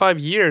like 25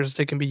 years,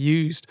 they can be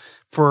used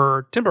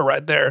for timber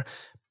right there.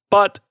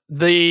 But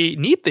the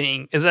neat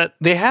thing is that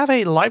they have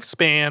a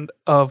lifespan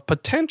of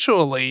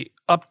potentially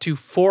up to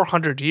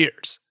 400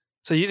 years.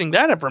 So using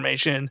that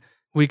information,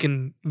 we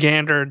can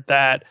gander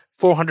that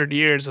 400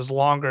 years is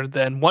longer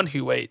than one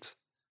who waits.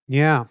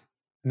 Yeah.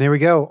 And there we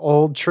go.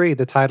 Old Tree,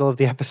 the title of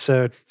the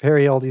episode.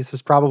 Very old. This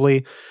is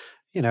probably,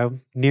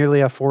 nearly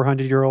a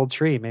 400-year-old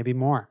tree, maybe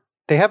more.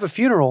 They have a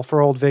funeral for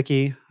old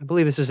Vicky. I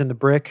believe this is in the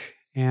brick.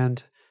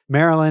 And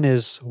Marilyn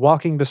is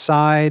walking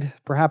beside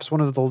perhaps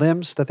one of the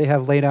limbs that they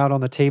have laid out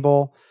on the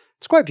table.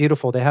 It's quite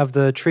beautiful. They have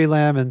the tree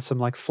limb and some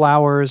like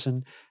flowers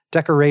and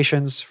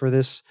decorations for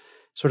this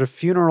sort of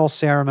funeral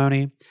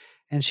ceremony.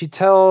 And she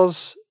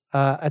tells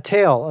a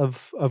tale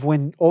of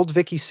when old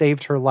Vicky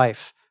saved her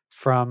life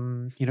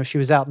from, she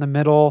was out in the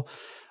middle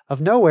of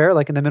nowhere,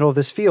 like in the middle of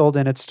this field,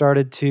 and it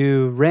started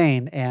to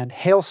rain and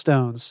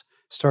hailstones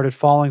started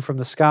falling from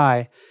the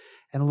sky.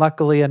 And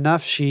luckily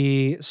enough,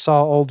 she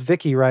saw old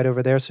Vicky right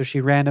over there, so she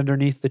ran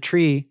underneath the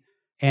tree,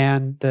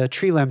 and the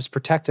tree limbs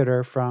protected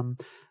her from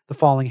the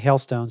falling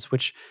hailstones,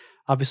 which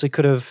obviously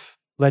could have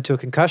led to a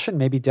concussion,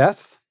 maybe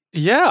death.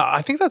 Yeah,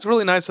 I think that's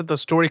really nice that the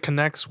story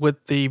connects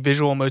with the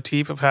visual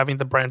motif of having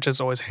the branches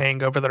always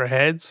hang over their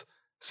heads.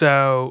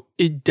 So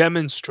it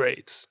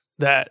demonstrates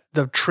that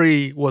the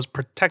tree was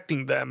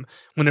protecting them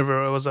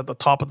whenever it was at the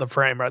top of the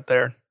frame right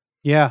there.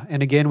 Yeah,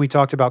 and again, we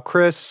talked about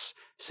Chris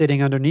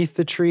sitting underneath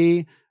the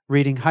tree,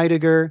 reading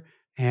Heidegger,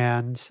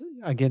 and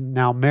again,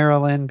 now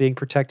Marilyn being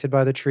protected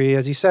by the tree.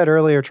 As you said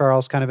earlier,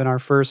 Charles, kind of in our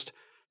first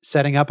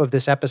setting up of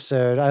this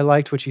episode, I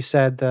liked what you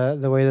said,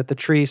 the way that the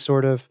tree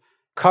sort of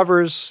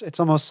covers, it's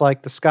almost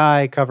like the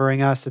sky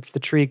covering us. It's the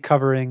tree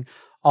covering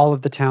all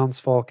of the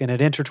townsfolk, and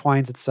it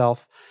intertwines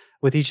itself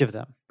with each of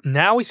them.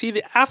 Now we see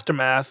the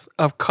aftermath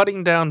of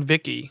cutting down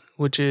Vicky,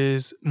 which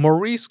is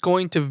Maurice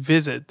going to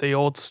visit the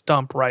old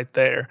stump right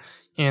there.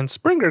 And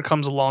Springer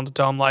comes along to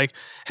tell him, like,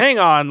 hang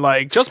on,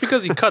 like, just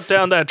because you cut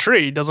down that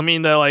tree doesn't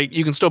mean that, like,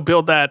 you can still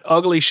build that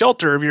ugly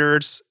shelter of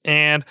yours.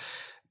 And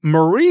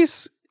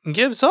Maurice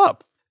gives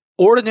up.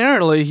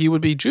 Ordinarily, he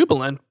would be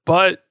jubilant,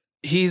 but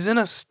he's in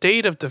a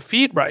state of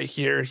defeat right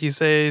here. He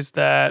says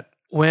that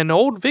when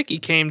old Vicky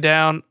came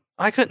down,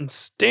 I couldn't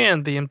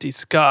stand the empty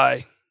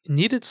sky. It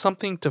needed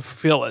something to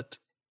fill it.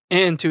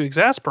 And to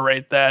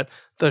exasperate that,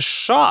 the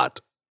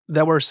shot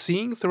that we're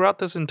seeing throughout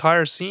this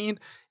entire scene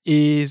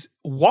is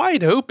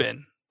wide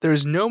open.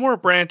 There's no more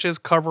branches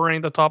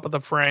covering the top of the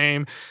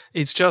frame.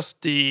 It's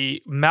just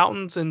the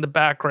mountains in the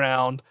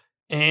background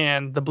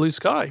and the blue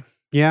sky.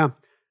 Yeah.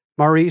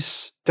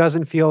 Maurice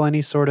doesn't feel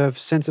any sort of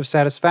sense of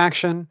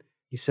satisfaction.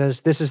 He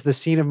says, this is the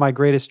scene of my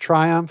greatest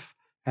triumph,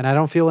 and I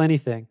don't feel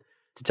anything.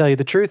 To tell you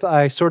the truth,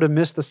 I sort of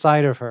miss the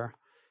sight of her.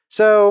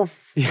 So,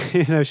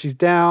 she's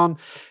down.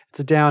 It's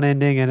a down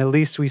ending, and at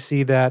least we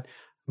see that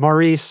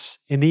Maurice,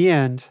 in the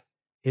end,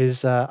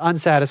 is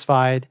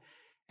unsatisfied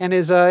and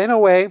is, in a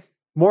way,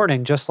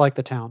 mourning just like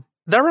the town.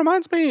 That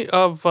reminds me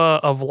of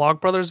a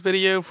Vlogbrothers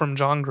video from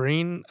John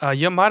Green.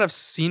 You might have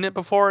seen it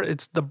before.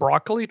 It's the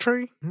broccoli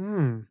tree.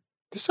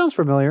 This sounds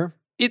familiar.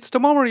 It's the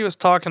one where he was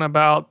talking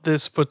about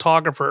this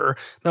photographer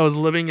that was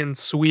living in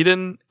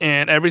Sweden,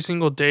 and every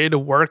single day to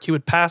work, he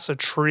would pass a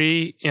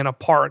tree in a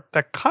park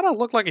that kind of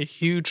looked like a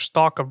huge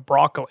stalk of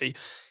broccoli.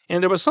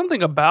 And there was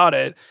something about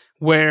it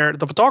where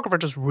the photographer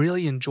just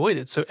really enjoyed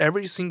it. So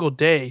every single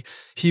day,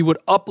 he would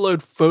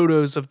upload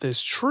photos of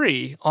this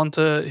tree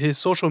onto his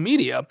social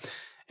media.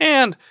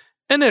 And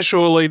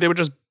initially, they were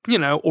just,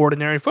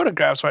 ordinary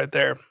photographs right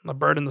there. A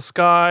bird in the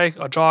sky,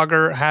 a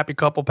jogger, a happy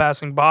couple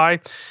passing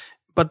by.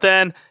 But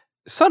then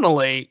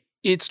suddenly,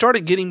 it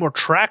started getting more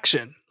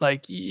traction.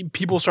 Like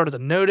people started to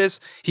notice.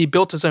 He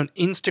built his own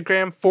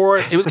Instagram for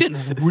it. It was getting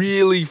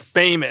really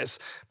famous.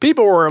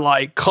 People were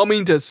like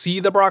coming to see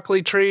the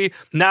broccoli tree.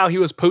 Now he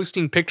was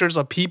posting pictures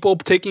of people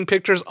taking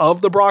pictures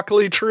of the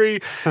broccoli tree.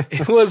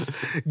 It was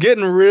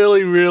getting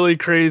really, really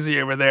crazy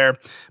over there.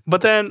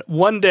 But then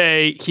one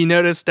day he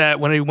noticed that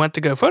when he went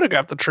to go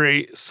photograph the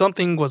tree,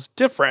 something was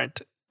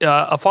different.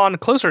 Upon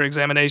closer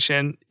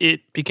examination,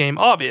 it became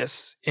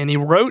obvious. And he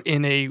wrote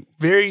in a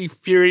very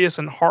furious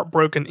and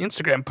heartbroken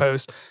Instagram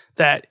post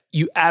that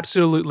you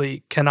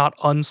absolutely cannot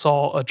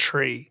unsaw a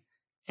tree.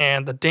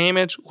 And the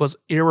damage was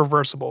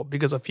irreversible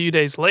because a few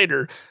days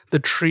later, the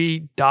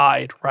tree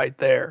died right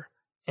there.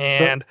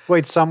 And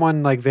wait,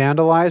 someone like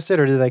vandalized it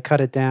or did they cut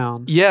it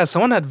down? Yeah,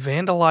 someone had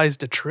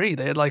vandalized a tree.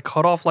 They had like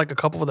cut off like a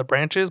couple of the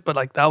branches, but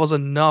like that was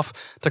enough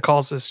to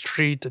cause this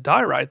tree to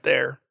die right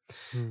there.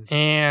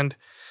 And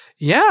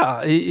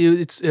yeah,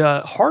 it's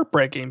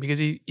heartbreaking because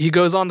he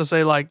goes on to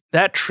say like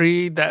that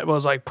tree that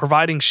was like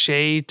providing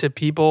shade to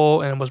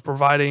people and was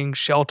providing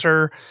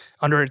shelter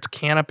under its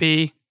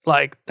canopy,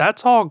 like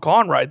that's all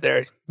gone right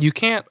there. You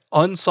can't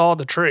unsaw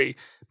the tree.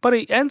 But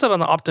he ends it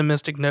on an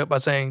optimistic note by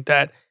saying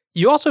that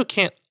you also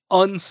can't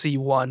unsee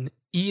one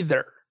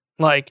either.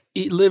 Like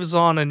it lives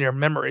on in your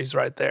memories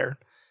right there.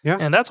 Yeah.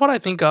 And that's what I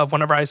think of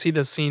whenever I see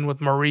this scene with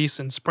Maurice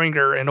and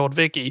Springer and old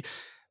Vicky.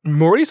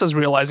 Maurice is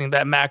realizing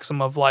that maxim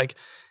of like,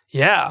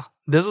 yeah,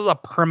 this is a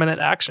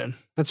permanent action.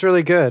 That's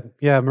really good.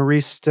 Yeah,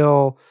 Maurice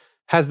still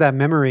has that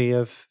memory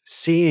of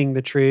seeing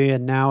the tree,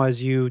 and now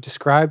as you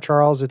described,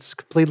 Charles, it's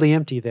completely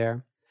empty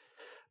there.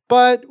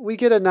 But we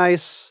get a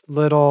nice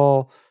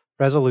little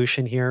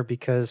resolution here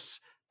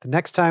because the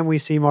next time we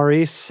see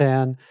Maurice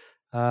and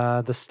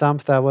the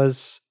stump that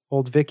was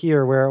old Vicky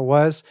or where it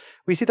was,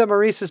 we see that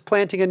Maurice is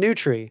planting a new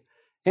tree.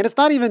 And it's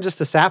not even just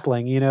a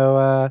sapling.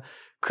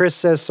 Chris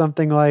says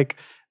something like,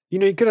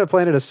 you could have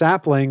planted a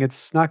sapling.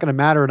 It's not going to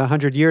matter in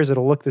 100 years.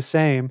 It'll look the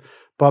same.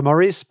 But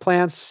Maurice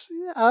plants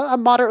a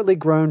moderately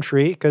grown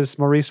tree because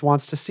Maurice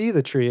wants to see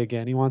the tree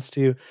again. He wants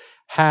to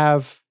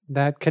have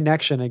that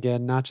connection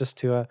again, not just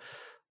to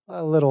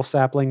a little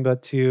sapling,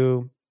 but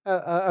to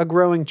a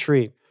growing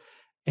tree.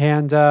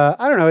 And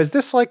I don't know, is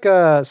this like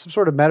some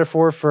sort of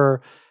metaphor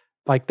for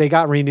like they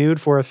got renewed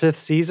for a 5th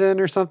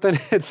season or something?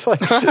 It's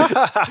like,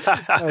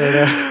 I don't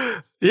know.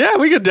 Yeah,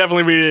 we could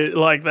definitely read it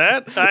like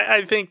that.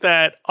 I think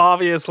that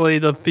obviously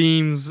the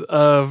themes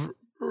of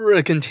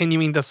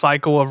continuing the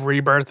cycle of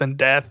rebirth and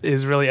death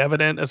is really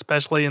evident,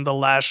 especially in the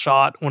last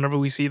shot whenever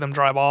we see them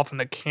drive off and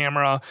the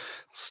camera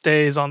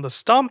stays on the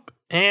stump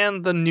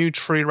and the new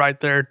tree right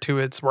there to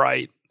its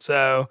right.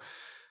 So,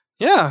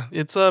 yeah,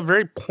 it's a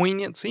very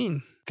poignant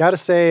scene. Gotta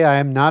say, I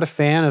am not a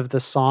fan of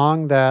the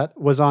song that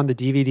was on the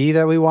DVD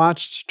that we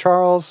watched,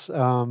 Charles.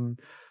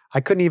 I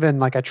couldn't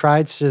even, I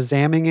tried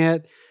Shazamming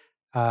it.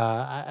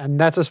 And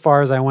that's as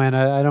far as I went.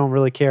 I don't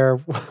really care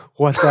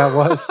what that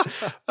was.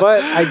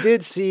 But I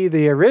did see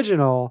the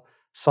original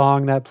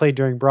song that played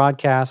during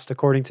broadcast,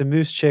 according to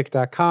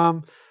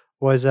moosechick.com,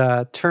 was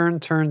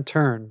Turn, Turn,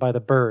 Turn by the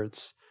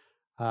Byrds,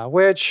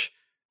 which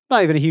I'm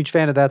not even a huge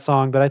fan of that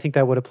song, but I think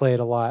that would have played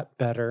a lot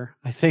better,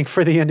 I think,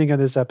 for the ending of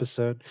this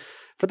episode,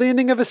 for the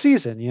ending of a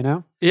season,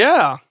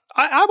 Yeah,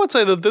 I would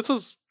say that this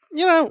is,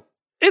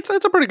 it's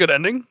a pretty good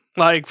ending.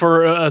 Like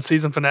for a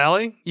season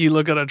finale, you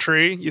look at a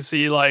tree, you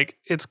see like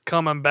it's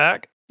coming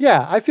back.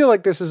 Yeah, I feel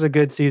like this is a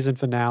good season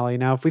finale.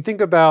 Now, if we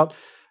think about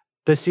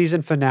the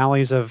season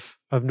finales of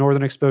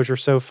Northern Exposure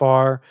so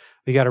far,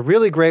 we got a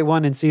really great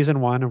one in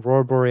season 1,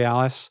 Aurora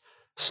Borealis.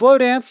 Slow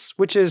Dance,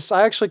 which is,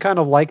 I actually kind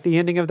of like the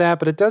ending of that,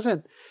 but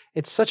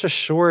it's such a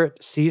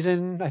short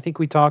season. I think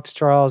we talked,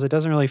 Charles, it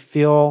doesn't really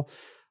feel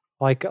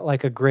like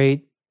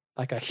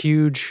a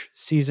huge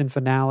season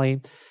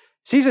finale.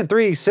 Season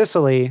 3,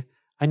 Sicily,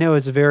 I know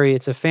it's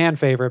a fan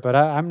favorite, but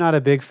I'm not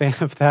a big fan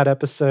of that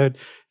episode.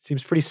 It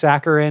seems pretty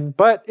saccharine,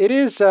 but it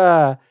is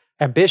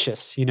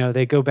ambitious.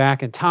 They go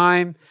back in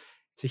time.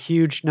 It's a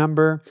huge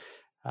number.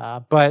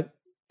 But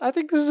I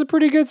think this is a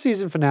pretty good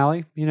season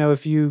finale,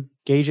 if you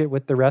gauge it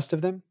with the rest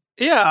of them.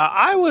 Yeah,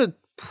 I would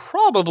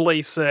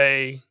probably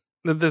say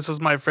that this is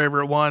my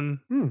favorite one.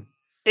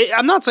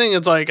 I'm not saying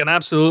it's like an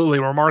absolutely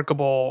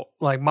remarkable,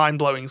 like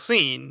mind-blowing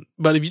scene,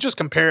 but if you just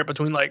compare it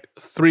between like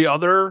 3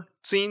 other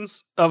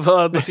scenes of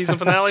the season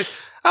finales,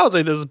 I would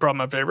say this is probably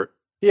my favorite.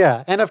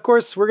 Yeah, and of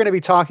course, we're going to be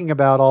talking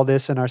about all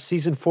this in our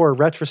season 4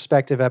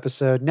 retrospective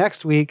episode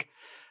next week.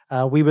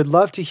 We would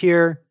love to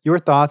hear your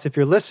thoughts. If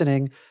you're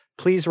listening,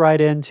 please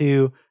write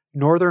into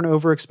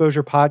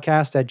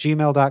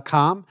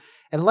northernoverexposurepodcast@gmail.com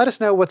and let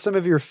us know what some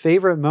of your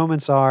favorite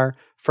moments are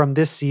from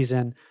this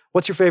season.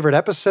 What's your favorite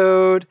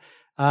episode?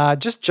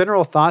 Just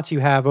general thoughts you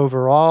have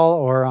overall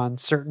or on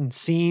certain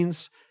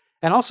scenes.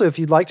 And also, if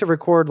you'd like to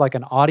record like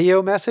an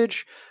audio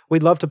message,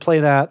 we'd love to play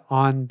that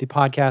on the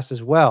podcast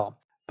as well.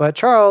 But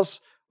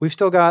Charles, we've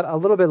still got a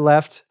little bit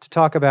left to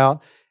talk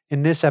about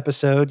in this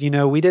episode.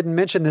 We didn't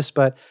mention this,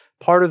 but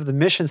part of the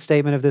mission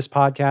statement of this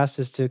podcast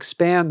is to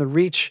expand the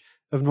reach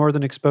of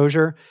Northern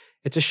Exposure.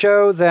 It's a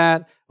show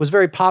that was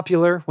very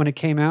popular when it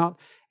came out,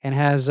 and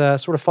has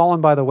sort of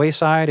fallen by the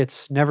wayside.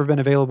 It's never been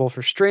available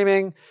for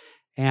streaming,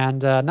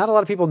 and not a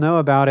lot of people know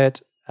about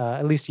it,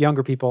 at least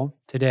younger people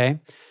today.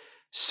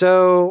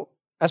 So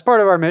as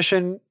part of our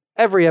mission,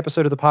 every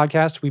episode of the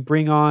podcast, we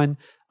bring on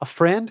a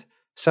friend,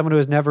 someone who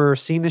has never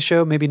seen the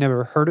show, maybe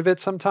never heard of it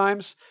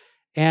sometimes,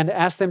 and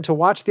ask them to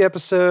watch the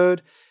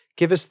episode,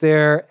 give us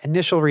their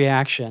initial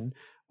reaction.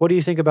 What do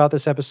you think about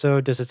this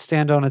episode? Does it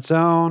stand on its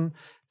own?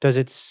 Does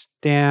it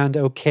stand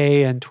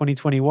okay in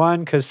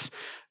 2021? Because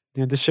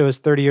this show is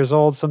 30 years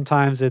old.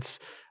 Sometimes it's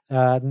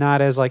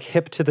not as like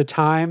hip to the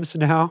times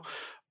now.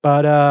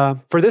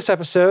 But for this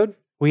episode,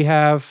 we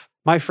have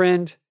my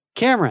friend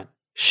Cameron.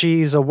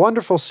 She's a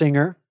wonderful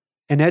singer,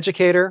 an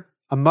educator,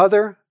 a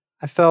mother.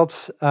 I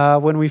felt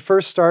when we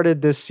first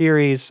started this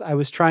series, I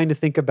was trying to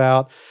think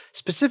about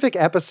specific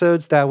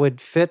episodes that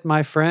would fit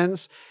my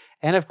friends.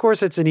 And of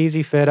course, it's an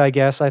easy fit, I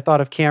guess. I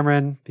thought of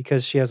Cameron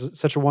because she has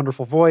such a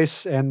wonderful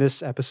voice, and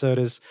this episode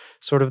is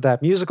sort of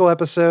that musical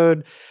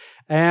episode.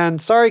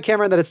 And sorry,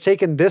 Cameron, that it's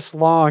taken this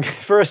long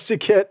for us to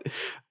get,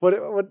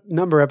 what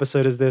number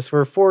episode is this?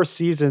 We're 4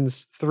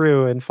 seasons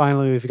through, and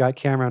finally we've got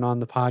Cameron on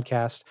the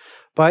podcast.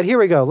 But here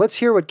we go. Let's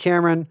hear what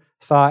Cameron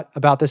thought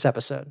about this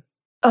episode.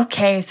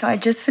 Okay, so I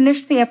just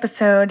finished the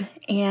episode,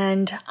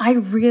 and I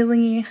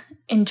really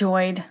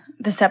enjoyed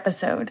this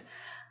episode.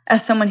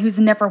 As someone who's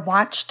never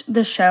watched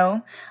the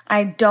show,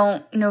 I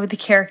don't know the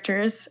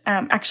characters.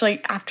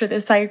 Actually, after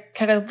this, I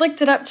kind of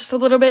looked it up just a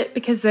little bit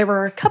because there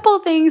were a couple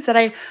of things that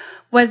I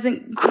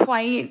wasn't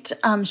quite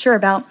sure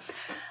about.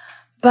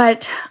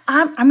 But,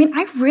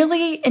 I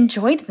really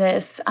enjoyed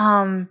this.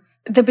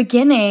 The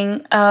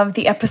beginning of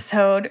the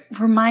episode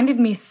reminded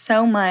me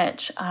so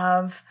much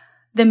of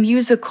the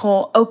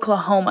musical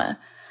Oklahoma.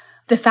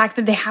 The fact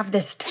that they have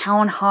this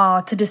town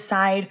hall to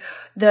decide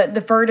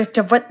the verdict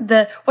of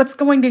what's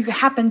going to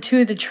happen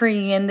to the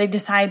tree, and they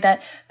decide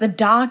that the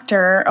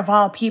doctor of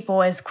all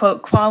people is,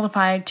 quote,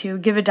 qualified to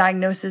give a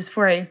diagnosis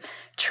for a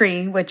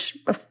tree, which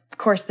of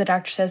course the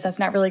doctor says that's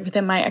not really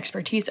within my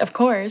expertise, of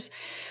course.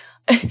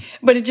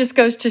 But it just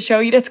goes to show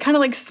you, it's kind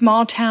of like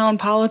small town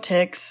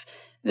politics.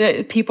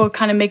 The people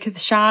kind of make the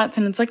shots,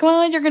 and it's like,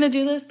 well, you're going to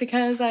do this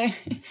because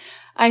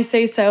I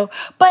say so.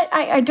 But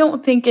I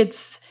don't think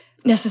it's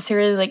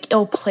necessarily like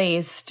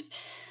ill-placed.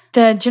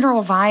 The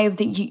general vibe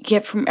that you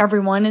get from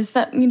everyone is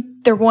that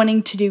they're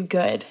wanting to do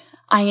good.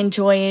 I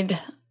enjoyed,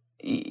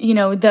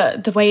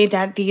 the way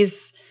that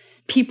these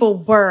people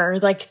were,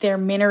 like their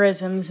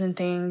mannerisms and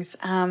things.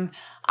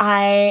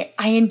 I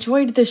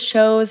enjoyed the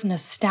show's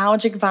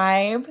nostalgic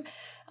vibe.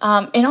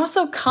 And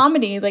also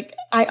comedy. Like,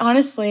 I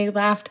honestly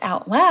laughed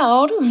out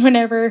loud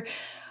whenever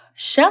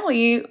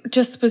Shelley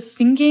just was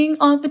singing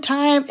all the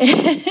time.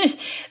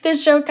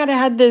 This show kind of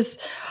had this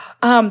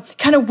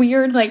kind of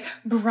weird, like,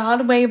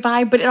 Broadway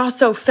vibe, but it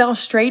also fell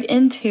straight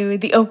into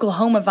the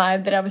Oklahoma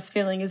vibe that I was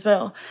feeling as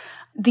well.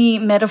 The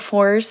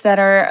metaphors that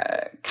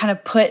are kind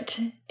of put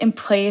in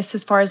place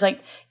as far as,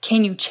 like,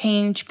 can you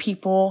change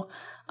people?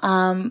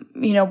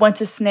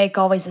 Once a snake,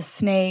 always a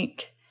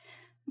snake.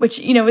 Which,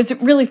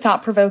 is really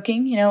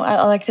thought-provoking.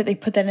 I like that they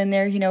put that in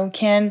there.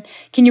 Can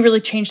you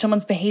really change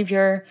someone's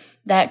behavior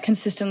that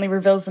consistently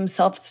reveals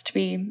themselves to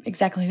be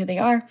exactly who they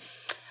are?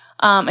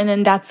 And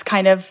then that's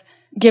kind of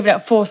given it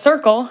full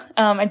circle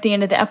at the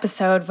end of the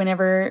episode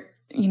whenever,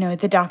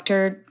 the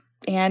doctor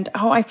and,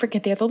 I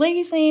forget the other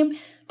lady's name,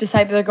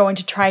 decide that they're going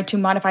to try to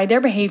modify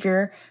their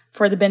behavior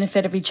for the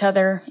benefit of each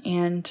other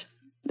and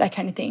that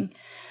kind of thing.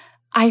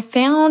 I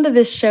found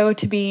this show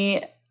to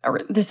be, or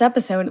this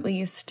episode at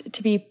least,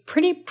 to be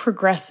pretty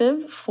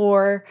progressive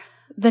for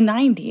the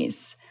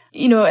 90s.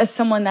 As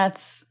someone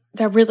that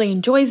really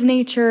enjoys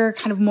nature,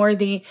 kind of more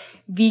the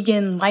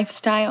vegan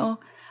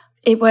lifestyle,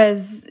 it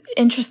was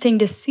interesting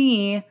to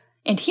see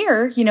and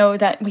hear,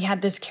 that we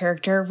had this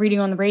character reading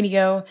on the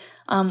radio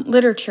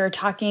literature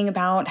talking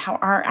about how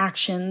our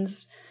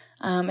actions,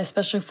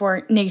 especially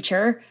for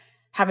nature,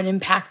 have an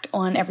impact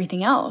on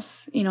everything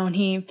else. And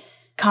he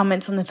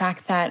comments on the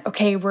fact that,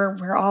 okay,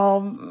 we're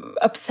all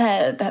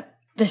upset that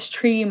this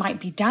tree might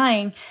be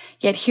dying,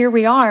 yet here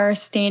we are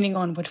standing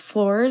on wood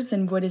floors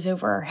and wood is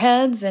over our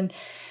heads. And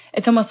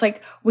it's almost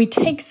like we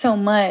take so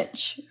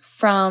much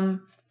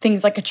from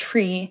things like a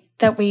tree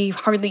that we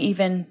hardly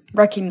even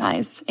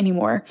recognize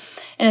anymore.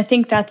 And I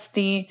think that's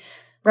the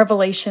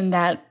revelation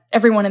that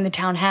everyone in the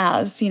town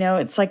has.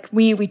 It's like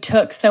we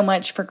took so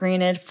much for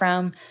granted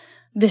from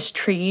this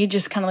tree,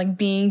 just kind of like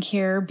being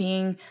here,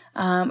 being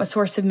a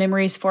source of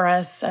memories for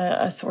us,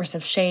 a source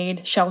of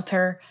shade,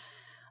 shelter,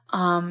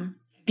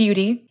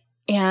 beauty.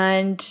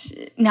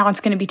 And now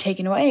it's going to be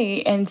taken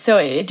away. And so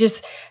it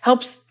just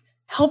helps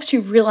you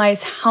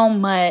realize how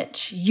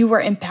much you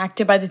are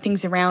impacted by the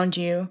things around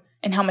you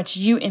and how much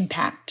you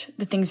impact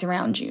the things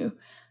around you.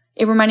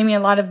 It reminded me a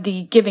lot of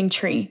the giving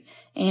tree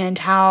and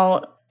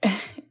how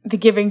the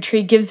giving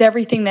tree gives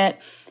everything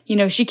that,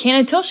 she can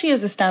until she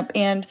is a stump.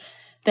 And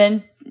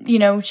then,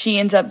 she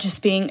ends up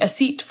just being a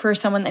seat for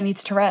someone that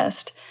needs to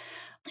rest.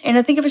 And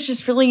I think it was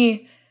just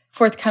really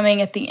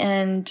forthcoming at the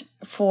end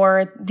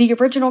for the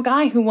original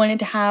guy who wanted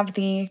to have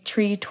the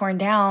tree torn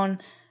down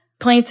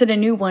planted a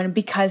new one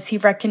because he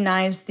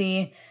recognized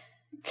the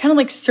kind of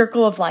like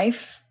circle of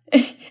life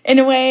in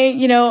a way,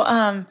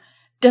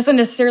 doesn't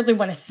necessarily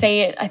want to say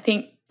it, I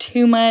think,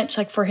 too much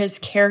like for his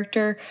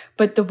character,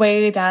 but the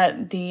way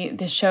that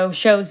the show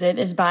shows it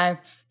is by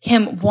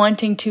him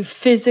wanting to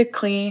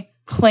physically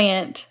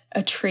plant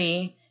a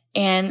tree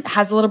and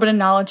has a little bit of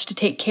knowledge to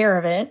take care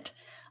of it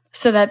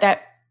so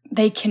that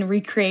they can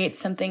recreate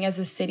something as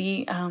a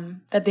city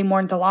that they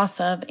mourn the loss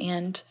of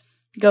and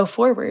go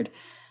forward.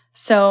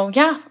 So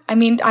yeah, I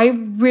mean, I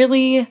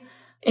really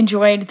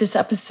enjoyed this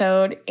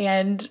episode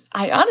and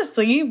I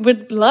honestly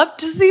would love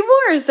to see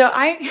more. So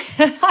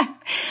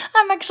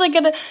I'm actually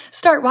going to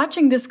start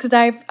watching this because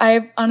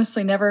I've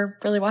honestly never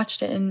really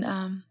watched it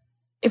and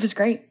it was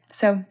great.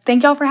 So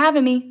thank y'all for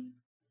having me.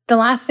 The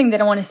last thing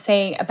that I want to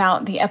say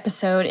about the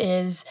episode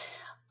is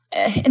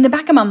in the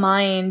back of my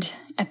mind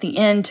at the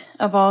end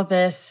of all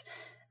this,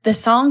 the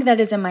song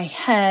that is in my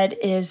head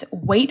is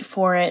Wait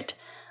For It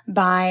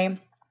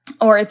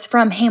it's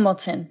from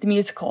Hamilton, the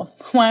musical,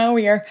 while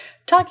we are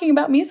talking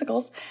about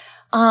musicals.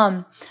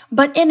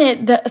 But in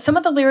it, some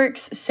of the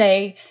lyrics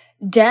say,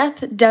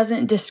 death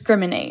doesn't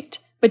discriminate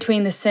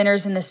between the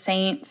sinners and the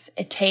saints.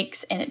 It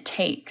takes and it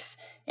takes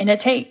and it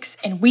takes.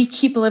 And we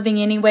keep living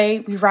anyway.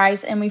 We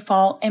rise and we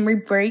fall and we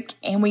break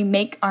and we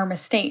make our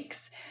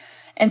mistakes.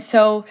 And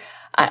so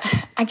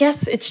I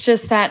guess it's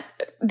just that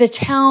the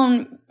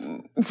town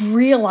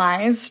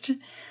realized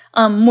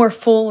more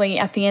fully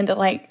at the end that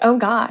like, oh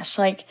gosh,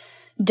 like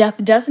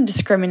death doesn't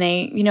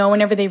discriminate.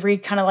 Whenever they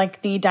read kind of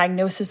like the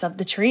diagnosis of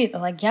the tree,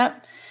 they're like,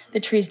 yep, the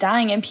tree's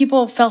dying. And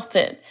people felt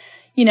it,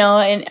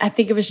 and I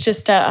think it was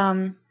just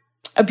a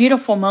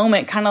beautiful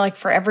moment kind of like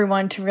for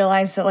everyone to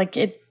realize that like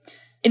it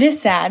is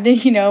sad,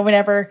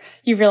 whenever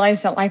you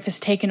realize that life is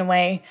taken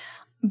away.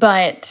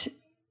 But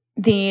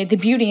the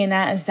beauty in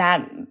that is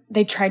that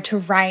they tried to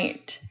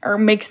write or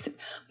makes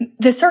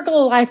the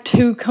circle of life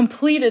to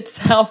complete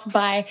itself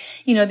by,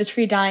 the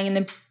tree dying and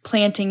then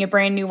planting a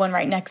brand new one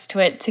right next to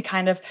it to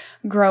kind of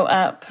grow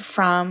up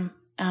from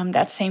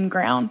that same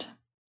ground.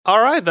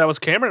 All right, that was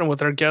Cameron with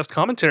her guest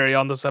commentary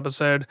on this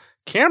episode.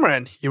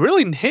 Cameron, you're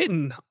really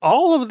hitting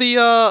all of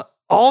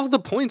the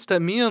points that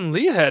Mia and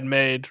Leah had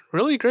made.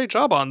 Really great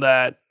job on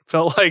that.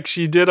 Felt like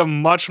she did a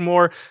much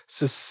more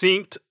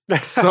succinct,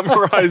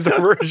 summarized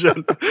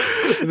version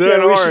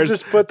than we ours. should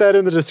just put that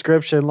in the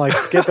description, like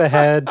skip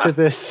ahead to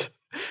this.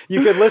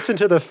 You could listen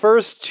to the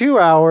first 2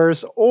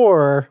 hours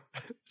or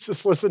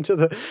just listen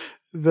to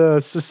the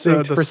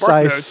succinct, the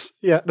precise.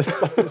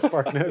 The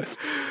spark notes.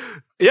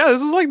 Yeah,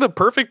 this is like the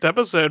perfect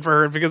episode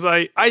for her because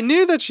I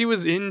knew that she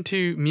was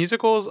into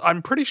musicals.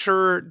 I'm pretty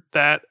sure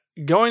that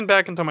going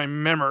back into my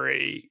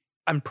memory,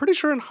 I'm pretty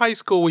sure in high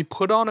school we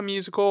put on a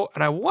musical,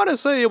 and I want to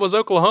say it was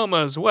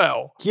Oklahoma as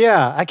well.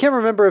 Yeah, I can't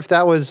remember if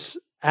that was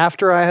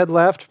after I had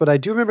left, but I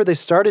do remember they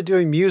started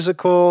doing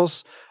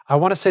musicals. I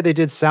want to say they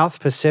did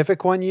South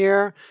Pacific one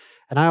year,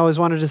 and I always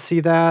wanted to see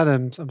that,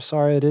 and I'm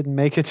sorry I didn't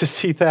make it to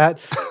see that.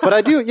 But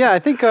I do, I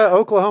think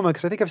Oklahoma,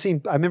 because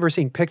I remember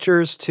seeing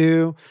pictures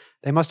too.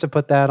 They must have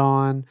put that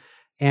on.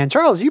 And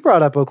Charles, you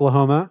brought up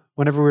Oklahoma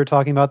whenever we were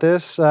talking about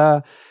this.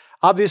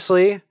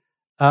 Obviously,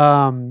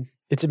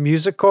 it's a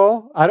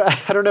musical.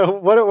 I don't know.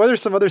 What are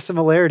some other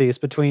similarities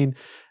between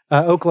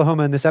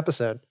Oklahoma and this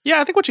episode?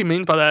 Yeah, I think what she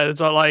means by that is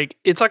that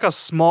it's like a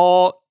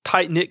small,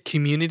 tight-knit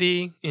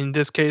community. In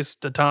this case,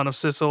 the town of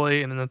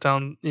Sicily, and in the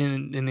town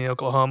in the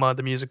Oklahoma,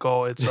 the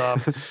musical, it's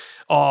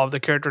all of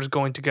the characters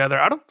going together.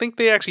 I don't think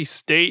they actually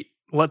state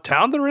what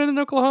town they're in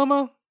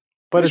Oklahoma.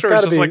 But it's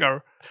got to be.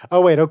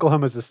 Oh wait,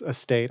 Oklahoma's a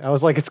state. I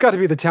was like, it's got to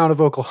be the town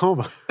of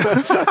Oklahoma.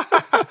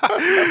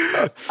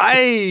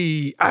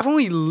 I've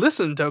only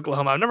listened to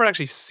Oklahoma. I've never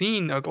actually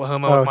seen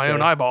Oklahoma with my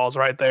own eyeballs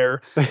right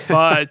there.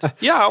 But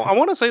yeah, I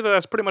want to say that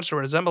that's pretty much a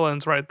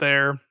resemblance right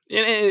there.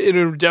 It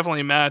would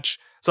definitely match.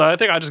 So I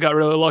think I just got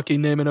really lucky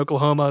naming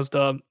Oklahoma as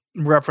the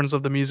reference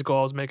of the musical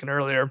I was making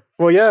earlier.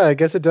 Well, yeah, I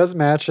guess it does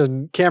match.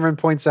 And Cameron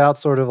points out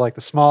sort of like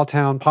the small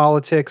town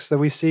politics that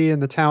we see in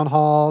the town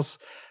halls,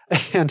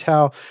 and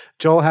how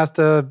Joel has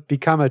to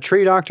become a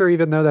tree doctor,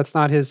 even though that's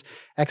not his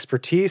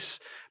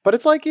expertise. But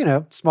it's like,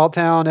 small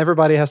town,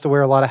 everybody has to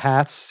wear a lot of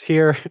hats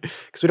here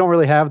because we don't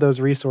really have those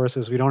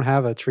resources. We don't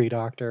have a tree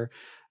doctor.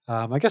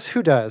 I guess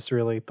who does,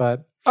 really?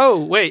 But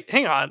oh, wait,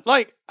 hang on.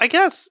 I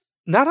guess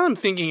now that I'm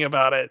thinking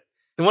about it,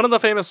 one of the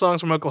famous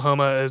songs from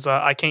Oklahoma is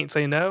I Can't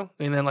Say No.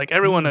 And then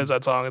everyone knows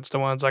that song. It's the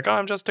ones like, oh,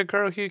 I'm just a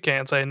girl who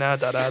can't say no,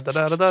 da da da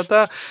da da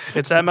da.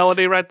 It's that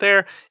melody right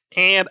there.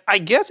 And I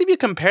guess if you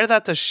compare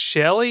that to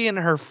Shelley in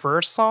her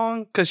first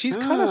song, because she's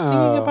kind of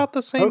singing about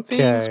the same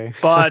things,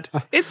 but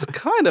it's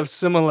kind of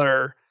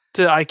similar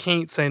to I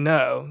Can't Say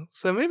No.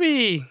 So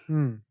maybe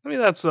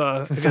that's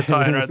a good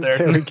tie-in right there.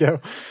 There we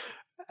go.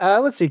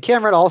 Let's see.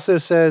 Cameron also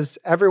says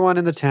everyone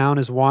in the town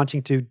is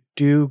wanting to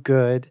do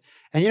good.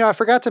 And, I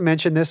forgot to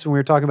mention this when we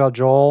were talking about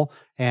Joel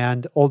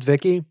and old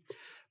Vicky,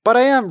 but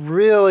I am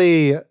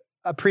really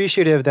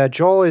appreciative that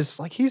Joel is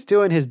he's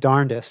doing his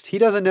darndest. He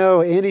doesn't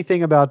know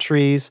anything about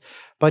trees,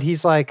 but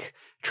he's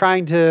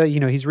trying to,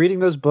 he's reading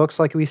those books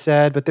like we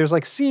said, but there's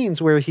like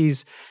scenes where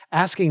he's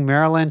asking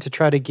Marilyn to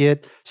try to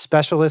get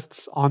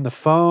specialists on the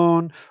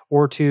phone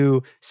or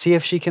to see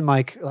if she can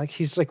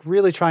he's like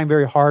really trying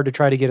very hard to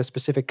try to get a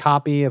specific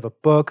copy of a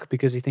book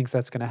because he thinks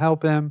that's going to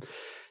help him.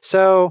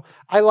 So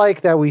I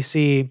like that we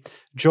see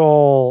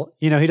Joel,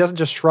 he doesn't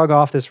just shrug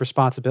off this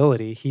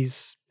responsibility.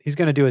 He's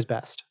going to do his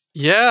best.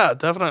 Yeah,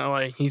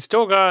 definitely. He's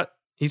still got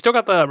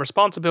the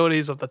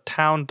responsibilities of the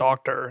town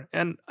doctor.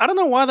 And I don't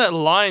know why that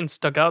line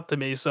stuck out to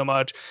me so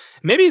much.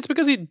 Maybe it's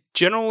because he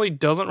generally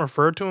doesn't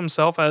refer to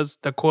himself as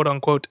the quote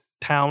unquote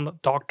town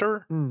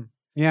doctor.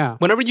 Yeah.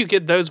 Whenever you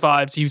get those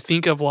vibes, you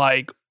think of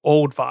like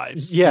old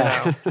vibes.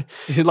 Yeah.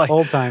 Like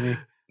old timey.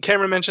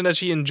 Cameron mentioned that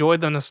she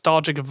enjoyed the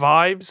nostalgic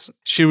vibes.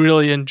 She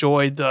really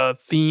enjoyed the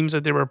themes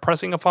that they were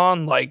pressing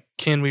upon, like,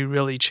 can we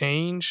really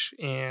change?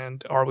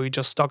 And are we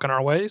just stuck in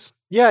our ways?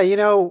 Yeah,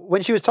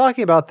 when she was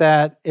talking about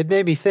that, it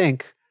made me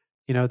think,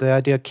 the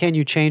idea, can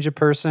you change a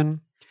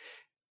person?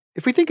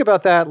 If we think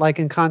about that, like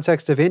in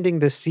context of ending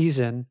this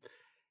season,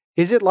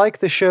 is it like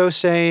the show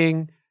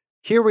saying,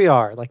 here we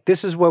are, like,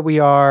 this is what we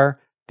are,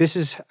 this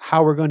is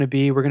how we're going to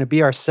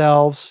be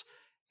ourselves.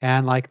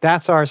 And like,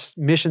 that's our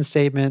mission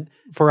statement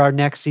for our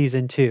next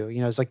season too.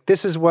 It's like,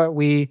 this is what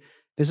we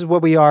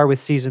are with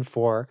season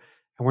 4,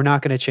 and we're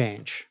not going to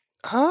change.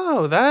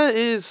 Oh, that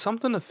is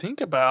something to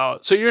think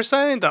about. So you're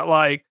saying that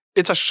like,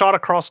 it's a shot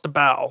across the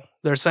bow.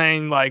 They're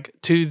saying like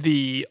to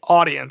the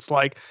audience,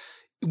 like,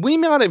 we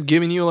might have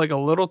given you like a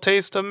little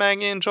taste of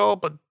Maggie and Joel,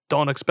 but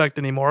don't expect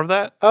any more of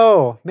that.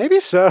 Oh, maybe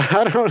so.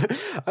 I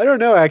don't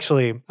know,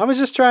 actually. I was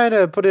just trying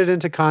to put it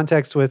into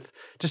context with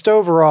just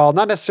overall,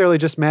 not necessarily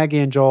just Maggie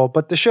and Joel,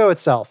 but the show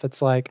itself.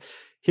 It's like,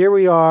 here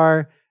we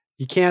are.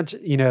 You can't,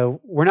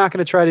 we're not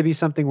going to try to be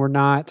something we're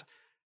not.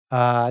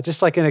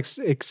 Just like an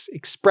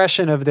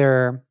expression of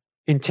their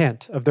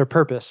intent, of their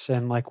purpose,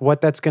 and like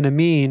what that's going to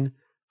mean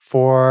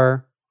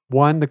for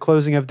the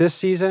closing of this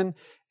season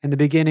and the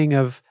beginning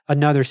of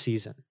another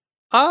season.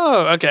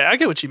 Oh, okay. I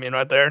get what you mean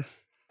right there.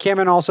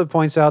 Cameron also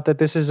points out that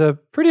this is a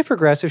pretty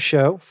progressive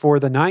show for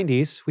the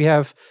 90s. We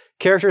have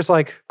characters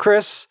like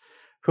Chris,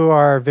 who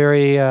are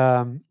very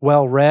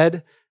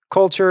well-read,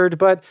 cultured,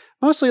 but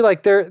mostly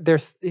like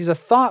he's a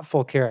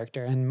thoughtful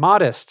character and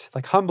modest,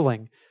 like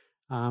humbling.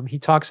 He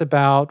talks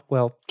about,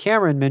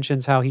 Cameron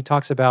mentions how he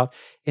talks about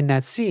in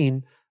that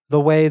scene the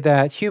way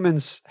that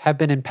humans have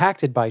been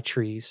impacted by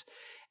trees,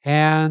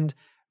 and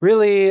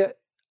really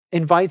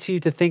invites you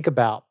to think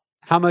about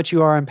how much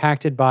you are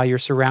impacted by your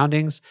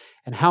surroundings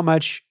and how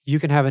much you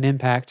can have an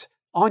impact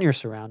on your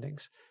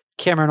surroundings.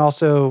 Cameron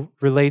also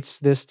relates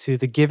this to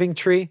the giving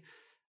tree.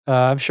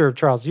 I'm sure,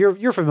 Charles,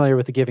 you're familiar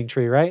with the giving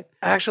tree, right?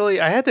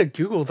 Actually, I had to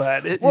Google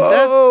that.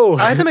 Whoa!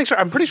 I had to make sure.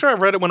 I'm pretty sure I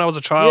read it when I was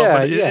a child. Yeah,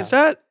 but yeah. Is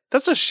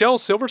that's the Shel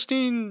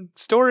Silverstein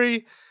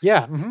story?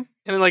 Yeah. Mm-hmm.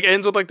 And it like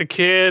ends with like the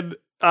kid.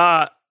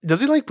 Does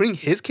he like bring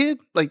his kid?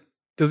 Like,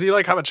 does he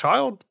like have a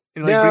child?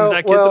 And like brings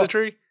that kid to the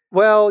tree?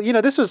 Well,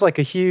 this was like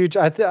a huge,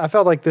 I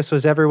felt like this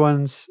was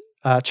everyone's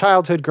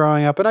childhood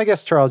growing up. And I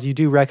guess, Charles, you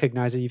do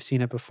recognize it. You've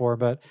seen it before.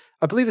 But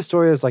I believe the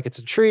story is like it's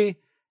a tree,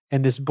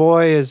 and this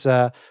boy is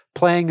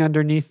playing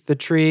underneath the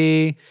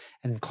tree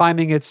and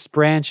climbing its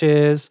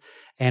branches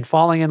and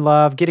falling in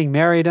love, getting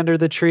married under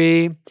the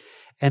tree.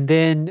 And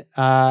then,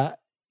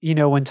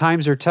 when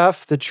times are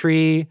tough, the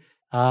tree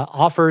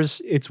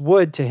offers its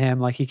wood to him,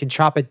 like he can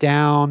chop it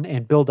down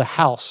and build a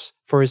house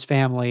for his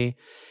family.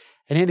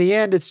 And in the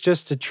end, it's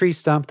just a tree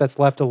stump that's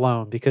left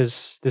alone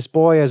because this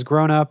boy has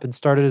grown up and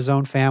started his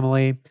own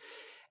family.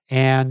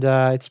 And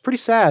it's pretty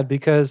sad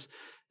because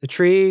the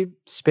tree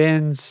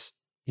spends,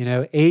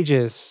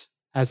 ages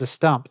as a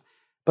stump.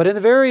 But in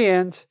the very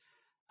end,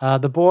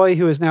 the boy,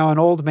 who is now an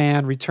old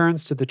man,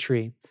 returns to the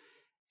tree.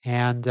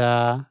 And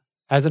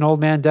as an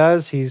old man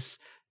does,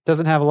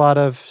 doesn't have a lot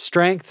of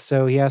strength,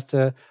 so he has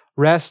to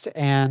rest.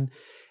 And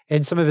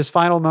in some of his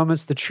final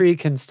moments, the tree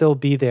can still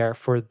be there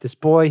for this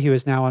boy who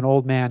is now an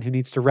old man who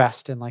needs to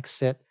rest and like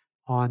sit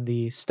on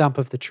the stump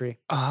of the tree.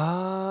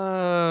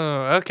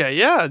 Oh, okay.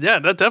 Yeah,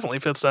 that definitely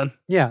fits then.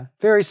 Yeah,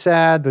 very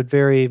sad, but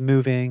very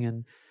moving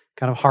and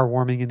kind of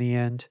heartwarming in the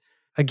end.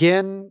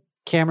 Again,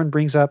 Cameron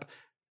brings up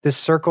this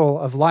circle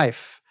of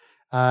life.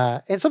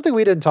 And something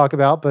we didn't talk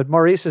about, but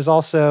Maurice is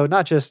also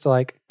not just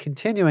like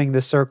continuing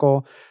this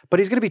circle, but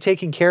he's going to be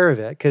taking care of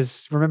it.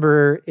 Because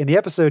remember in the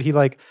episode, he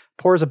like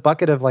pours a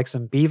bucket of like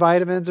some B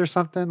vitamins or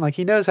something. Like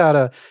he knows how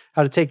to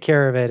take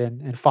care of it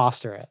and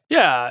foster it.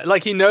 Yeah,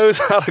 like he knows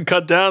how to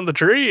cut down the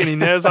tree and he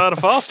knows how to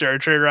foster a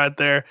tree right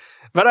there.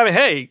 But I mean,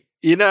 hey,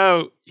 you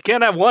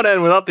can't have one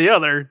end without the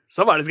other.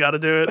 Somebody's got to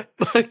do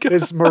it.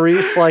 Is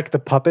Maurice like the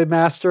puppet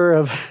master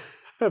of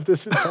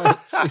this entire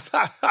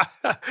season?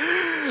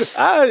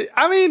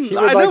 I mean,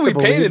 I know we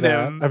painted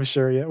him. I'm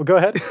sure, yeah. Well, go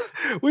ahead.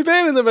 We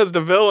painted him as the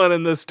villain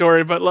in this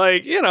story, but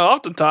like,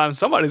 oftentimes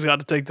somebody's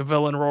got to take the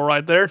villain role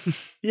right there.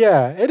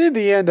 Yeah, and in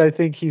the end, I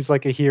think he's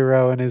like a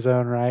hero in his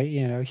own right.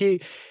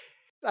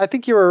 I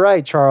think you were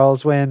right,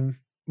 Charles, when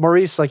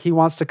Maurice, like he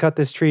wants to cut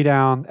this tree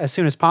down as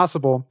soon as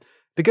possible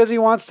because he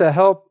wants to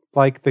help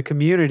like the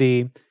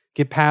community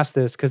get past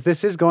this because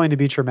this is going to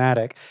be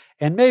traumatic.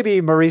 And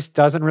maybe Maurice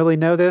doesn't really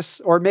know this,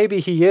 or maybe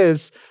he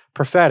is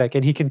prophetic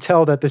and he can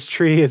tell that this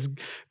tree is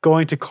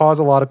going to cause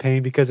a lot of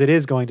pain because it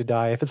is going to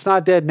die. If it's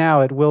not dead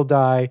now, it will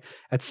die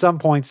at some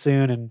point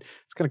soon, and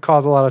it's going to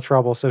cause a lot of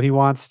trouble. So he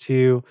wants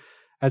to,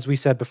 as we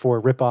said before,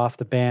 rip off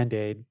the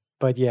Band-Aid.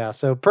 But yeah,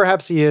 so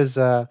perhaps he is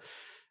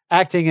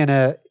acting in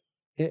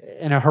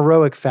a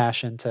heroic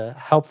fashion to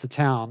help the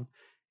town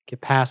get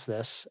past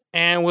this.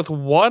 And with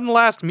one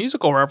last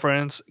musical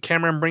reference,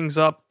 Cameron brings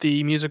up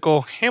the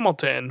musical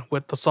Hamilton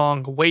with the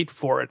song Wait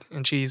For It.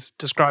 And she's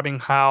describing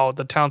how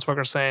the townsfolk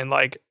are saying,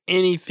 like,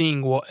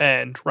 anything will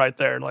end right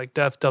there. Like,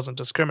 death doesn't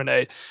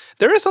discriminate.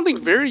 There is something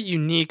very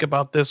unique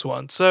about this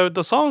one. So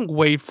the song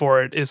Wait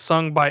For It is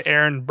sung by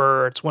Aaron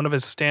Burr. It's one of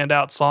his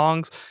standout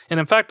songs. And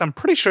in fact, I'm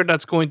pretty sure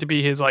that's going to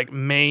be his like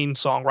main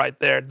song right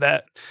there.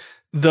 That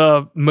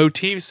the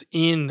motifs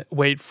in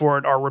Wait For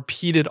It are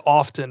repeated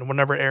often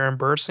whenever Aaron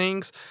Burr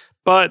sings.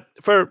 But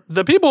for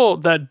the people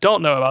that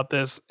don't know about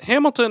this,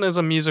 Hamilton is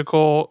a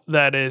musical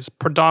that is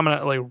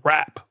predominantly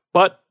rap,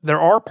 but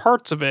there are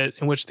parts of it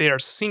in which they are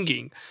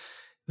singing.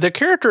 The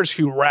characters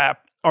who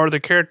rap are the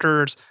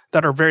characters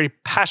that are very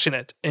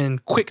passionate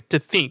and quick to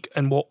think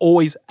and will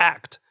always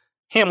act.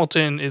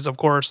 Hamilton is, of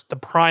course, the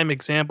prime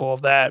example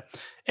of that.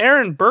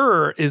 Aaron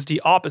Burr is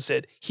the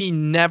opposite. He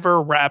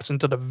never raps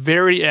until the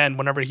very end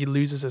whenever he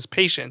loses his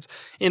patience.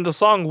 In the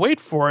song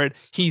Wait For It,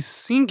 he's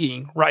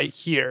singing right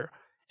here.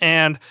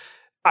 And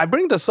I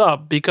bring this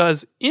up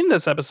because in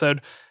this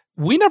episode,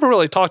 we never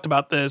really talked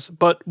about this,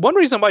 but one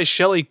reason why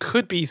Shelley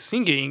could be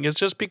singing is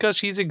just because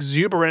she's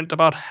exuberant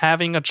about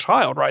having a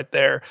child right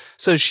there.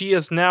 So she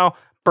is now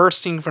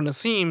bursting from the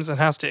seams and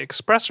has to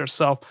express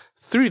herself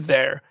through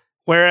there.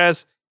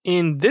 Whereas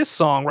in this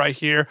song right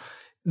here,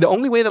 the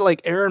only way that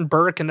like Aaron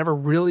Burr can never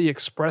really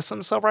express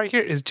himself right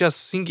here is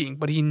just singing,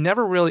 but he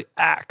never really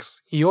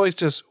acts. He always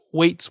just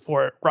waits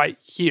for it right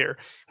here,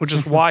 which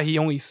is why he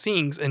only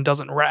sings and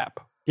doesn't rap.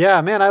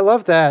 Yeah, man, I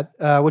love that,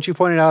 what you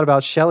pointed out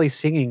about Shelley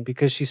singing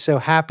because she's so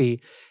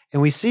happy.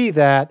 And we see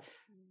that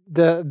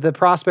the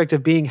prospect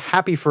of being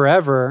happy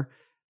forever,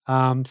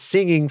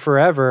 singing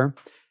forever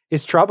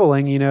is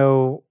troubling. You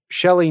know,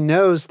 Shelley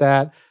knows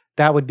that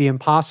would be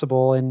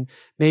impossible. And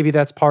maybe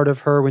that's part of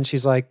her when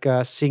she's like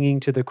singing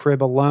to the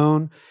crib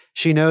alone.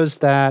 She knows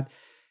that,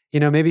 you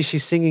know, maybe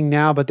she's singing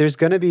now, but there's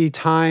going to be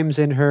times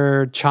in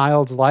her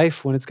child's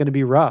life when it's going to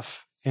be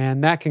rough.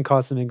 And that can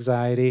cause some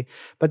anxiety.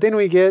 But then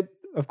we get,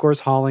 of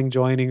course, Holling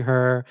joining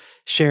her,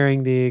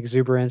 sharing the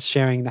exuberance,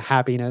 sharing the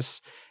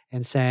happiness,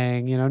 and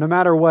saying, you know, no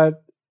matter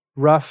what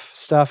rough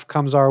stuff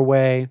comes our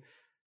way,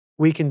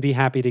 we can be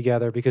happy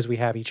together because we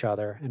have each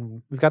other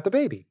and we've got the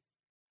baby.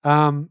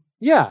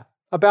 Yeah.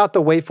 About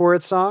the Wait For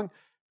It song,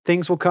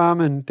 things will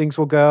come and things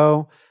will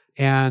go.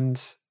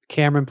 And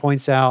Cameron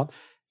points out,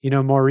 you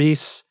know,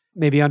 Maurice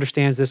maybe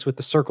understands this with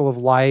the circle of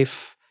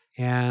life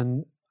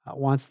and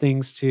wants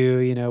things to,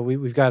 you know,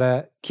 we've got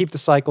to keep the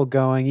cycle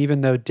going.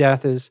 Even though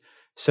death is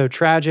so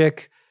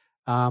tragic,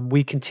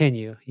 we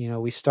continue. You know,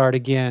 we start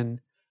again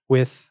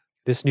with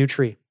this new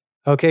tree.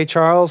 Okay,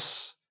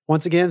 Charles,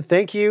 once again,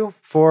 thank you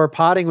for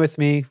potting with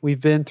me.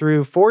 We've been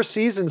through 4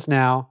 seasons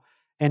now.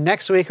 And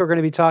next week, we're going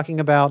to be talking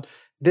about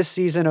this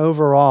season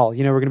overall.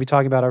 You know, we're going to be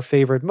talking about our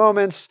favorite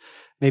moments,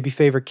 maybe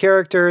favorite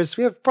characters.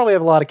 We probably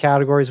have a lot of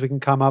categories we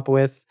can come up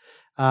with.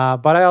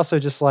 But I also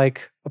just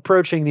like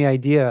approaching the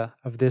idea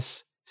of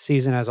this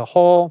season as a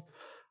whole.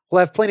 We'll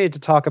have plenty to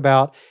talk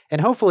about.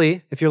 And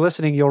hopefully, if you're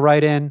listening, you'll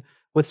write in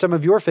with some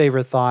of your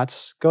favorite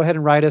thoughts. Go ahead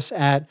and write us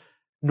at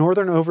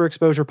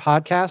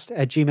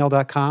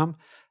northernoverexposurepodcast@gmail.com.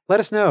 Let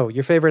us know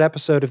your favorite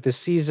episode of this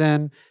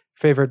season,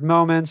 favorite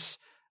moments,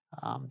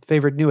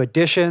 favorite new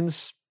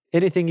additions,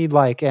 anything you'd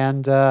like.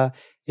 And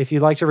if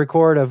you'd like to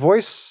record a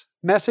voice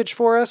message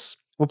for us,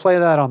 we'll play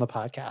that on the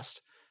podcast.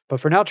 But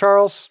for now,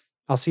 Charles,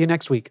 I'll see you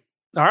next week.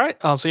 All right.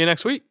 I'll see you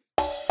next week.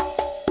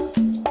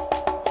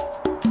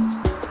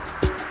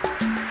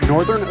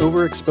 Northern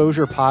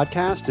Overexposure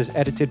Podcast is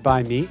edited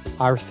by me.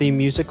 Our theme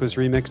music was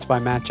remixed by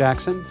Matt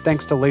Jackson.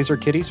 Thanks to Laser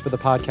Kitties for the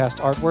podcast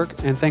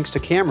artwork, and thanks to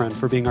Cameron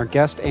for being our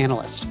guest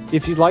analyst.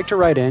 If you'd like to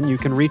write in, you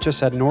can reach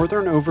us at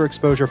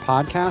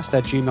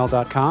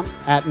northernoverexposurepodcast@gmail.com,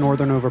 at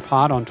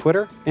northernoverpod on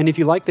Twitter. And if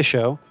you like the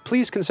show,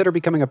 please consider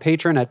becoming a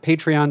patron at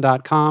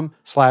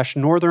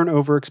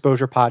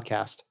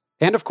patreon.com/northernoverexposurepodcast.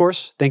 And of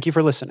course, thank you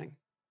for listening.